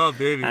there. Oh,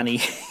 baby. And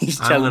he's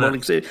telling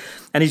them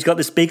and he's got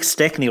this big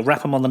stick, and he'll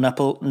wrap them on the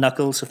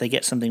knuckles if they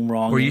get something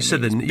wrong. Or you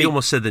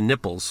almost said the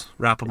nipples.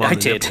 Wrap them on the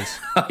nipples.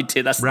 I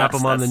did. Wrap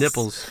them on the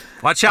nipples.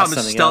 Watch out,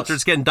 Mr. Stelter.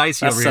 It's getting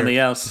dicey over here. That's something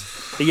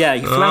else. But yeah,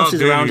 he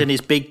flounces around in his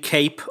big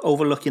cape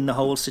overlooking the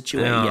whole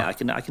situation. Yeah,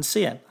 I can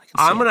see it.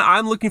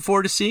 I'm looking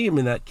forward to seeing him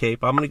in that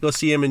cape. I'm gonna go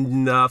see him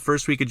in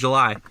first week of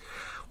July.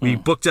 We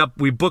booked up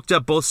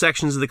both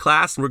sections of the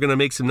class, and we're gonna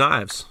make some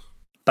knives.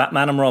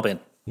 Batman and Robin.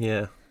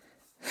 Yeah,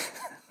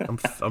 I'm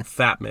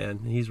Fat Man.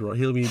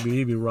 He'll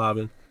be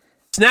Robin.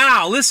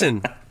 Now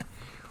listen,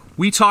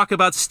 we talk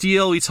about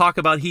steel, we talk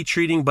about heat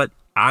treating, but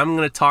I'm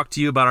gonna talk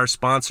to you about our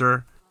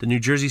sponsor, the New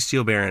Jersey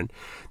Steel Baron.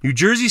 New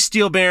Jersey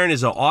Steel Baron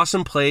is an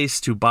awesome place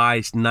to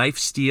buy knife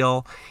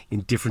steel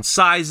in different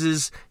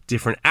sizes,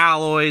 different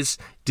alloys,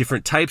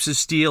 different types of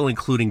steel,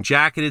 including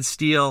jacketed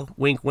steel,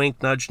 wink,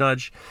 wink, nudge,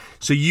 nudge.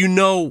 So you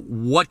know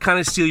what kind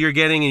of steel you're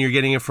getting, and you're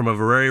getting it from a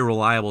very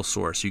reliable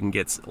source. You can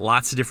get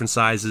lots of different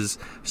sizes,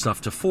 stuff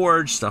to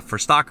forge, stuff for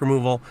stock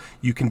removal.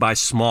 You can buy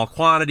small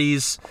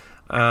quantities.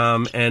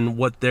 And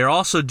what they're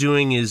also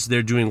doing is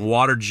they're doing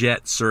water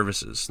jet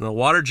services. Now,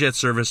 water jet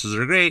services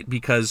are great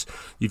because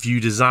if you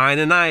design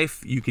a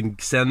knife, you can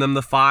send them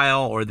the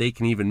file, or they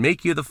can even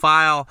make you the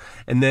file,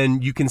 and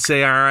then you can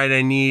say, all right,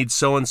 I need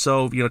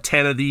so-and-so,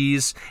 10 of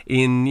these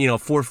in,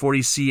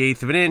 440C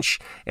 1/8 of an inch,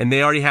 and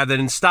they already have that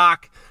in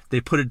stock. They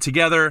put it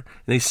together and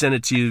they send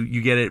it to you.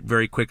 You get it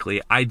very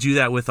quickly. I do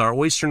that with our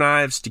oyster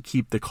knives to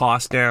keep the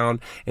cost down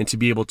and to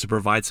be able to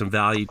provide some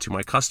value to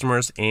my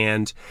customers.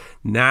 And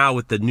now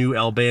with the new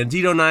El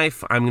Bandito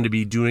knife, I'm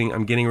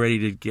getting ready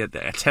to get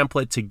a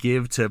template to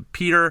give to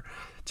Peter,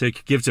 to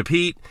give to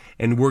Pete,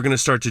 and we're going to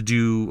start to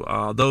do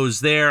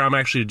those there. I'm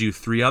actually going to do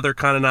 3 other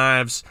kind of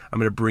knives. I'm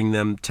going to bring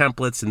them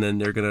templates, and then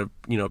they're going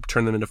to,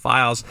 turn them into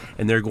files,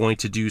 and they're going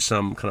to do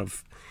some kind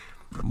of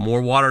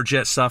more water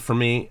jet stuff for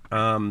me.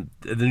 The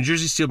New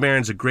Jersey Steel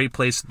Baron is a great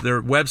place.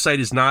 Their website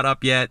is not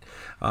up yet.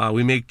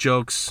 We make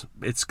jokes.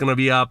 It's going to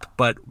be up.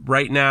 But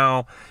right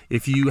now,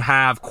 if you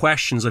have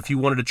questions, if you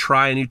wanted to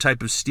try a new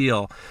type of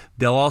steel,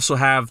 they'll also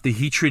have the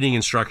heat treating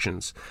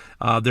instructions.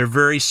 They're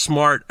very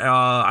smart.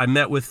 I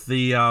met with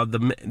the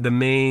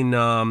main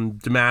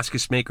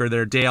Damascus maker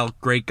there, Dale,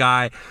 great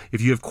guy. If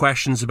you have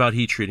questions about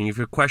heat treating, if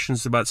you have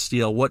questions about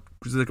steel, what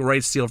is the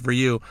right steel for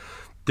you,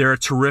 they're a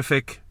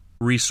terrific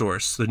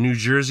resource, the New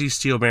Jersey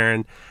Steel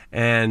Baron,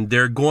 and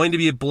they're going to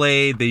be a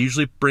blade. They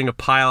usually bring a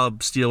pile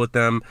of steel with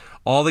them.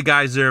 All the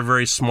guys there are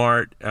very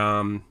smart.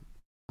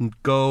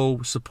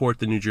 Go support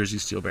the New Jersey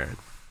Steel Baron.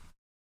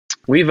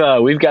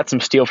 We've got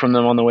some steel from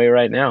them on the way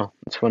right now.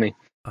 It's funny.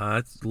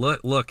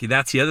 Look,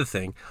 that's the other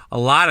thing. A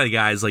lot of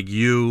guys like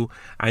you,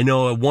 I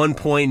know at one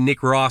point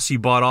Nick Rossi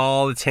bought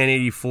all the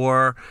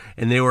 1084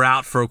 and they were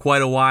out for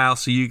quite a while.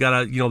 So you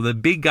gotta, the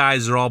big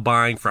guys are all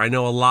buying I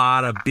know a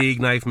lot of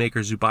big knife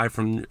makers who buy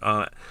from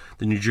the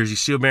New Jersey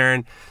Steel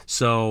Baron.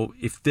 So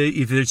if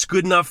it's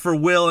good enough for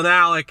Will and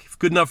Alec, if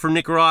good enough for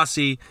Nick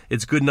Rossi,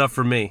 it's good enough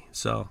for me.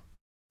 So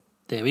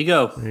there we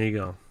go. There you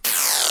go.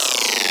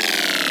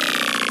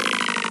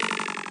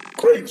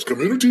 Craig's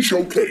Community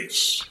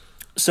Showcase.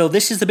 So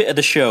this is the bit of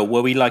the show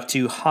where we like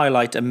to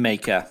highlight a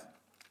maker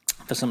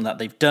for something that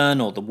they've done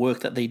or the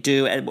work that they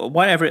do,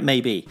 whatever it may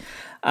be.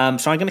 So I'm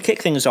going to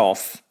kick things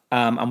off,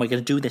 and we're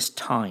going to do this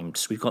timed.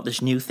 So we've got this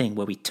new thing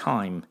where we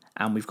time,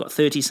 and we've got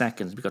 30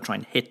 seconds. We've got to try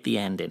and hit the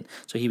ending.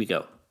 So here we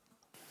go.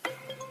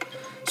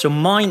 So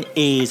mine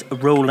is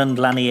Roland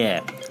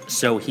Lanier.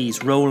 So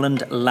he's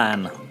Roland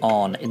Lan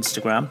on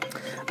Instagram.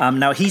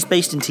 Now he's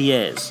based in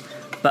Thiers.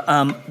 But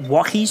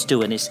what he's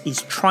doing is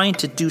he's trying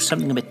to do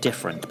something a bit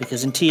different,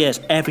 because in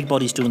Thiers,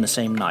 everybody's doing the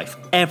same knife.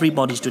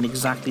 Everybody's doing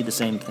exactly the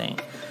same thing.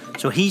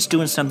 So he's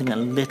doing something a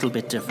little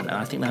bit different, and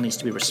I think that needs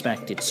to be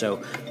respected.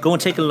 So go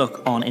and take a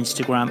look on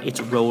Instagram. It's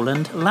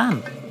Roland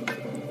Lan.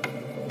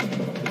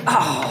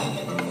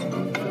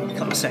 A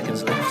couple of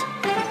seconds left.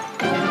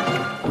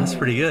 That's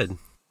pretty good.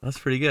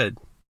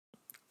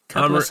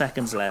 Couple of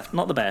seconds left.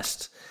 Not the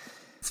best.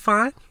 It's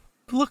fine.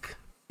 Look,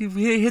 you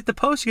hit the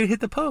post, you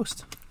hit the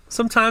post.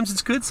 Sometimes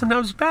it's good,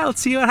 sometimes it's bad.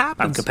 Let's see what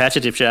happens. I'm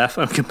competitive, Jeff.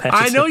 I'm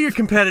competitive. I know you're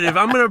competitive.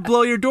 I'm going to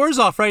blow your doors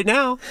off right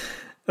now.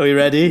 Are you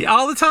ready?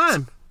 All the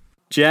time.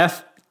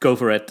 Jeff, go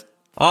for it.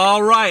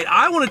 All right.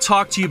 I want to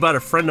talk to you about a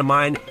friend of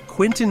mine,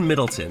 Quentin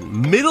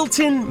Middleton.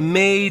 Middleton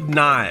Made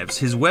Knives.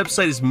 His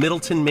website is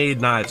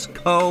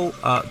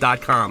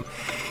middletonmadeknivesco.com.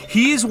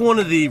 He is one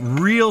of the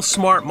real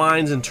smart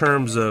minds in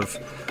terms of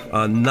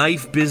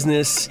knife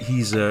business.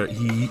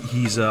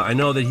 I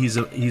know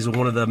that he's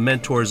one of the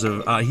mentors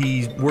of.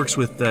 He works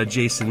with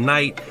Jason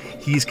Knight.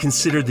 He's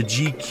considered the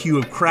GQ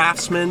of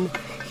craftsmen.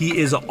 He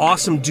is an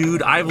awesome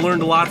dude. I've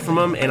learned a lot from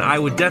him, and I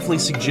would definitely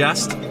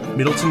suggest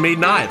Middleton Made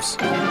Knives.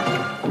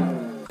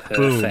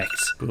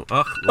 Perfect. Boom.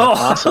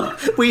 Awesome.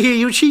 We hear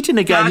you cheating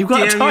again. You've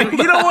got time.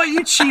 You know what?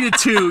 You cheated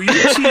too.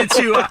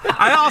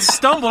 I all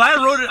stumbled.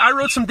 I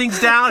wrote some things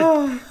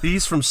down.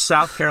 These from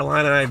South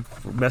Carolina. I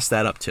messed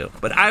that up too.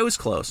 But I was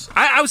close.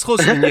 I was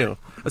closer than you.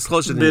 I was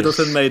closer than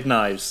Middleton you. Made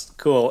Knives.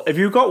 Cool. Have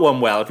you got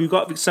one, Well? Have you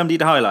got somebody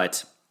to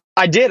highlight?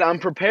 I did. I'm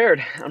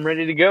prepared. I'm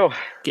ready to go.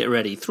 Get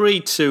ready. 3,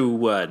 2,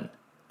 1.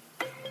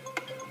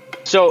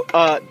 So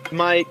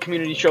my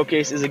community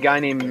showcase is a guy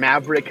named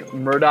Maverick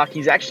Murdoch.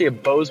 He's actually a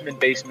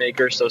Bozeman-based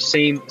maker, so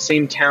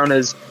same town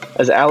as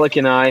Alec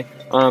and I.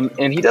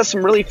 And he does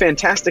some really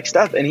fantastic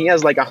stuff, and he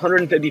has like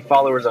 150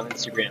 followers on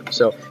Instagram.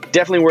 So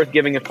definitely worth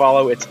giving a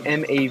follow. It's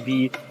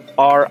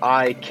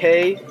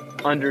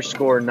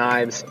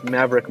MAVRIK_knives,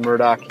 Maverick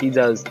Murdoch.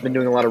 He's been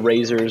doing a lot of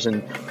razors,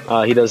 and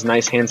he does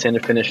nice hand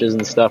sanded finishes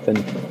and stuff,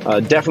 and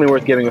definitely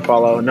worth giving a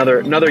follow.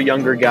 Another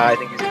younger guy. I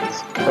think he's in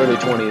his early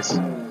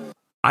 20s.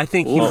 I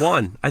think he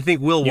won. I think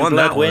Will won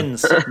that one.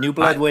 New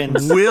blood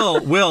wins.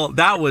 Will,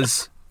 that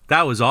was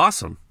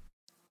awesome.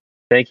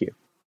 Thank you.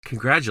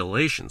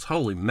 Congratulations.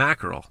 Holy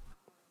mackerel.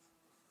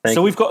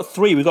 We've got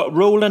three. We've got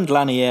Roland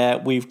Lanier,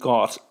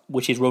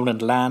 which is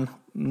Roland Lan,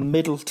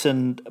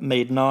 Middleton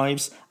Made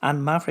Knives,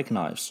 and Maverick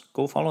Knives.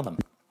 Go follow them.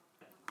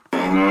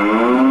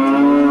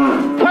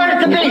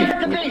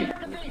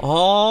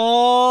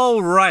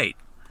 All right.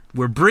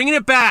 We're bringing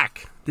it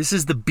back. This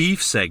is the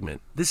beef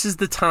segment. This is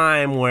the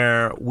time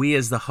where we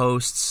as the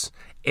hosts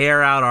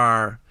air out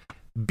our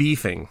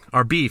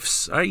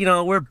beefs.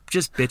 We're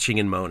just bitching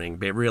and moaning,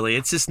 but really,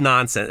 it's just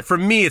nonsense. For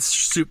me, it's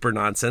super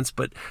nonsense,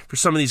 but for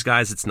some of these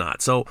guys, it's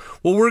not. So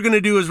what we're going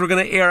to do is we're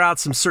going to air out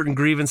some certain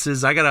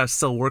grievances. I got to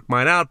still work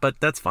mine out, but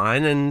that's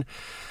fine.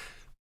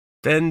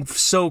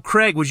 So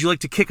Craig, would you like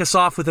to kick us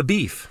off with a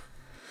beef?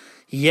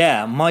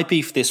 Yeah, my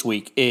beef this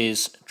week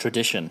is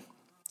tradition.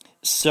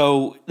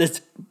 So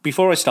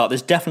before I start,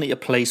 there's definitely a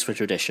place for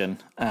tradition,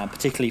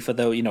 particularly for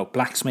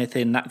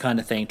blacksmithing, that kind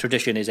of thing.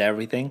 Tradition is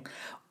everything.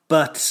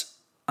 But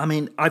I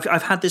mean,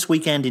 I've had this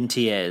weekend in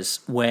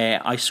Thiers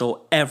where I saw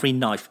every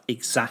knife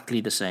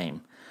exactly the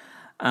same,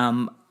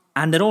 and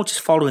they're all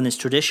just following this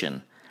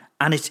tradition,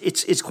 and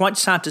it's quite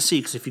sad to see,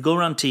 because if you go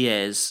around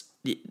Thiers,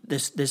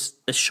 there's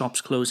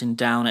shops closing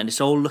down, and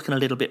it's all looking a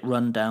little bit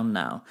run down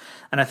now,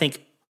 and I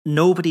think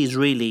nobody is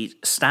really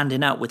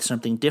standing out with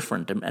something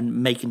different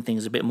and making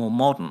things a bit more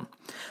modern,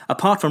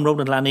 apart from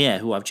Roland Lanier,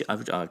 who I've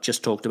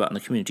just talked about in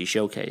the community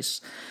showcase.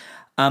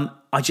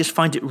 I just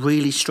find it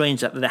really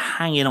strange that they're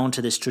hanging on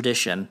to this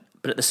tradition,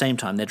 but at the same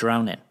time, they're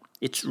drowning.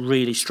 It's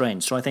really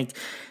strange. So I think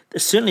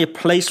there's certainly a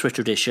place for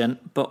tradition,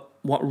 but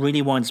what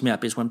really winds me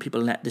up is when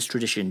people let this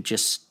tradition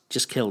just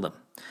kill them.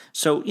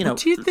 So, What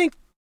do you think?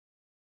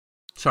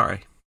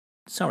 Sorry.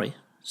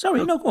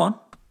 No, go on.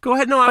 Go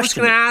ahead. No, I was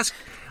going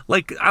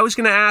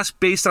to ask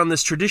based on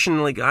this tradition,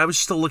 I was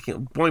still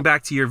going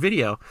back to your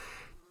video.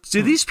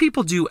 Do these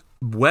people do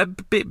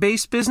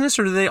web-based business,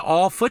 or do they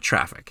all foot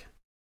traffic?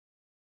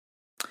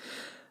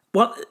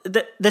 Well,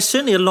 there's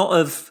certainly a lot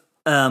of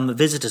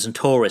visitors and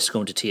tourists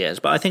going to Thiers,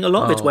 but I think a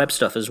lot of it's web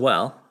stuff as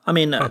well. I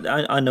mean,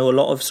 I know a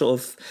lot of sort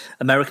of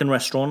American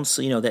restaurants,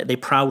 they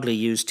proudly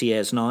use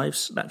Thiers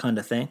knives, that kind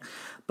of thing.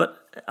 But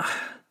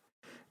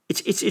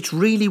it's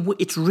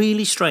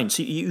really strange.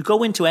 So you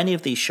go into any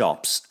of these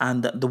shops,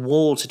 and the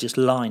walls are just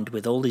lined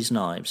with all these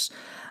knives,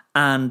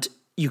 and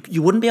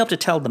you wouldn't be able to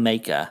tell the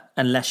maker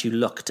unless you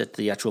looked at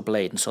the actual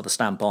blade and saw the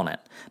stamp on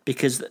it,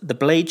 because the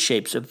blade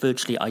shapes are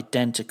virtually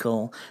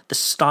identical. The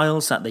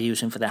styles that they're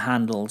using for their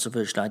handles are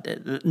virtually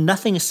identical.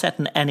 Nothing is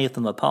setting any of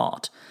them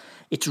apart.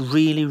 It's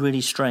really,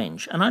 really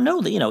strange. And I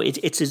know that,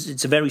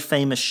 it's a very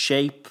famous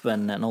shape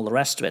and all the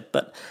rest of it,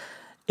 but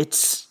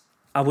it's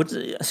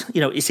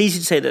easy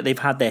to say that they've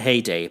had their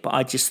heyday, but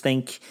I just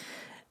think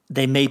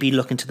they may be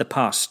looking to the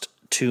past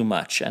too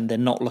much, and they're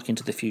not looking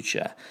to the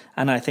future.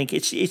 And I think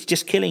it's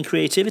just killing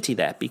creativity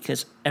there,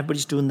 because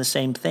everybody's doing the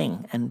same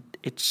thing, and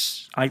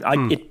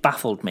it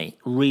baffled me,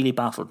 really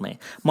baffled me.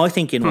 My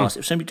thinking was,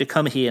 if somebody to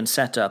come here and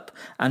set up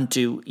and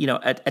do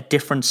a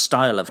different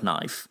style of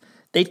knife,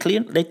 they'd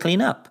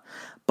clean up.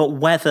 But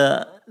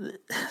whether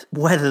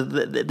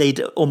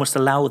they'd almost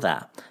allow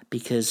that,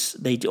 because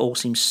they all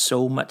seem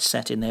so much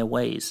set in their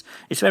ways.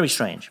 It's very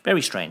strange,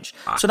 very strange.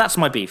 So that's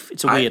my beef.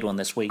 It's a weird one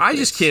this week. I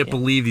just can't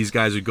believe these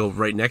guys would go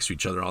right next to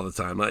each other all the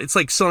time. It's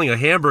like selling a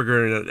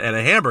hamburger at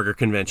a hamburger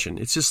convention.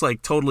 It's just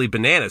like totally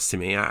bananas to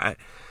me. I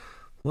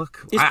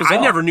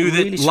never knew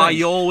that La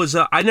Yole was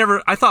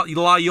I thought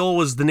La Yole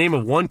was the name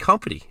of one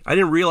company. I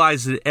didn't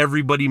realize that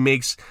everybody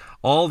makes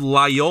all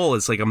La Yole.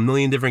 It's like a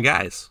million different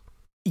guys.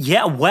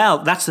 Yeah, well,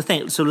 that's the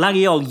thing. So La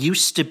Yole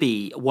used to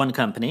be one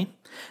company.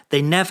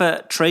 They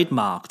never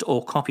trademarked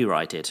or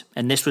copyrighted,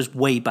 and this was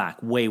way back.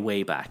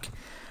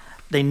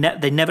 They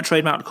never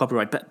trademarked or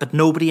copyrighted, but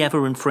nobody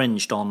ever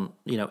infringed on,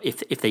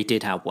 if they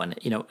did have one.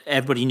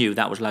 Everybody knew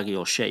that was La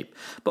Yole's shape.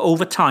 But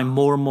over time,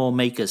 more and more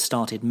makers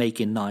started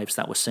making knives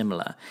that were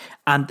similar,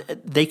 and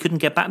they couldn't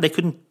get back. They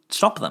couldn't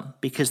stop them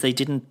because they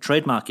didn't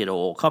trademark it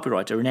or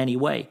copyright it in any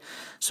way.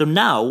 So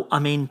now, I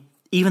mean,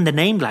 even the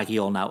name La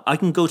Yole now, I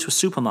can go to a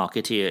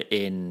supermarket here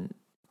in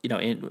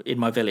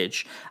my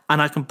village,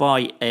 and I can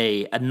buy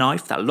a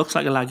knife that looks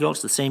like a La Yole.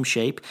 It's the same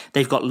shape.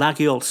 They've got La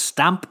Yole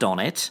stamped on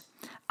it,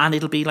 and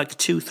it'll be like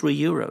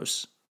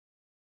 €2-3.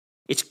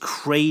 It's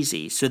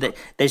crazy. So that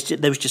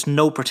there was just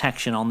no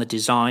protection on the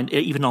design,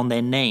 even on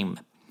their name.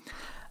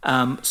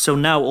 So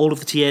now all of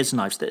the Thiers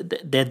knives,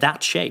 they're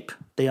that shape.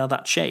 They are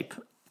that shape.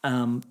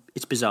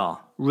 It's bizarre,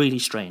 really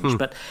strange.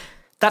 But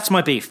that's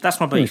my beef.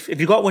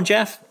 Have you got one,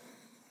 Jeff?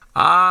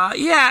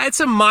 Yeah,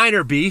 it's a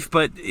minor beef,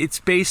 but it's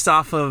based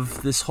off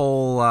of this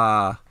whole,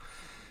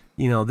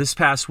 this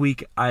past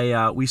week,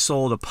 we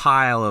sold a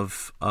pile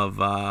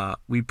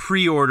we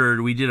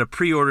did a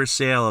pre-order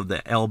sale of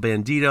the El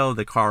Bandito,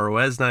 the Carl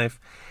Ruiz knife,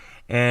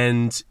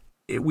 and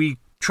we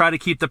try to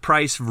keep the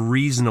price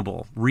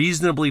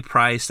reasonably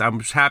priced. I'm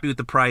happy with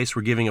the price.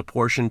 We're giving a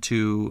portion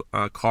to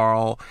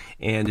Carl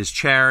and his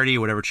charity,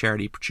 whatever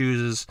charity he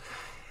chooses,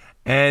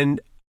 and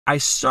I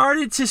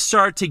started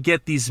to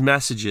get these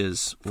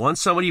messages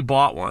once somebody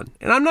bought one,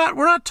 and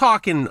we're not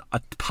talking a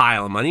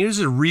pile of money. It was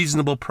a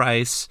reasonable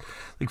price,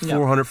 like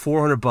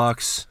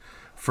 $400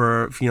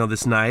 for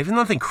this knife, and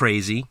nothing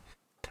crazy.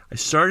 I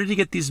started to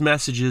get these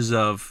messages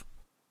of,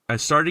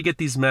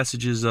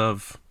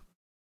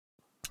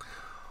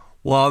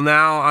 well,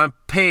 now I'm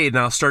paid and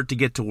I'll start to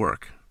get to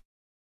work.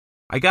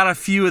 I got a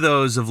few of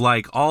those of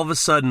like, all of a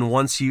sudden,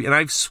 once in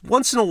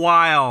a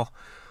while,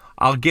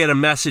 I'll get a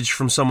message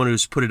from someone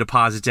who's put a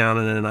deposit down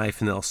on a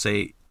knife, and they'll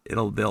say,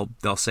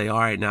 they'll say, all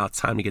right, now it's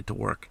time to get to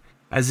work.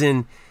 As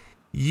in,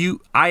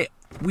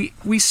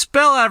 we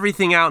spell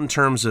everything out in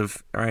terms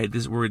of, all right,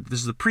 this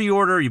is the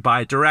pre-order, you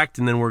buy it direct,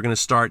 and then we're going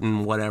to start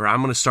in whatever.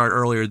 I'm going to start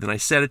earlier than I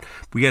said it.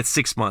 We get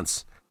 6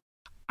 months.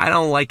 I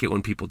don't like it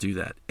when people do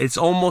that. It's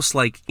almost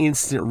like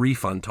instant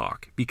refund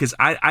talk, because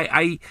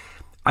I've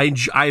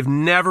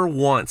never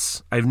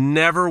once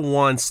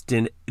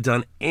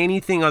done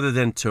anything other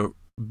than to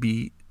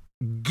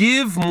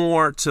give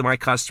more to my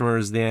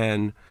customers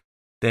than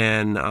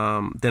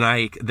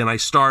I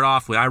start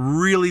off with. I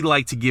really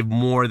like to give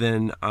more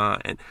than,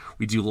 and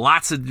we do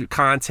lots of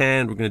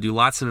content. We're going to do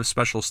lots of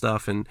special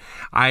stuff, and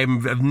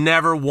I've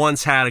never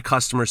once had a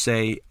customer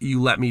say, "You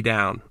let me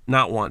down,"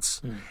 not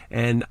once.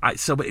 And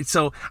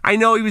so I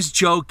know he was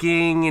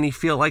joking and he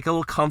felt like a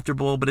little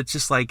comfortable, but it's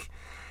just like,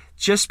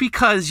 just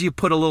because you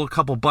put a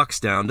couple bucks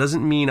down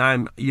doesn't mean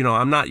I'm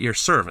not your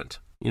servant.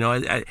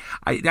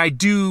 I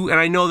do, and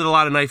I know that a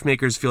lot of knife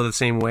makers feel the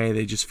same way.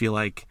 They just feel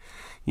like,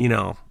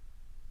 and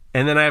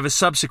then I have a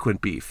subsequent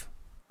beef.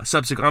 I'm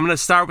going to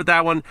start with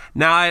that one.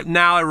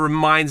 Now it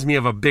reminds me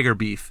of a bigger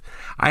beef.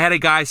 I had a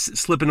guy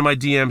slip into my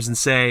DMs and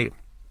say,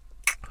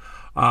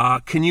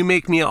 can you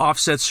make me an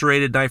offset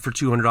serrated knife for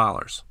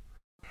 $200?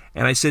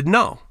 And I said,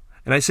 no.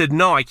 And I said,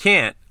 no, I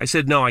can't.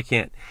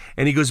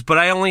 And he goes, but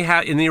I only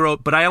have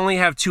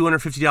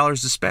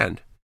 $250 to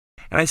spend.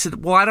 And I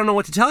said, well, I don't know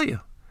what to tell you.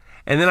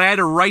 And then I had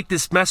to write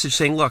this message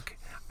saying, look,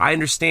 I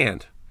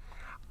understand.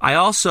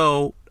 I'm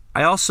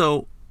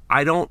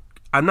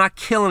not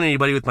killing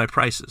anybody with my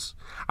prices.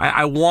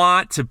 I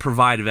want to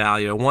provide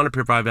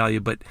value.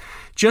 But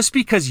just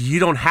because you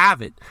don't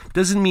have it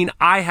doesn't mean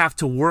I have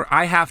to work.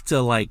 I have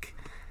to I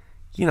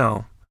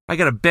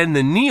got to bend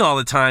the knee all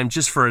the time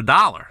just for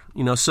 $1.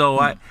 So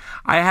I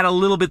had a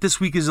little bit this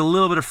week is a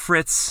little bit of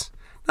Fritz,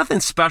 nothing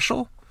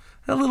special,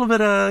 a little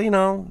bit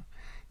of,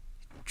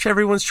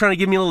 everyone's trying to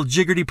give me a little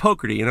jiggerty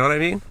pokerty, you know what I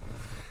mean?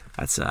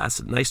 That's a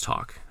nice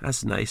talk.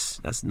 That's nice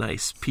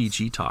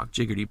PG talk,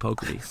 jiggerty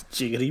pokerty.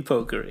 Jiggerty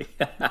pokery.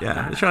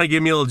 Yeah, they're trying to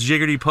give me a little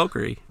jiggerty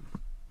pokery.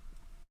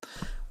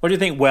 What do you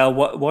think? Well,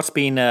 what's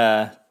been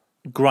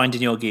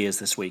grinding your gears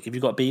this week? Have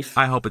you got beef?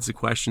 I hope it's the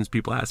questions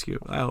people ask you.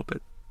 I hope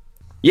it.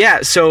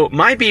 Yeah, so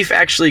my beef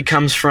actually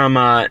comes from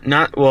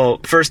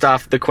first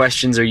off, the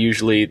questions are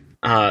usually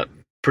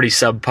pretty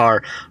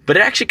subpar, but it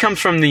actually comes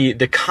from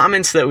the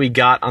comments that we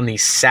got on the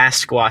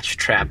Sasquatch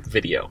trap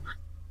video.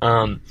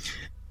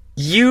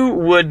 You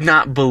would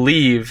not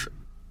believe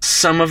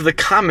some of the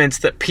comments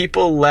that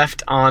people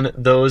left on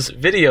those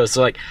videos.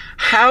 So like,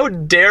 how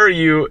dare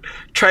you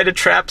try to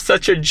trap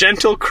such a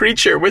gentle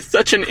creature with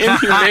such an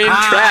inhumane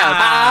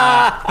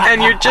trap?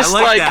 And you're just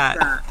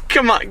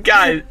come on,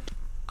 guys.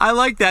 I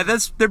like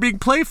that. They're being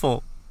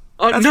playful.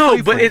 No.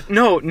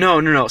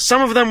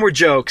 Some of them were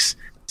jokes.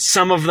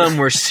 Some of them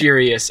were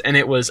serious, and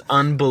it was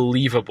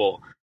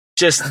unbelievable.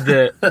 Just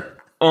it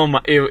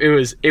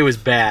was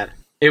bad.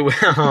 It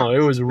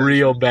was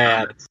real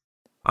bad.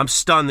 I'm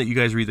stunned that you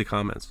guys read the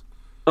comments.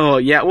 Oh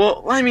yeah,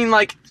 well, I mean,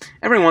 like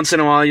every once in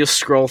a while you'll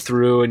scroll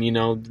through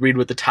and read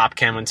what the top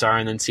comments are,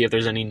 and then see if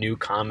there's any new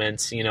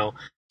comments.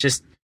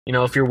 Just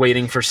if you're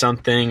waiting for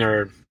something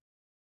or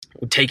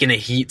taking a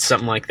heat,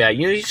 something like that.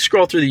 You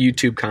scroll through the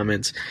YouTube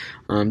comments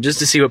just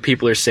to see what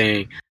people are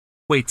saying.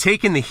 Wait,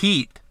 taking the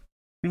heat?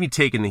 What do you mean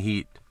taking the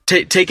heat?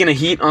 Taking a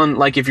heat on,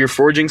 like, if you're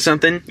forging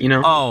something,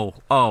 Oh,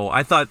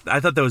 I thought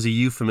that was a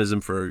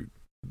euphemism for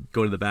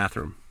go to the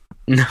bathroom.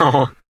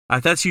 No.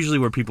 That's usually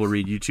where people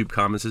read YouTube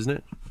comments, isn't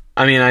it?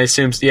 I mean, I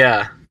assume,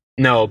 yeah.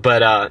 No,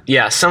 but,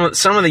 yeah, some of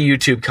the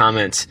YouTube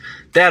comments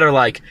that are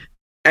like,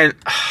 and...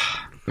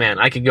 Man,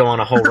 I could go on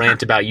a whole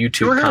rant about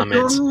YouTube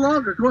comments. Go a little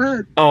longer. Go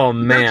ahead. Oh,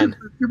 man.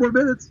 A few more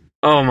minutes.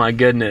 Oh, my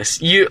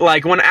goodness.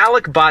 When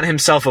Alec bought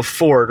himself a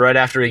Ford right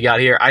after he got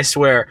here, I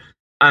swear,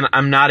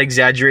 I'm not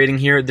exaggerating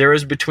here, there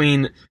was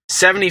between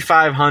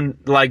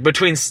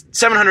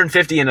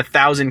 750 and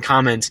 1,000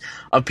 comments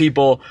of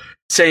people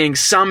saying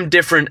some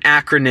different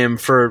acronym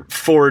for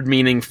Ford,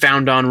 meaning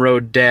found on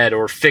road dead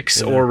or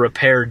fix or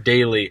repair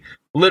daily.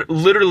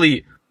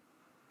 Literally,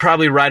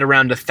 probably right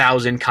around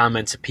 1,000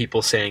 comments of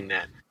people saying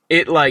that.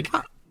 If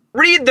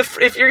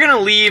you're going to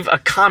leave a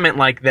comment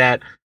like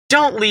that,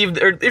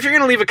 if you're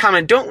going to leave a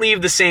comment, don't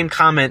leave the same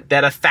comment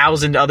that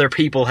 1,000 other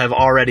people have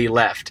already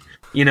left.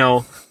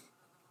 Oh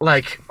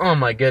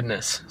my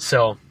goodness.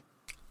 So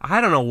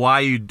I don't know why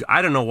you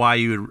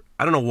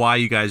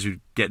guys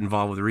would get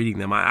involved with reading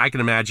them. I can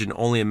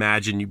only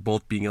imagine you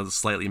both being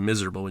slightly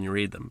miserable when you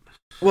read them.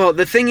 Well,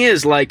 the thing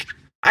is,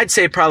 I'd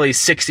say probably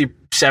 60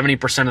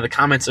 70% of the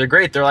comments are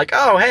great. They're like,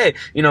 oh, hey,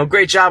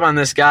 great job on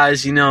this,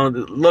 guys.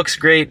 Looks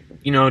great.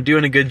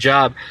 Doing a good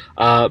job.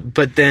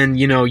 But then,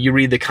 you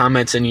read the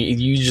comments and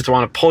you just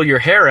want to pull your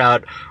hair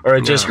out, or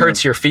it just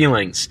hurts your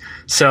feelings.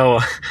 So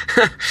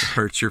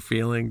hurts your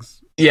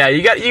feelings. Yeah,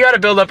 you got to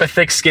build up a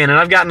thick skin, and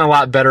I've gotten a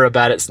lot better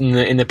about it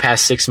in the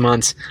past 6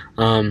 months.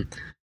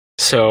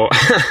 So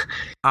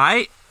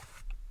I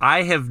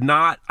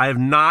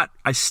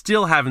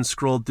still haven't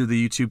scrolled through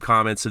the YouTube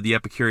comments of the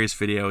Epicurious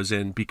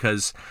videos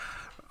because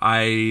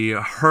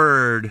I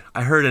heard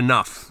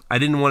enough. I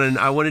didn't want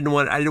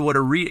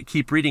to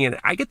keep reading it.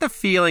 I get the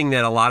feeling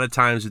that a lot of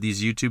times with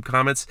these YouTube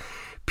comments,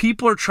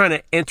 people are trying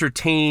to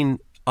entertain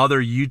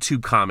other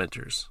YouTube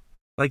commenters.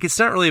 Like, it's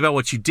not really about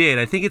what you did.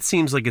 I think it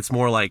seems like it's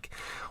more like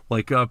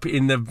up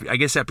in the, I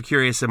guess,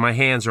 Epicurious, and my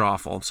hands are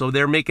awful. So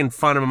they're making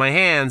fun of my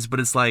hands, but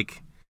it's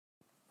like,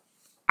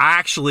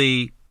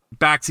 actually,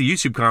 back to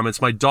YouTube comments,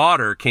 my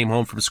daughter came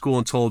home from school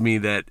and told me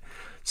that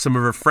some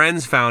of her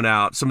friends found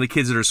out, some of the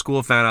kids at her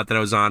school found out that I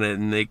was on it,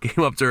 and they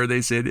came up to her and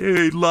they said,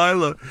 hey,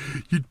 Lila,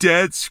 your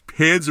dad's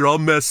hands are all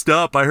messed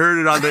up. I heard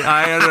it on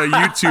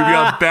YouTube, you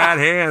got bad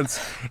hands.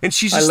 And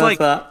she's just like,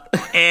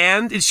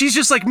 and she's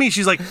just like me.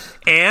 She's like,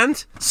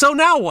 and? So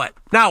now what?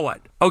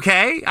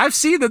 Okay, I've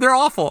seen that they're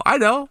awful. I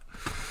know.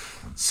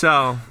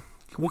 So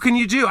what can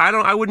you do?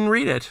 I wouldn't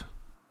read it.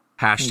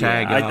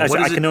 Hashtag. Yeah,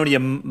 I can only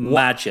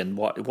imagine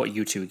what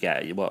you two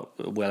get,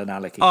 what Will and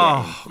Alec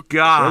are getting. Oh,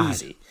 God.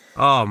 Crazy.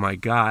 Oh, my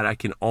God. I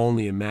can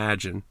only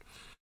imagine.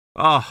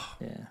 Oh,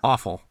 yeah.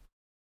 Awful.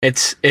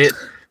 The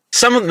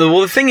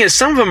thing is,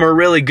 some of them are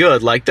really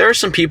good. Like, there are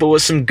some people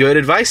with some good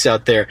advice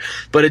out there,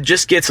 but it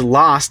just gets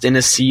lost in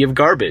a sea of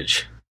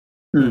garbage.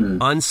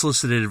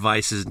 Unsolicited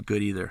advice isn't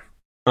good either.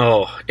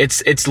 Oh,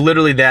 it's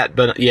literally that,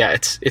 but yeah,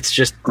 it's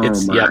just,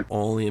 yeah.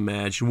 Only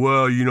imagine.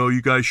 Well,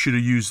 you guys should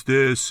have used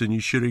this, and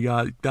you should have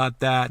got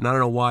that, and I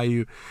don't know why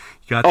you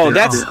got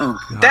this.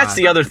 That's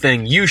the other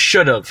thing. You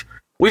should have.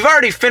 We've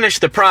already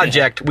finished the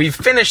project. We've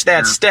finished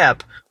that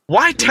step.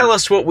 Why tell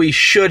us what we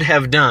should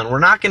have done? We're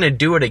not going to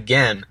do it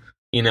again,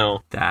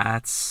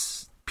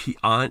 That's...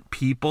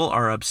 People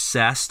are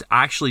obsessed.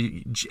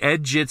 Actually,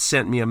 Ed Jitz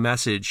sent me a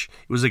message.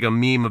 It was like a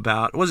meme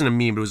about... It wasn't a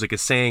meme, but it was like a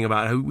saying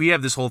about... We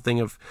have this whole thing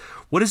of...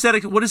 What is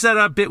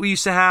that bit we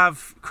used to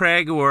have,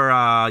 Craig? Or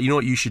you know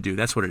what you should do?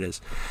 That's what it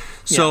is.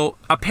 So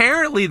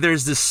apparently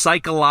there's this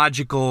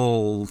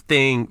psychological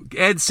thing.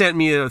 Ed sent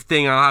me a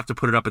thing. I'll have to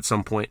put it up at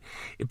some point.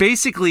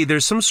 Basically,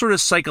 there's some sort of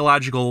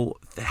psychological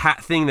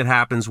thing that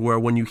happens where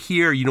when you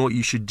hear you know what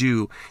you should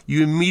do,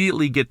 you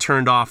immediately get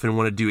turned off and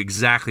want to do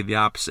exactly the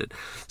opposite.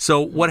 So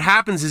what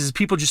happens is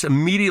people just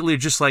immediately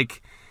just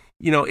like...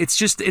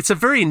 it's a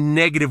very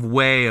negative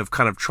way of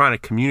kind of trying to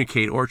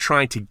communicate or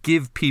trying to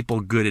give people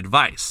good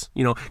advice.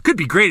 Could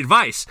be great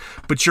advice,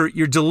 but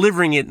you're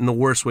delivering it in the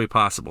worst way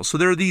possible. So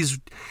there are these,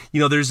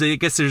 there's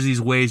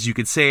these ways you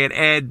could say it.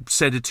 Ed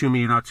sent it to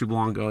me not too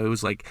long ago. It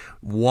was like,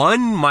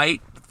 one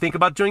might think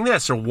about doing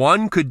this, or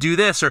one could do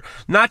this, or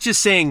not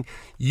just saying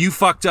you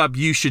fucked up,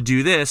 you should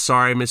do this.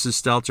 Sorry,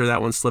 Mrs. Stelter,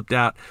 that one slipped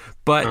out.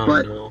 But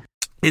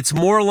it's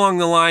more along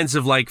the lines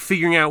of like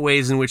figuring out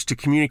ways in which to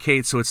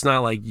communicate, so it's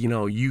not like,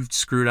 you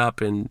screwed up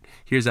and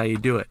here's how you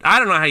do it. I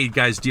don't know how you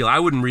guys deal. I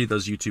wouldn't read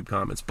those YouTube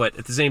comments, but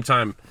at the same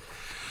time,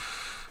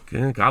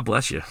 God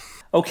bless you.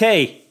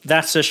 Okay,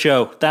 that's a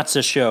show.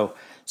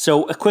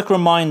 So a quick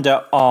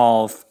reminder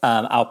of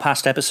our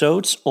past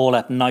episodes, all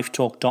at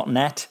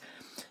knifetalk.net.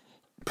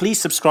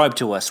 Please subscribe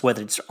to us,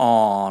 whether it's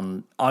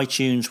on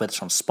iTunes, whether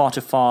it's on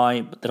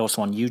Spotify, but they're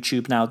also on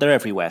YouTube now. They're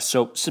everywhere.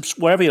 So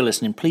wherever you're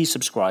listening, please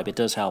subscribe. It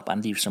does help,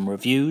 and leave some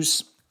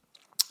reviews.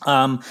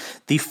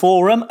 The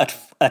forum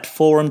at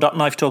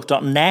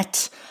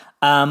forum.knifetalk.net.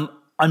 I'm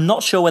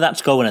not sure where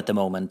that's going at the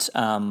moment.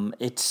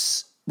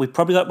 We've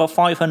probably got about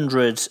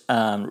 500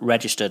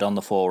 registered on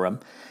the forum,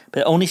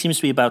 but it only seems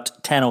to be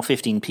about 10 or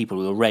 15 people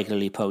who are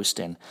regularly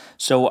posting.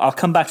 So I'll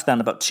come back to that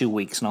in about 2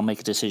 weeks, and I'll make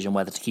a decision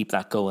whether to keep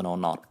that going or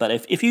not. But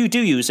if you do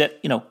use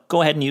it,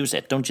 go ahead and use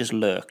it. Don't just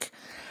lurk.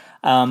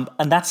 And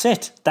that's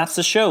it. That's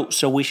the show.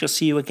 So we shall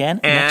see you again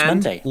next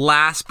Monday.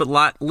 Last but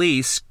not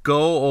least,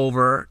 go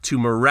over to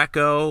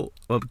Morocco,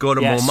 go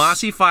to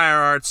Momasi Fire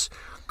Arts,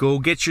 go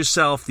get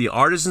yourself the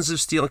Artisans of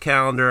Steel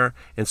calendar,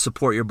 and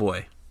support your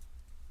boy.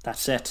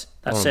 That's it.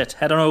 That's it.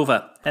 Head on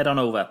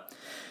over.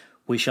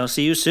 We shall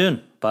see you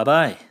soon.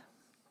 Bye-bye.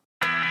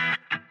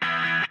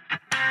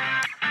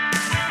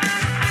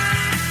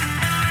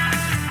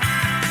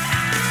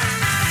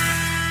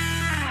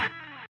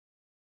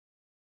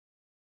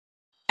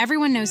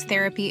 Everyone knows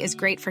therapy is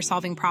great for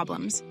solving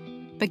problems,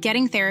 but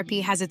getting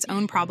therapy has its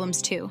own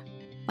problems too,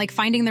 like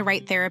finding the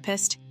right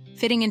therapist,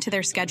 fitting into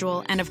their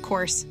schedule, and of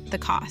course, the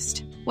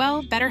cost.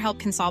 Well, BetterHelp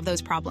can solve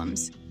those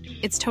problems.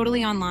 It's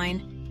totally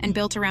online and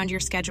built around your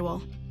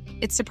schedule.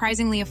 It's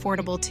surprisingly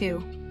affordable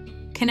too.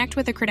 Connect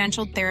with a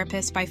credentialed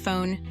therapist by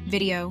phone,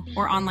 video,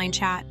 or online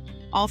chat,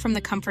 all from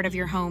the comfort of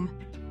your home.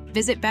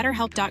 Visit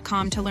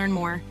BetterHelp.com to learn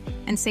more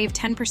and save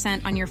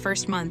 10% on your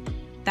first month.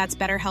 That's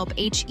BetterHelp,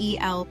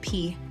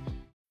 H-E-L-P.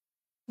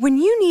 When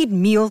you need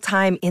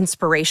mealtime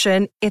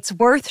inspiration, it's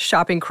worth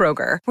shopping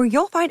Kroger, where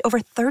you'll find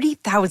over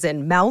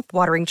 30,000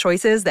 mouth-watering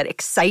choices that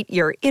excite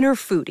your inner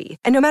foodie.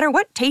 And no matter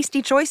what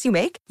tasty choice you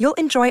make, you'll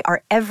enjoy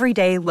our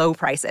everyday low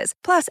prices,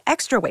 plus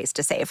extra ways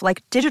to save,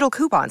 like digital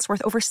coupons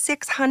worth over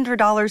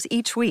 $600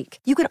 each week.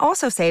 You can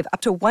also save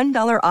up to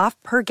 $1 off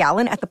per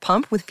gallon at the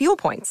pump with fuel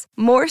points.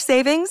 More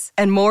savings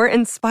and more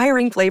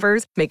inspiring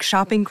flavors make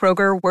shopping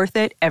Kroger worth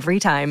it every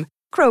time.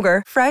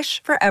 Kroger,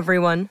 fresh for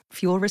everyone.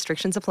 Fuel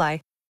restrictions apply.